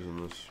know why I'm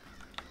using this.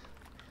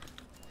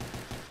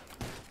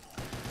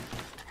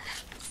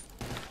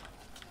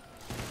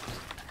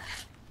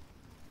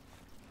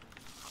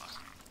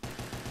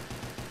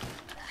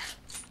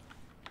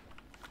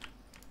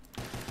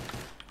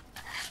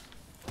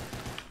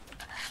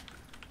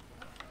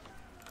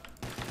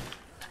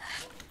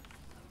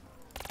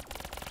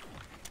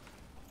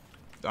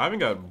 I haven't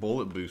got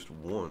bullet boost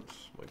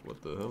once. Like,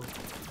 what the hell?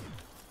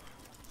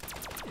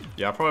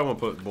 Yeah, I probably won't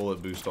put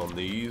bullet boost on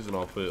these, and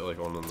I'll put it like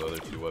on the other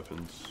two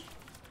weapons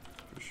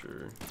for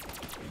sure.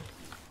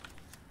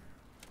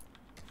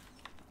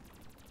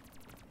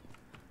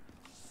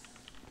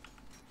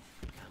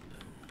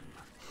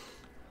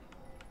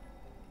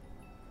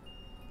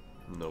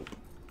 Nope.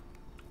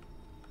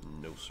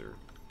 No, sir.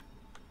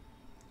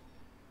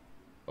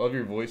 I love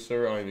your voice,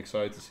 sir. I am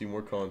excited to see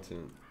more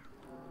content.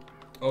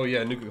 Oh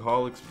yeah,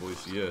 Nukaholic's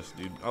voice. Yes,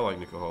 dude. I like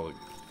Nukaholic.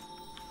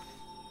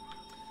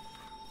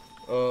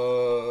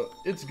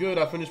 It's good.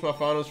 I finished my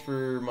finals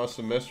for my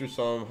semester,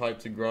 so I'm hyped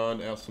to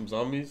grind out some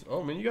zombies.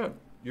 Oh man, you got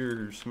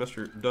your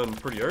semester done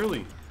pretty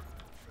early.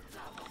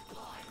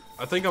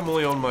 I think I'm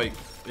only on like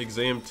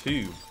exam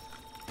 2,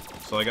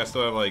 so like I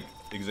still have like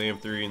exam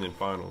 3 and then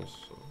finals.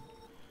 So.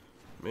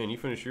 Man, you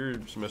finished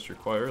your semester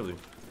quite early.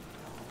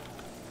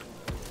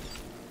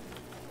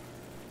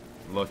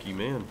 Lucky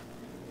man.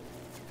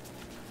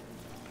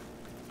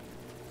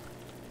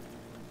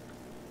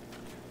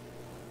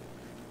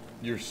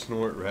 Your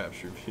snort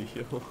rapture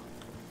video.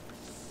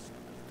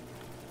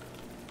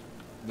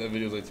 That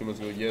video was like 2 months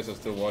ago. Yes, I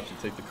still watch it.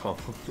 Take the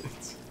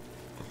compliments.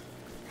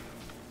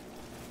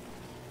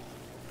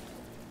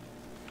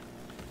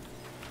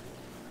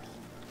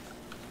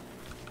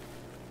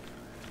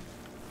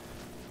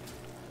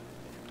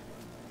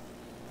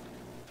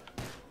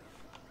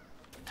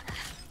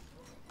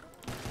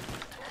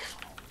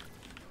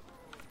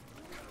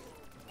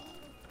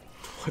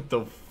 What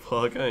the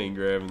fuck? I ain't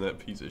grabbing that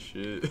piece of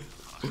shit.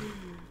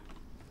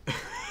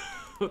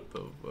 What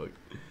the fuck?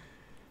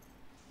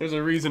 There's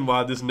a reason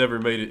why this never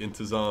made it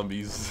into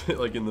zombies,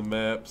 like in the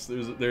maps.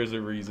 There's a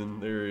reason.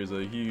 There is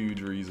a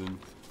huge reason.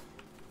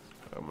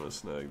 I'm gonna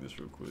snag this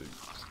real quick.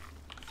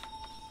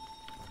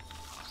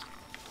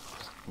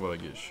 What, I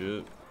get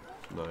shit?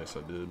 Nice,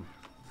 I did.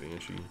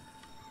 Banshee.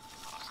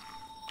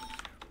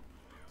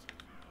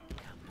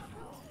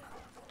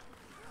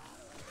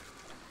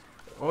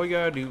 All you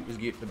gotta do is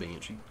get the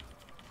Banshee.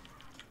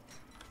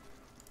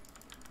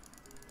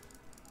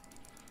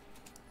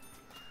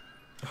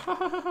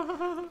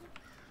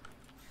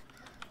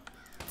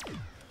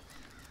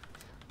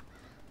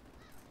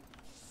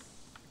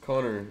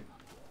 Connor,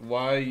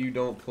 why you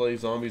don't play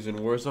zombies in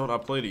Warzone? I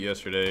played it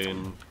yesterday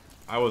and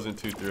I wasn't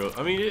too thrilled.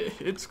 I mean,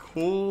 it's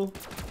cool,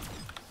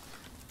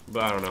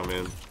 but I don't know,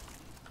 man.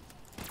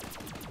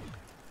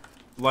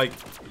 Like,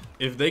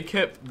 if they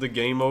kept the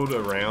game mode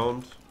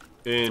around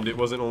and it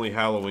wasn't only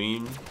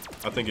Halloween,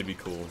 I think it'd be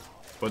cool.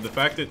 But the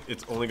fact that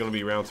it's only going to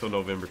be around till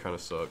November kind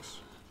of sucks.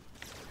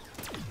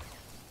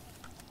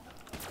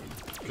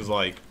 Because,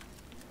 like,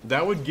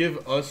 that would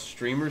give us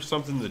streamers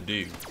something to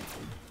do.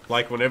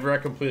 Like, whenever I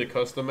complete a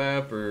custom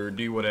map or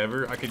do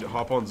whatever, I could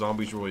hop on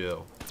Zombies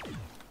Royale.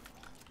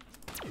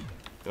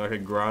 And I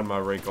could grind my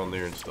rank on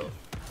there and stuff.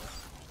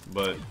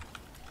 But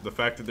the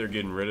fact that they're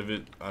getting rid of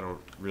it, I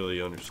don't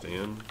really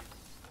understand.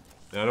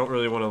 And I don't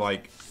really want to,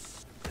 like,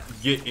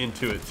 get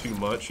into it too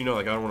much, you know,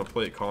 like I don't want to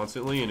play it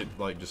constantly and it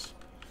like just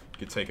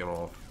get taken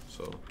off.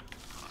 So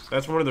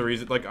that's one of the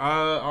reasons. Like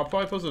I'll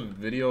probably post a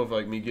video of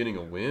like me getting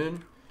a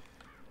win.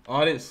 Oh,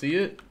 I didn't see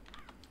it.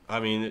 I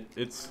mean,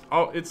 it's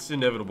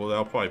inevitable that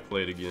I'll probably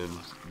play it again,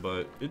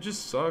 but it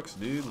just sucks,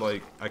 dude.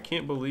 Like I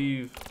can't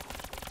believe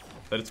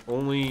that it's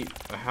only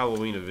a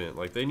Halloween event.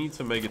 Like they need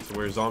to make it to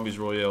where Zombies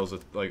Royale is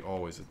like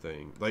always a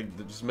thing. Like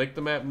just make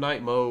the map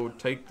night mode,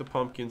 take the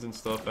pumpkins and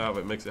stuff out,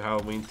 but it makes it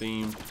Halloween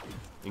themed.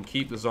 And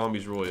keep the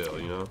Zombies Royale,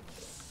 you know?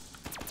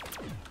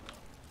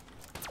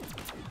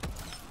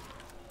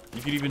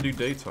 You could even do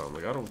daytime,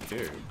 like I don't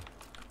care.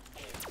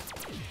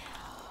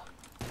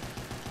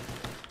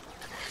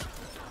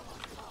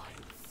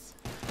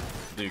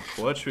 Dude,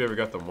 clutch whoever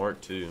got the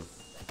Mark II.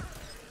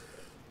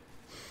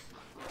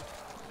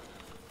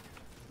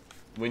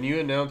 When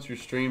you announce your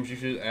streams, you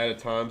should add a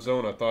time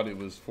zone. I thought it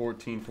was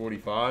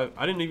 14:45.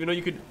 I didn't even know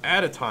you could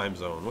add a time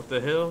zone. What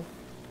the hell?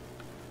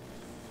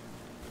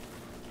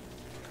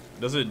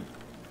 Does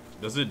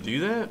it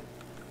do that?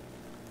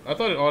 I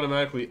thought it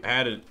automatically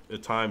added a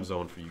time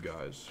zone for you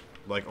guys,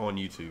 like on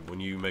YouTube when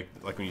you make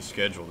when you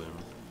schedule them.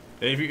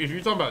 And if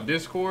you're talking about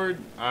Discord,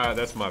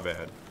 that's my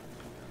bad.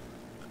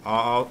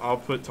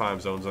 I'll put time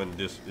zones in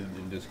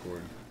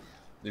Discord.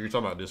 If you're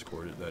talking about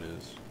Discord, that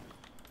is.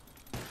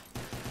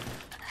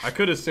 I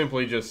could have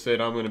simply just said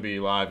I'm going to be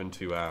live in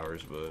 2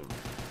 hours, but.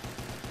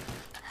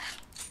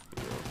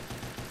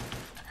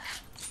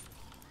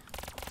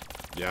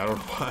 Yeah, I don't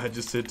know why I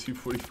just said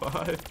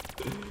 2:45.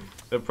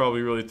 That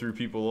probably really threw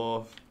people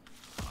off.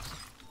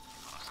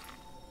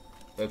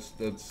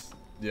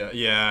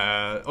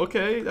 Yeah,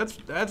 okay,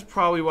 that's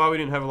probably why we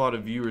didn't have a lot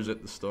of viewers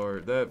at the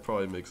start. That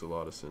probably makes a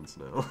lot of sense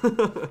now.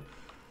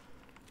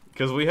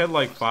 Because we had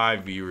like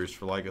 5 viewers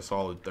for like a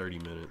solid 30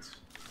 minutes.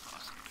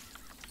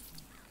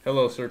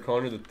 Hello, Sir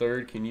Connor the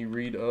Third. Can you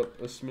read up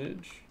a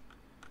smidge?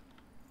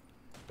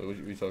 What are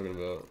you talking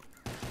about?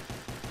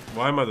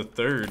 Why am I the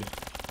third?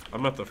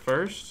 I'm not the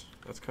first?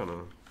 That's kind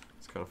of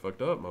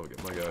fucked up, my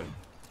guy.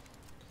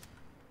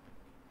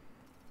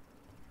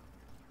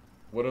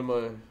 What am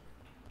I?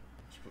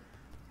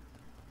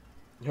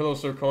 Hello,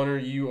 Sir Connor.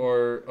 You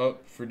are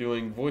up for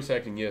doing voice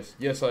acting? Yes.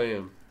 Yes, I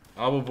am.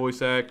 I will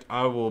voice act.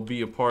 I will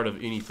be a part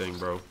of anything,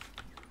 bro.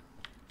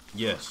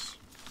 Yes.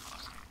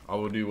 I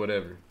will do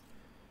whatever.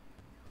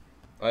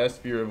 I asked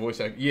if you're a voice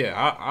actor. Yeah,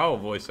 I'll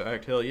voice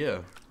act. Hell yeah.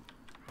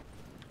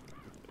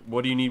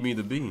 What do you need me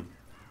to be?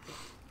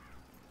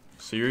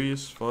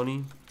 Serious?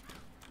 Funny?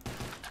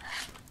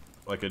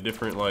 Like a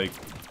different, like,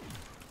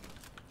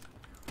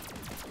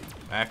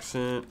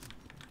 accent?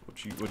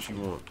 What you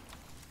want?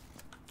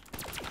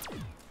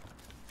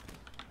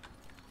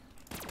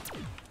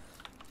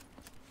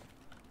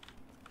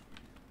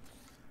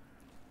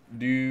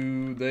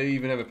 Do they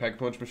even have a pack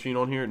punch machine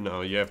on here?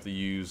 No, you have to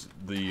use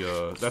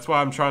the, that's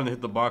why I'm trying to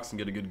hit the box and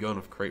get a good gun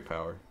of crate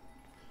power.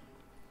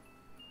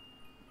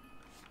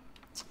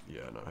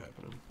 Yeah, not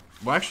happening.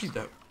 Well, actually,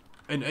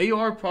 an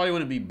AR probably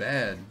wouldn't be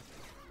bad.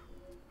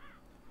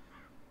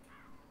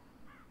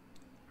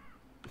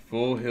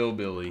 Full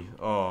hillbilly.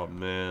 Oh,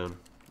 man.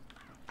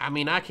 I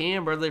mean, I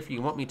can, brother, if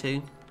you want me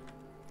to.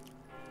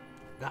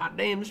 God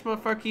damn, this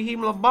motherfucker keep him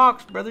in a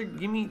box, brother.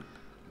 Give me...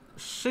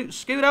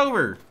 Scoot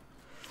over.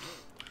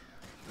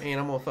 Man,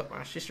 I'm gonna fuck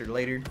my sister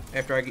later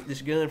after I get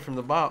this gun from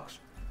the box.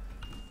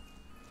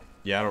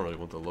 Yeah, I don't really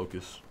want the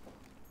locust.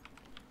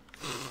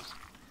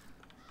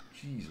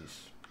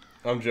 Jesus.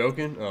 I'm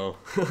joking? Oh.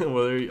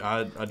 Well,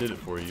 I did it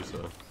for you,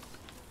 so.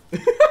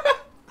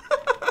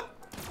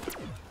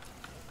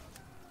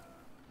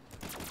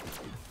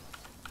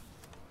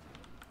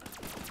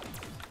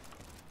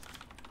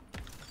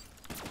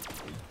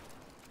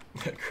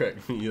 That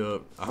cracked me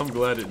up. I'm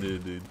glad it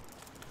did, dude.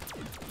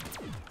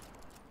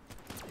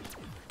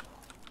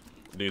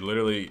 Dude,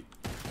 literally,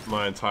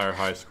 my entire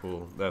high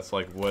school, that's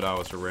like what I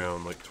was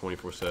around, like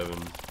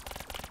 24/7.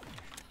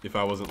 If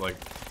I wasn't like,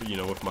 you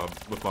know, with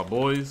my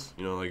boys,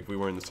 you know, like if we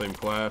were in the same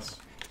class,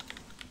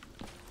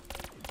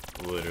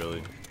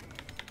 literally.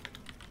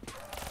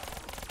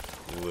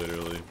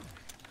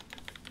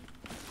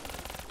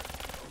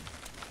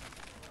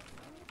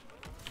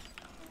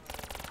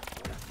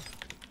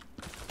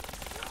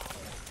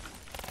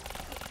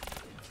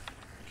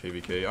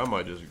 KVK, I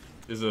might just,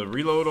 is a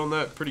reload on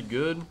that pretty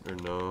good or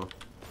no?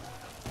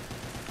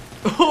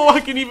 Oh, I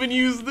can even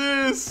use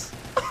this.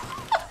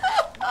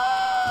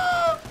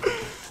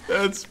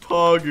 That's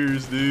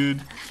poggers,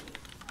 dude.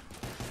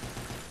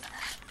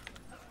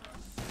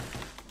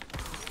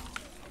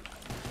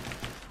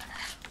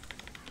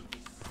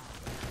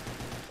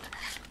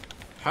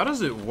 How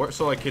does it work?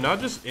 So like, can I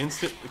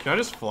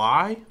just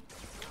fly?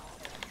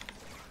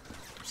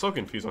 I'm so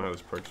confused on how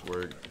this perks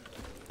work.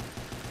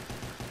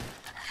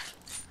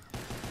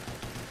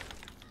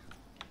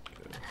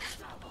 Okay.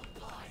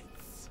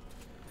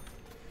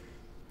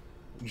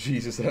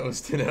 Jesus, that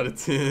was 10 out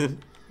of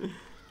 10.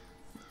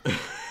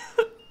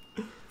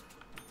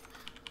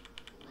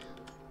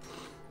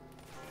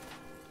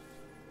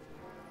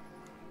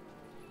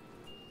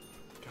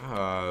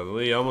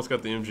 Golly, I almost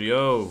got the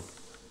MGO. You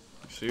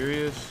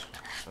serious?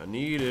 I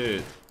need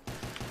it.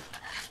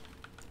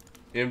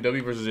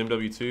 MW versus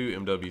MW2.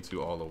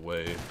 MW2 all the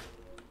way.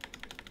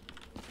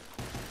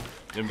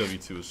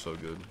 MW2 is so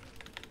good.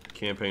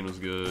 Campaign was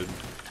good.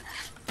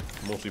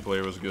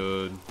 Multiplayer was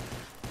good.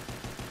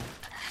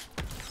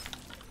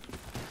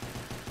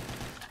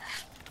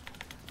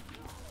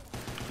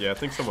 Yeah, I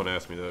think someone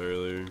asked me that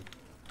earlier.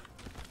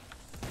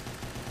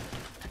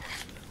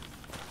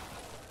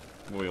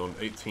 We on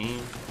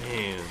 18?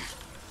 Man,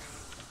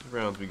 these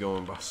rounds be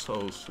going by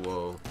so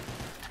slow.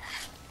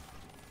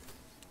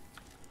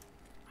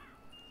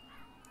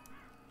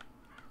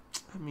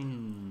 I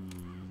mean,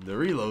 the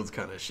reload's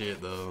kind of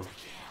shit though.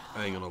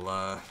 I ain't gonna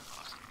lie.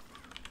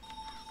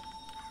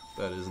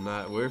 That is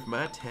not worth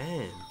my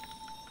time.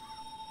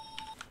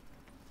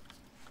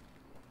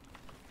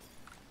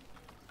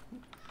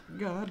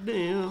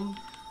 Goddamn,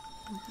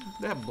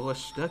 that boy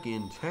stuck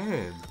in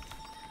time.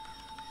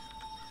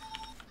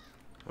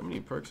 How many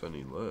perks I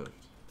need left?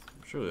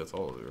 Surely that's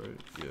all of it, right?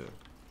 Yeah.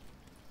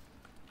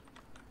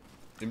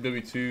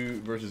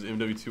 MW2 versus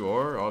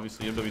MW2R?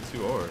 Obviously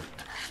MW2R.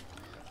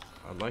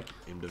 I like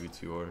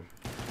MW2R.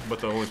 But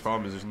the only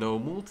problem is there's no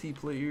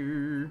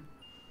multiplayer.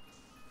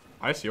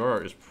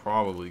 ICR is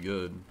probably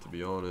good, to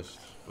be honest.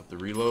 But the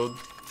reload?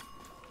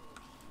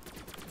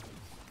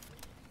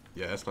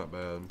 Yeah, that's not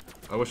bad.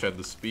 I wish I had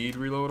the speed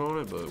reload on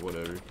it, but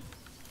whatever.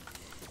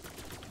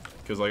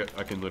 Because like,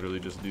 I can literally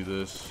just do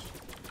this.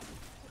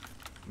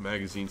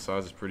 Magazine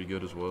size is pretty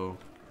good as well.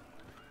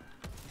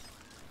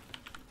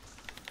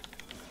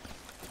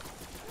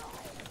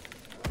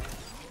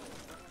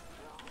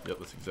 Yep,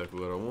 that's exactly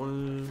what I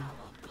wanted.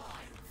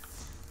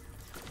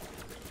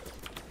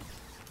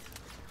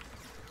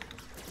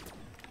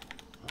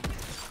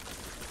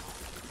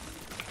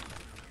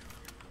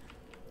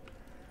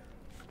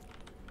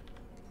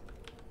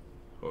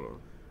 Hold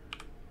on.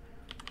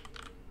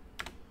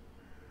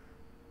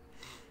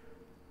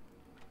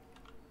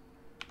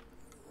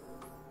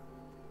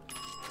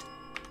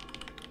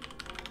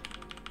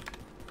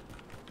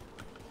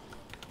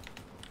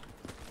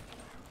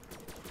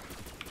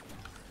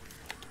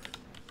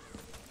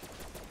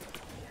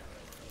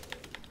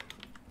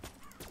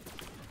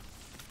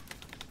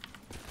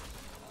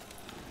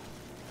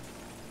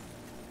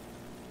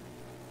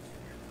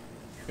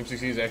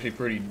 M16 is actually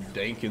pretty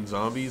dank in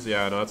zombies.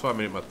 Yeah, I know. That's why I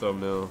made it my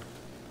thumbnail.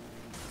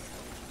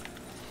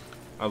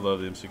 I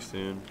love the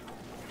M16.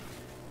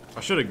 I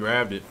should have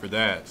grabbed it for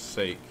that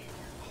sake.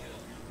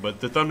 But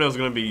the thumbnail is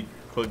going to be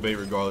clickbait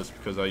regardless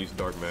because I use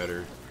dark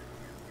matter.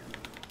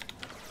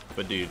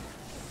 But dude,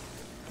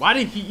 why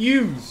did he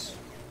use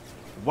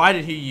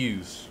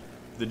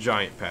the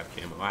giant pap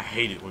camo? I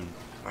hate it when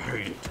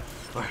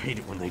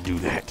they do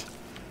that.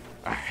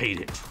 I hate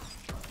it.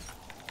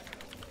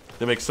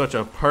 They make such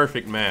a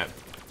perfect map.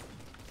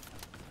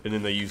 And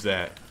then they use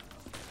that.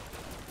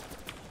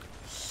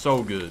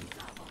 So good.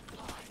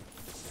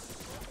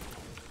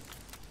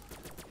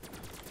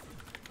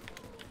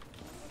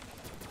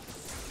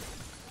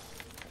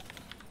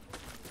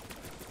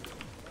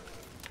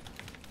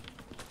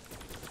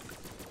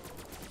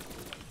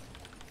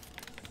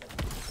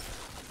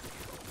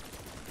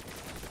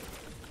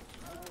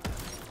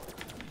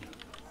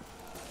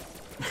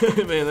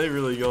 Man, they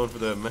really going for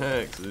that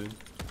max, dude.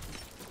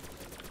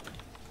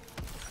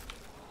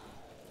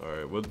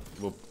 Alright,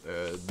 we'll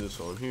add this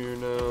on here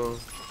now.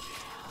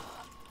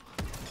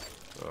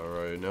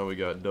 Alright, now we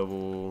got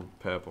double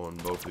pap on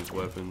both these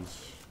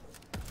weapons.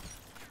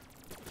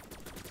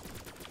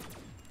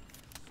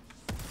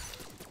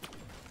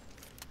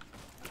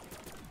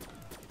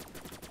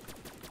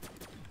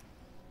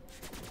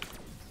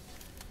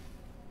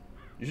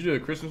 You should do a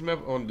Christmas map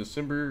on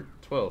December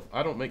 12th.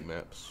 I don't make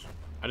maps.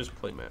 I just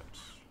play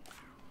maps.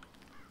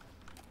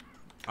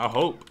 I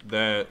hope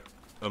that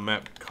a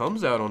map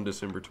comes out on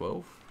December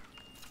 12th.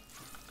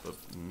 But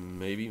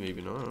maybe,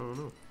 maybe not. I don't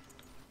know.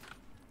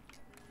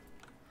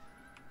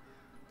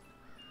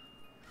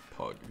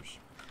 Poggers.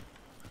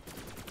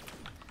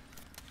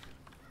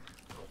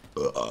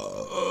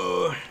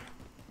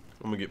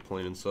 I'm gonna get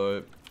plain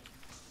inside.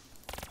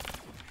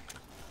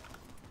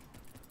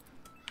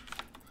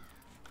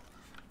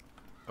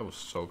 I was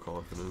so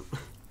confident.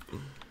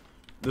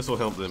 This will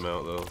help them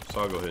out though,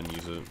 so I'll go ahead and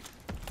use it.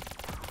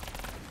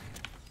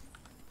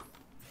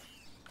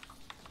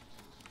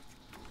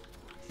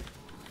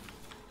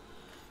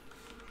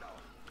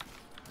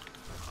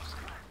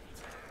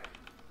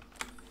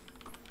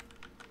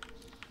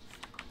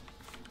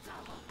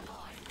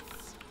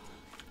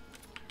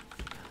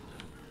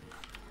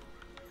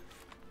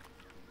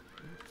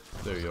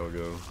 There y'all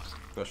go.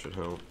 That should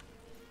help.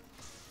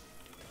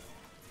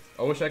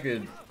 I wish I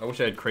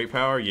had crate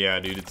power. Yeah,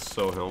 dude, it's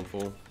so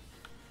helpful.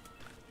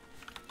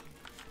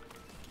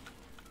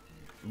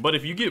 But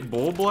if you get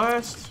bull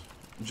blast,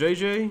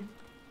 JJ,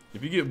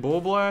 if you get bull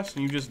blast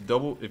and you just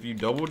if you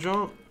double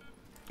jump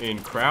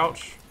and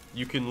crouch,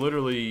 you can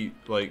literally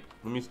like,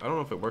 I don't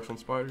know if it works on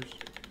spiders.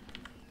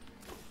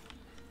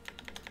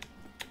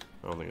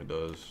 I don't think it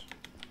does.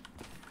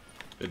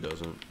 It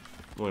doesn't.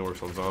 It only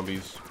works on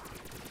zombies.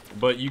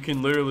 But you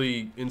can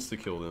literally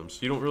insta-kill them. So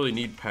you don't really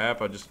need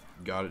pap. I just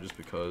got it just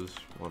because.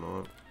 Why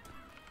not?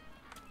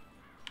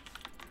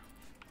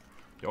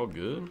 Y'all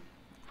good?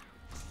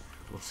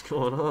 What's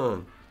going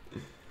on?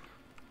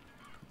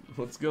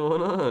 What's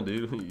going on,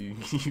 dude? You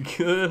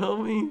good,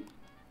 homie?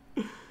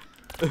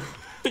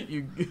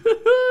 You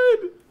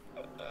good?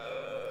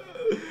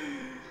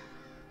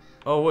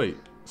 Oh, wait.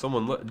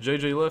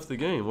 JJ left the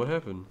game. What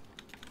happened?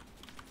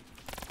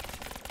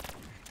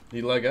 Did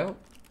he lag out?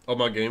 Oh,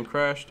 my game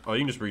crashed? Oh, you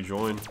can just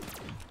rejoin.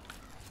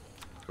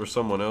 Or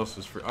someone else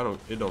is free.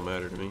 It don't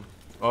matter to me.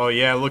 Oh,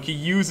 yeah, look,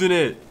 he's using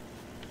it.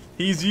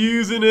 He's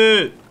using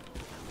it.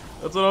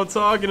 That's what I'm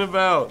talking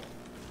about.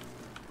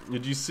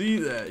 Did you see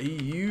that? He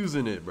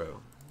using it,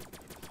 bro.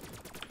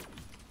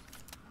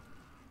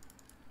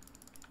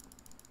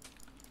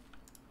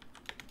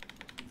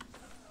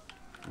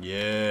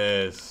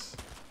 Yes.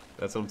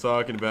 That's what I'm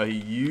talking about. He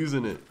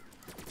using it.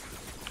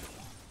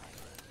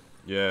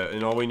 Yeah,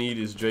 and all we need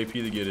is JP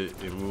to get it,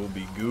 and we'll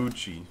be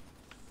Gucci.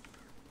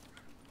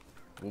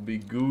 We'll be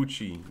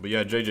Gucci. But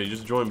yeah, JJ,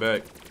 just join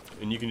back,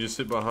 and you can just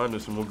sit behind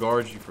us, and we'll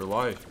guard you for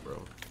life,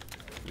 bro.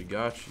 We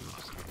got you.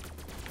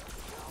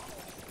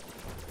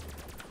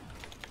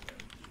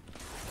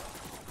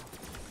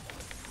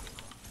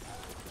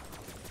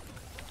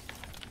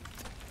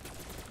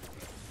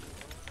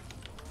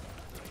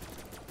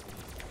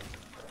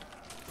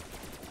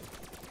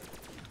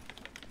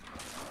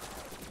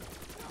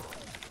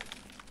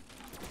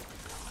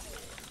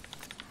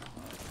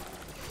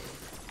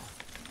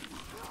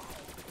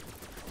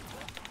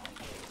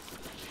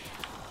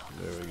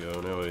 There we go.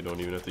 Now we don't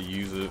even have to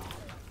use it.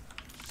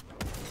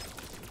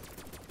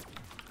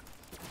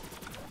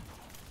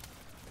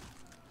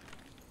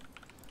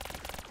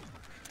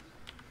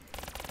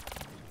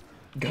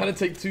 Gotta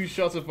take 2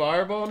 shots of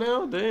fireball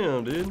now?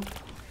 Damn, dude.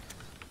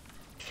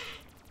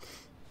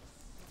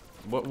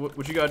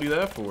 What you gotta do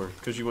that for?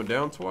 Because you went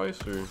down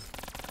twice, or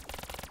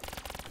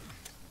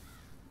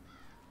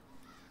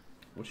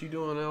what you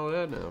doing all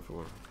that now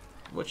for?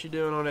 What you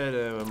doing on that?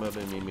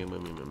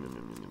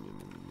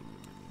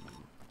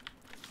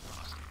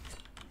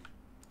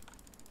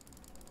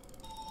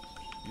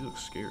 You look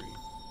scary.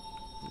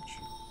 Don't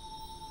you?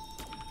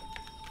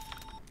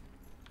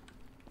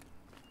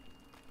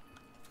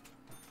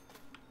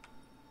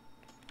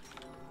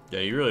 Yeah,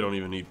 you really don't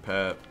even need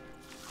pap.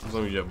 As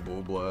long as you have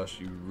bull blast,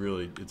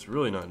 it's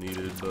really not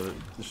needed, but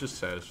it's just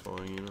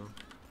satisfying, you know.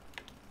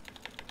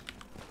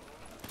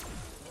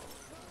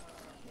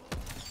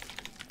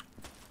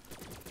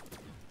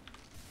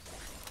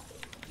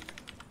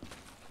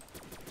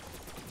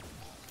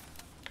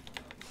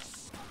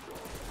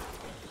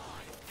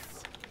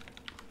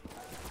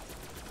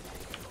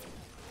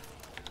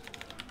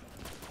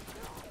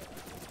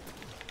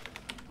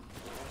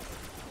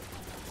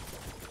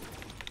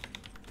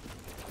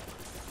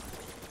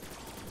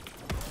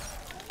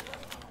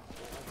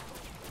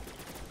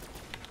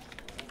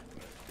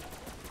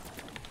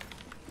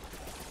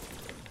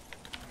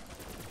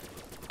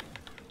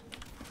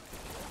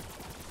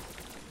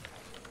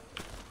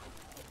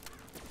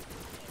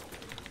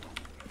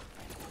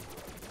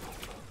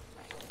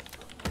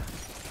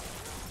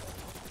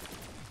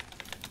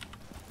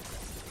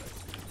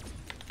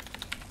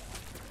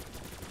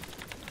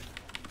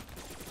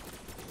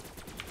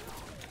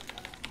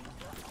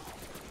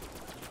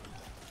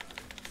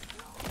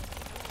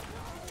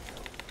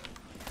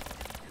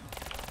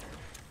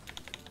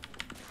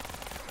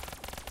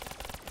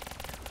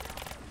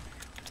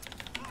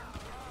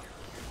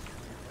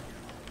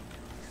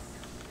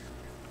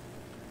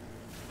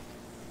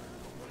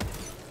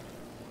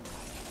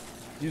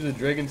 Use a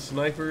Dragon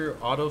Sniper,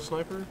 auto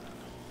sniper.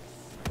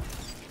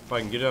 If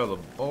I can get out of the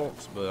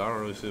bolts, but I don't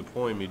really see the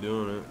point in me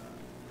doing it.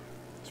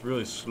 It's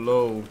really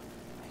slow.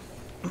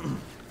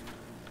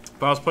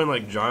 If I was playing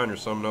like Giant or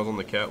something, I was on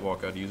the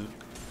catwalk, I'd use it.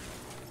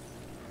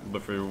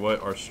 But for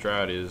what our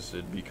strat is,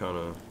 it'd be kind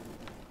of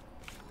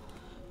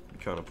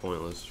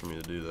pointless for me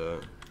to do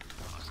that.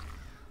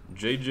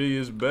 JJ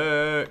is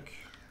back.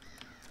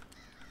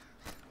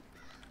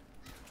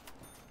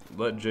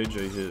 Let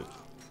JJ hit.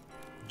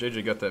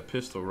 JJ got that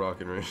pistol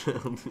rocking right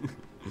now.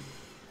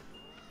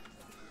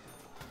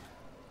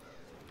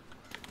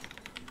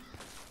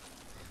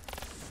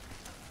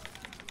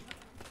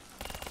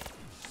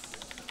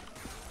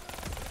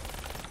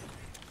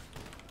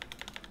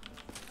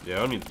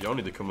 Yeah, y'all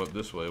need to come up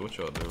this way. What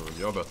y'all doing?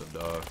 Y'all about to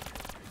die.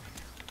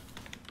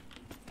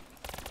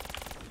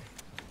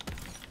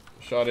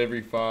 Shot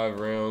every 5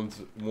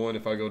 rounds. 1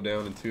 if I go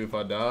down and 2 if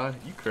I die.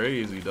 You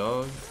crazy,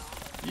 dog.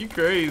 You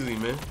crazy,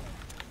 man.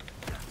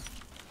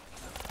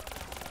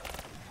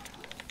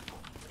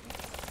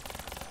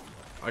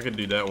 I could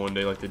do that one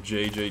day, like the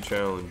JJ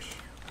challenge.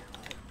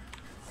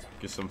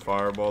 Get some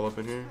fireball up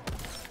in here.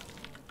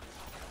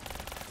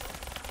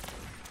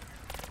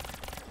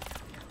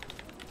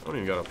 I don't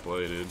even gotta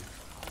play, dude. At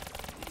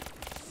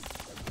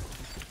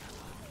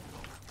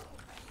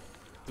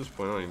this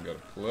point, I don't even gotta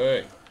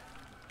play.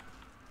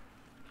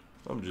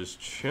 I'm just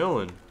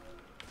chilling.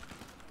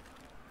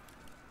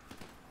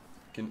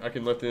 I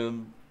can let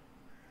them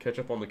catch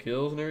up on the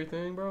kills and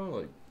everything, bro.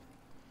 Like,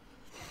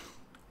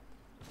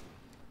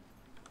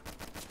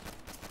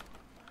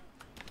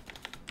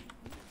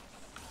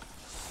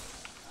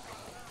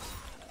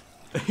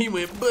 he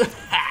went.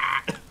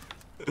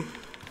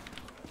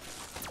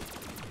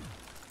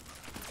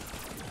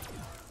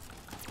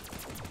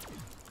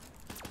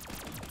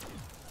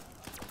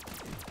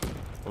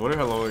 I wonder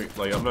how long.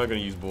 Like, I'm not gonna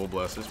use Bull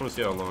Blast. I just want to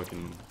see how long I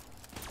can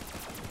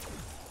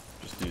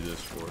just do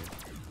this for.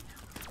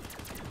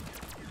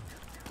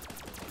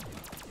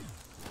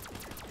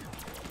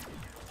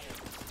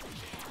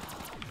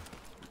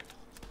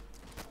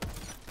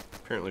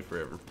 Apparently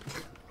forever.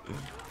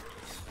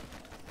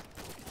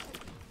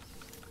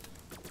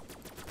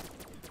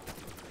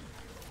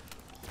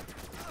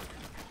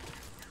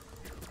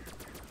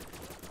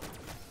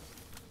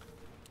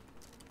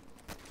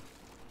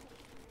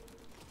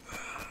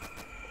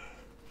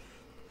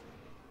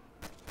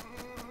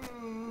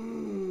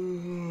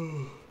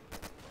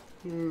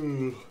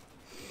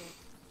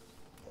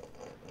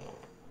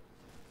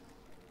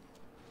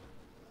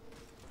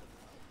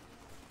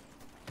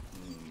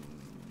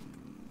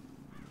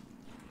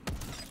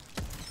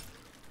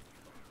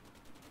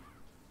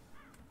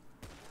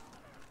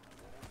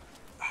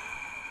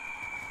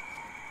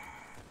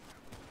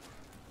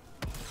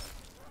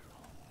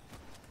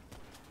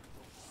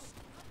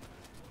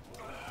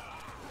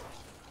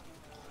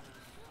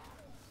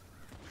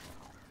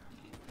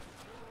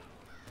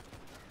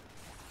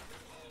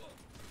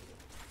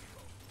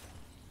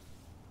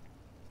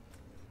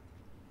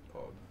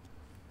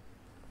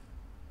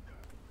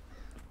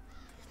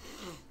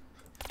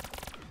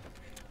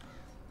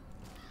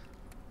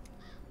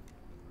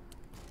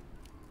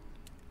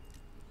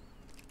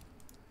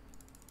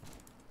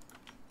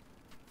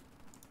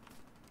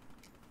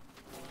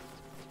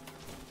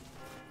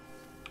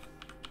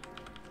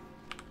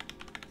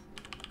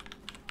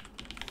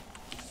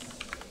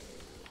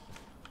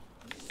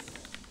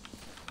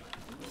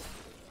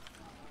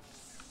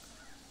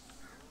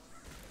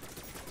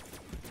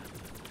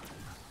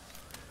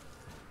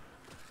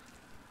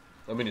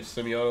 I mean, it's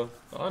semi-auto.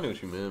 Oh, I knew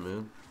what you meant,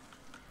 man.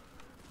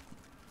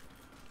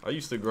 I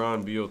used to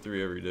grind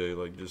BO3 every day,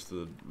 like just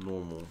the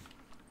normal.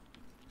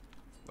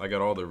 I got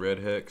all the red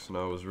hex, and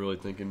I was really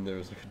thinking there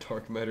was like a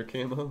dark matter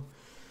camo.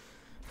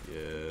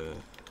 Yeah,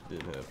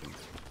 didn't happen.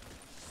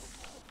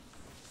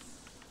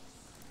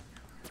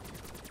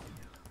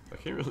 I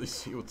can't really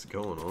see what's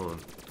going on.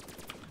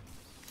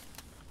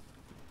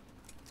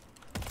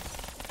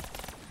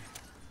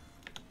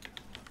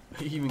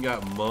 He even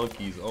got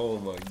monkeys. Oh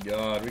my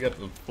god, we got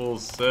the full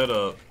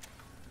setup.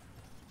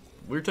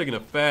 We're taking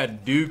a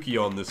fat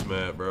dookie on this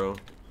map, bro.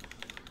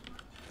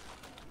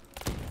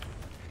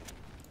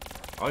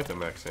 I like the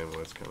max ammo,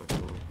 that's kind of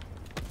cool.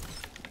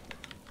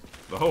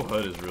 The whole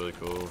HUD is really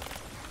cool.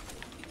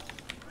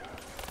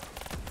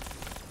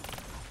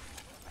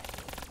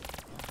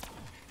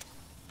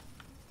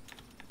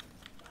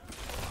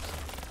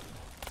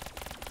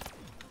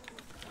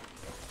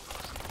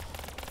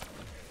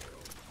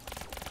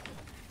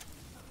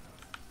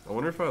 I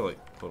wonder if I like,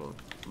 hold on,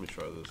 let me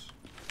try this.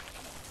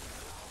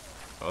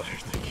 Oh,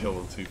 they killed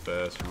him too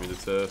fast for me to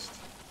test.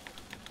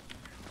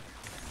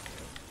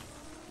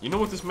 You know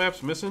what this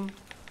map's missing?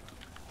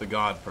 The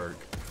God perk.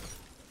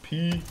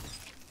 PhD.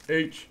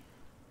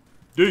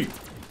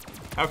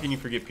 How can you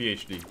forget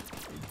PhD?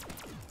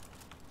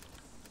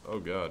 Oh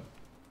God.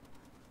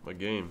 My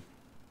game.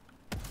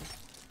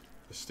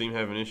 Is Steam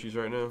having issues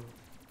right now?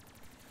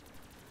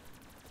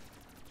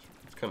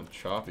 It's kind of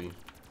choppy.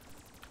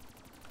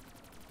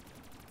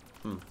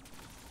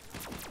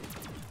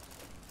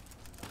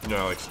 know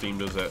how, like, Steam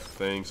does that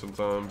thing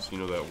sometimes? You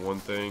know, that one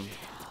thing?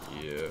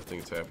 Yeah, I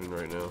think it's happening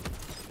right now.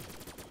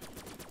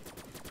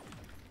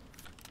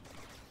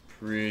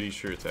 Pretty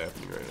sure it's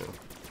happening right now.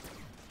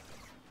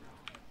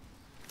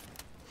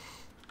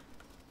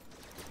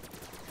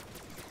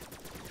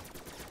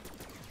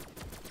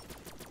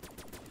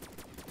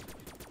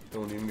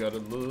 Don't even gotta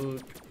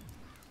look.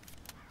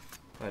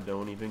 I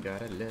don't even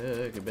gotta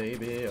look,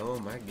 baby. Oh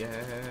my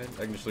god.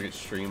 I can just look at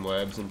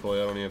Streamlabs and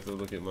play. I don't even have to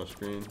look at my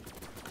screen.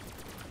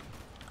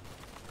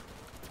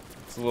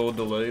 It's a little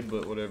delayed,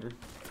 but whatever.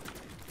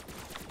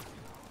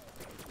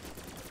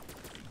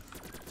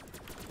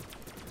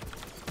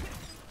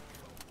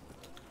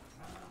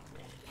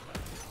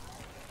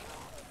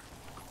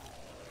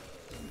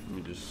 Let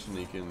me just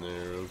sneak in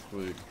there real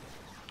quick.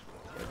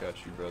 I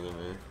got you, brother,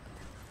 man.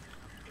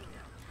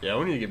 Yeah,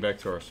 we need to get back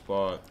to our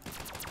spot.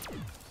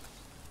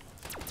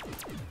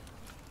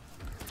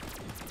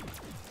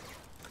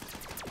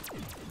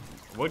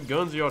 What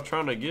guns are y'all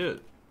trying to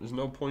get? There's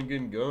no point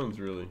getting guns,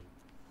 really.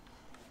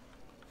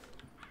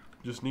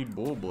 Just need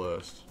Bull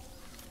Blast.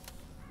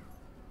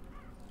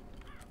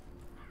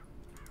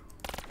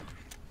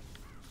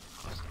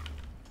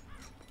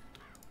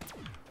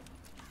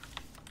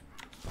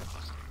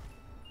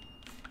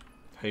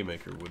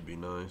 Haymaker would be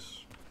nice.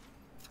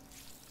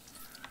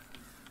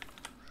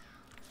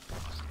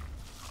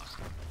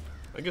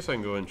 I guess I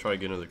can go ahead and try to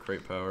get another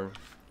crate power.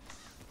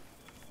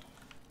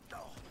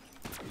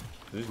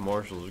 These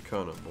marshals are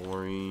kind of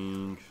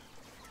boring.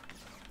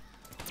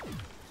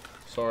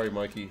 Sorry,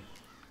 Mikey,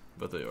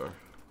 but they are.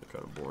 They're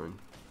kind of boring.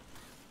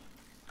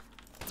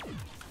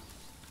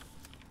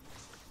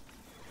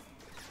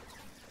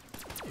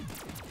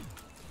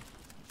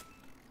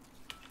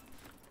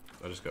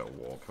 I just got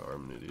wall power.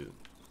 I'm an idiot.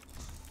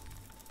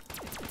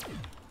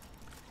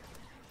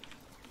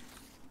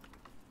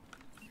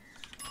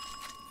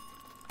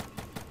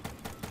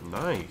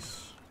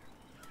 Nice.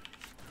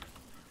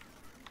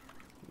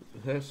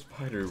 That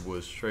spider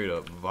was straight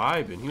up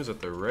vibing. He was at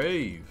the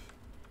rave.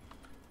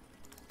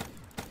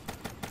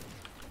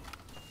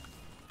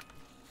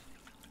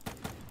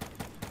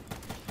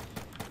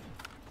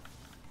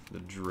 The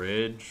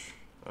dredge?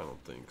 I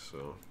don't think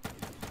so.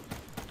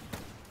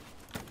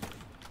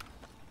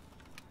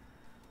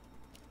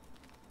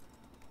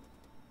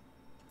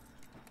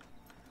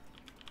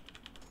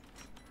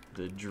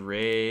 The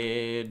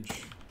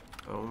dredge.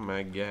 Oh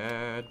my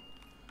god.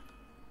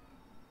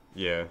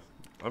 Yeah,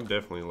 I'm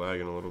definitely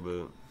lagging a little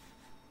bit.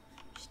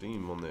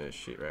 Steam on that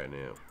shit right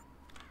now.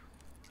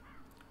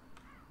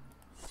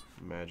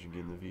 Imagine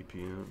getting the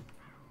VPN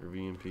or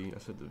VMP. I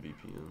said the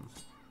VPN.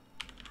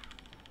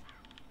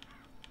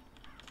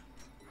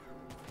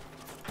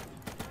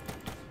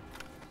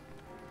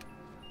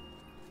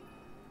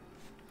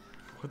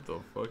 What the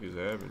fuck is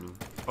happening?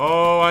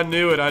 Oh, I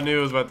knew it. I knew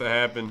it was about to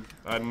happen.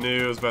 I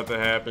knew it was about to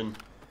happen.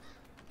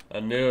 I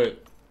knew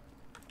it.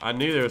 I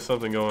knew there was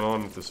something going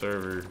on with the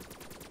server.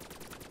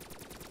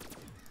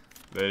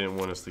 They didn't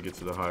want us to get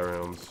to the high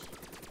rounds.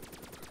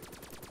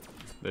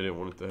 They didn't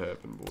want it to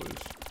happen, boys.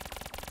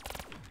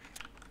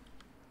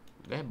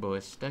 That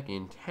boy's stuck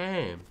in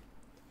time.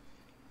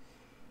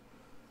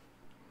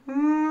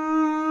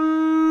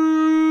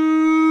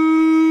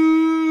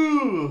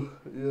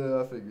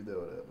 Yeah, I figured that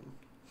would happen.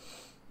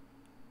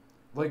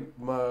 Like,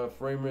 my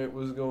frame rate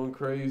was going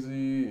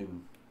crazy,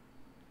 and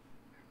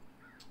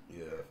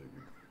yeah, I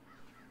figured.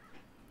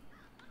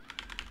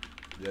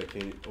 Yeah, I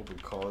can't open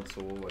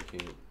console. I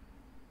can't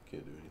do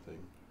anything.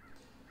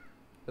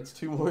 That's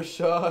 2 more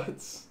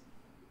shots.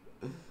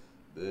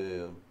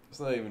 Damn. It's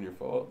not even your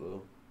fault,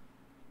 though.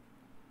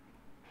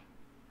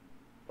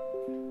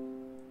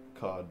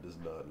 COD does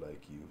not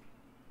like you.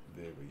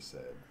 Very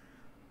sad.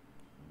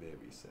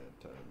 Very sad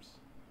times.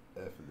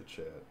 F in the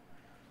chat.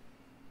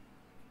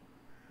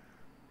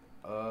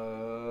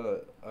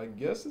 I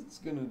guess it's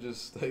gonna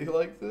just stay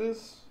like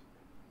this.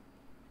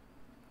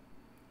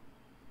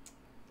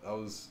 I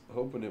was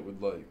hoping it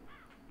would, like,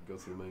 go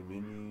to the main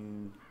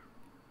menu.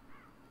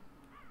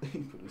 He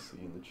put a C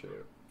in the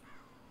chat.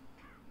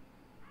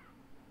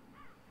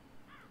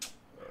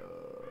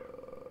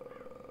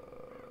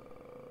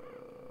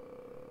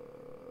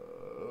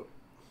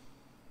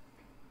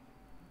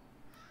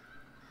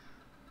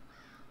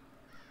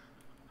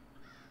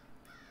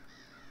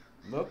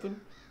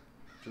 Nothing?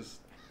 Just,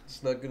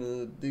 it's not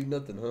gonna do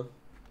nothing, huh?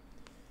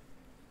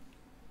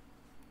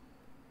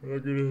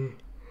 Not gonna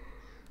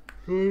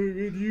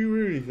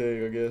do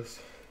anything, I guess.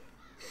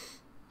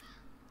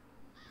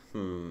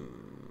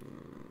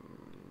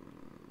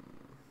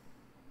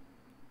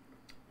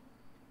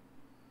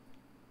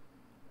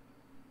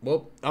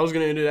 Well, I was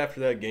gonna end it after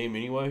that game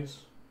anyways.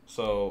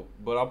 So,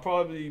 but I'll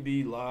probably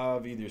be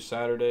live either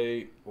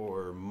Saturday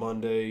or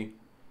Monday.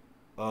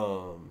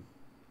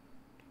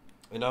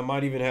 And I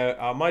might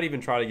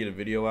even try to get a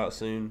video out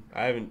soon.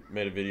 I haven't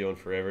made a video in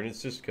forever, and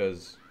it's just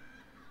because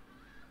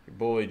your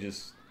boy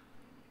just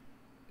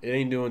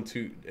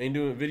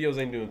videos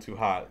ain't doing too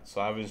hot.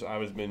 So I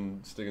was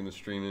been sticking to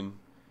streaming,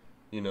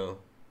 you know.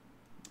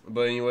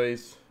 But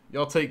anyways,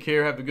 y'all take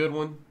care, have a good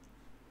one,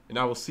 And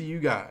I will see you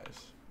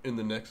guys in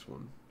the next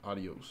one.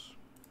 Adios.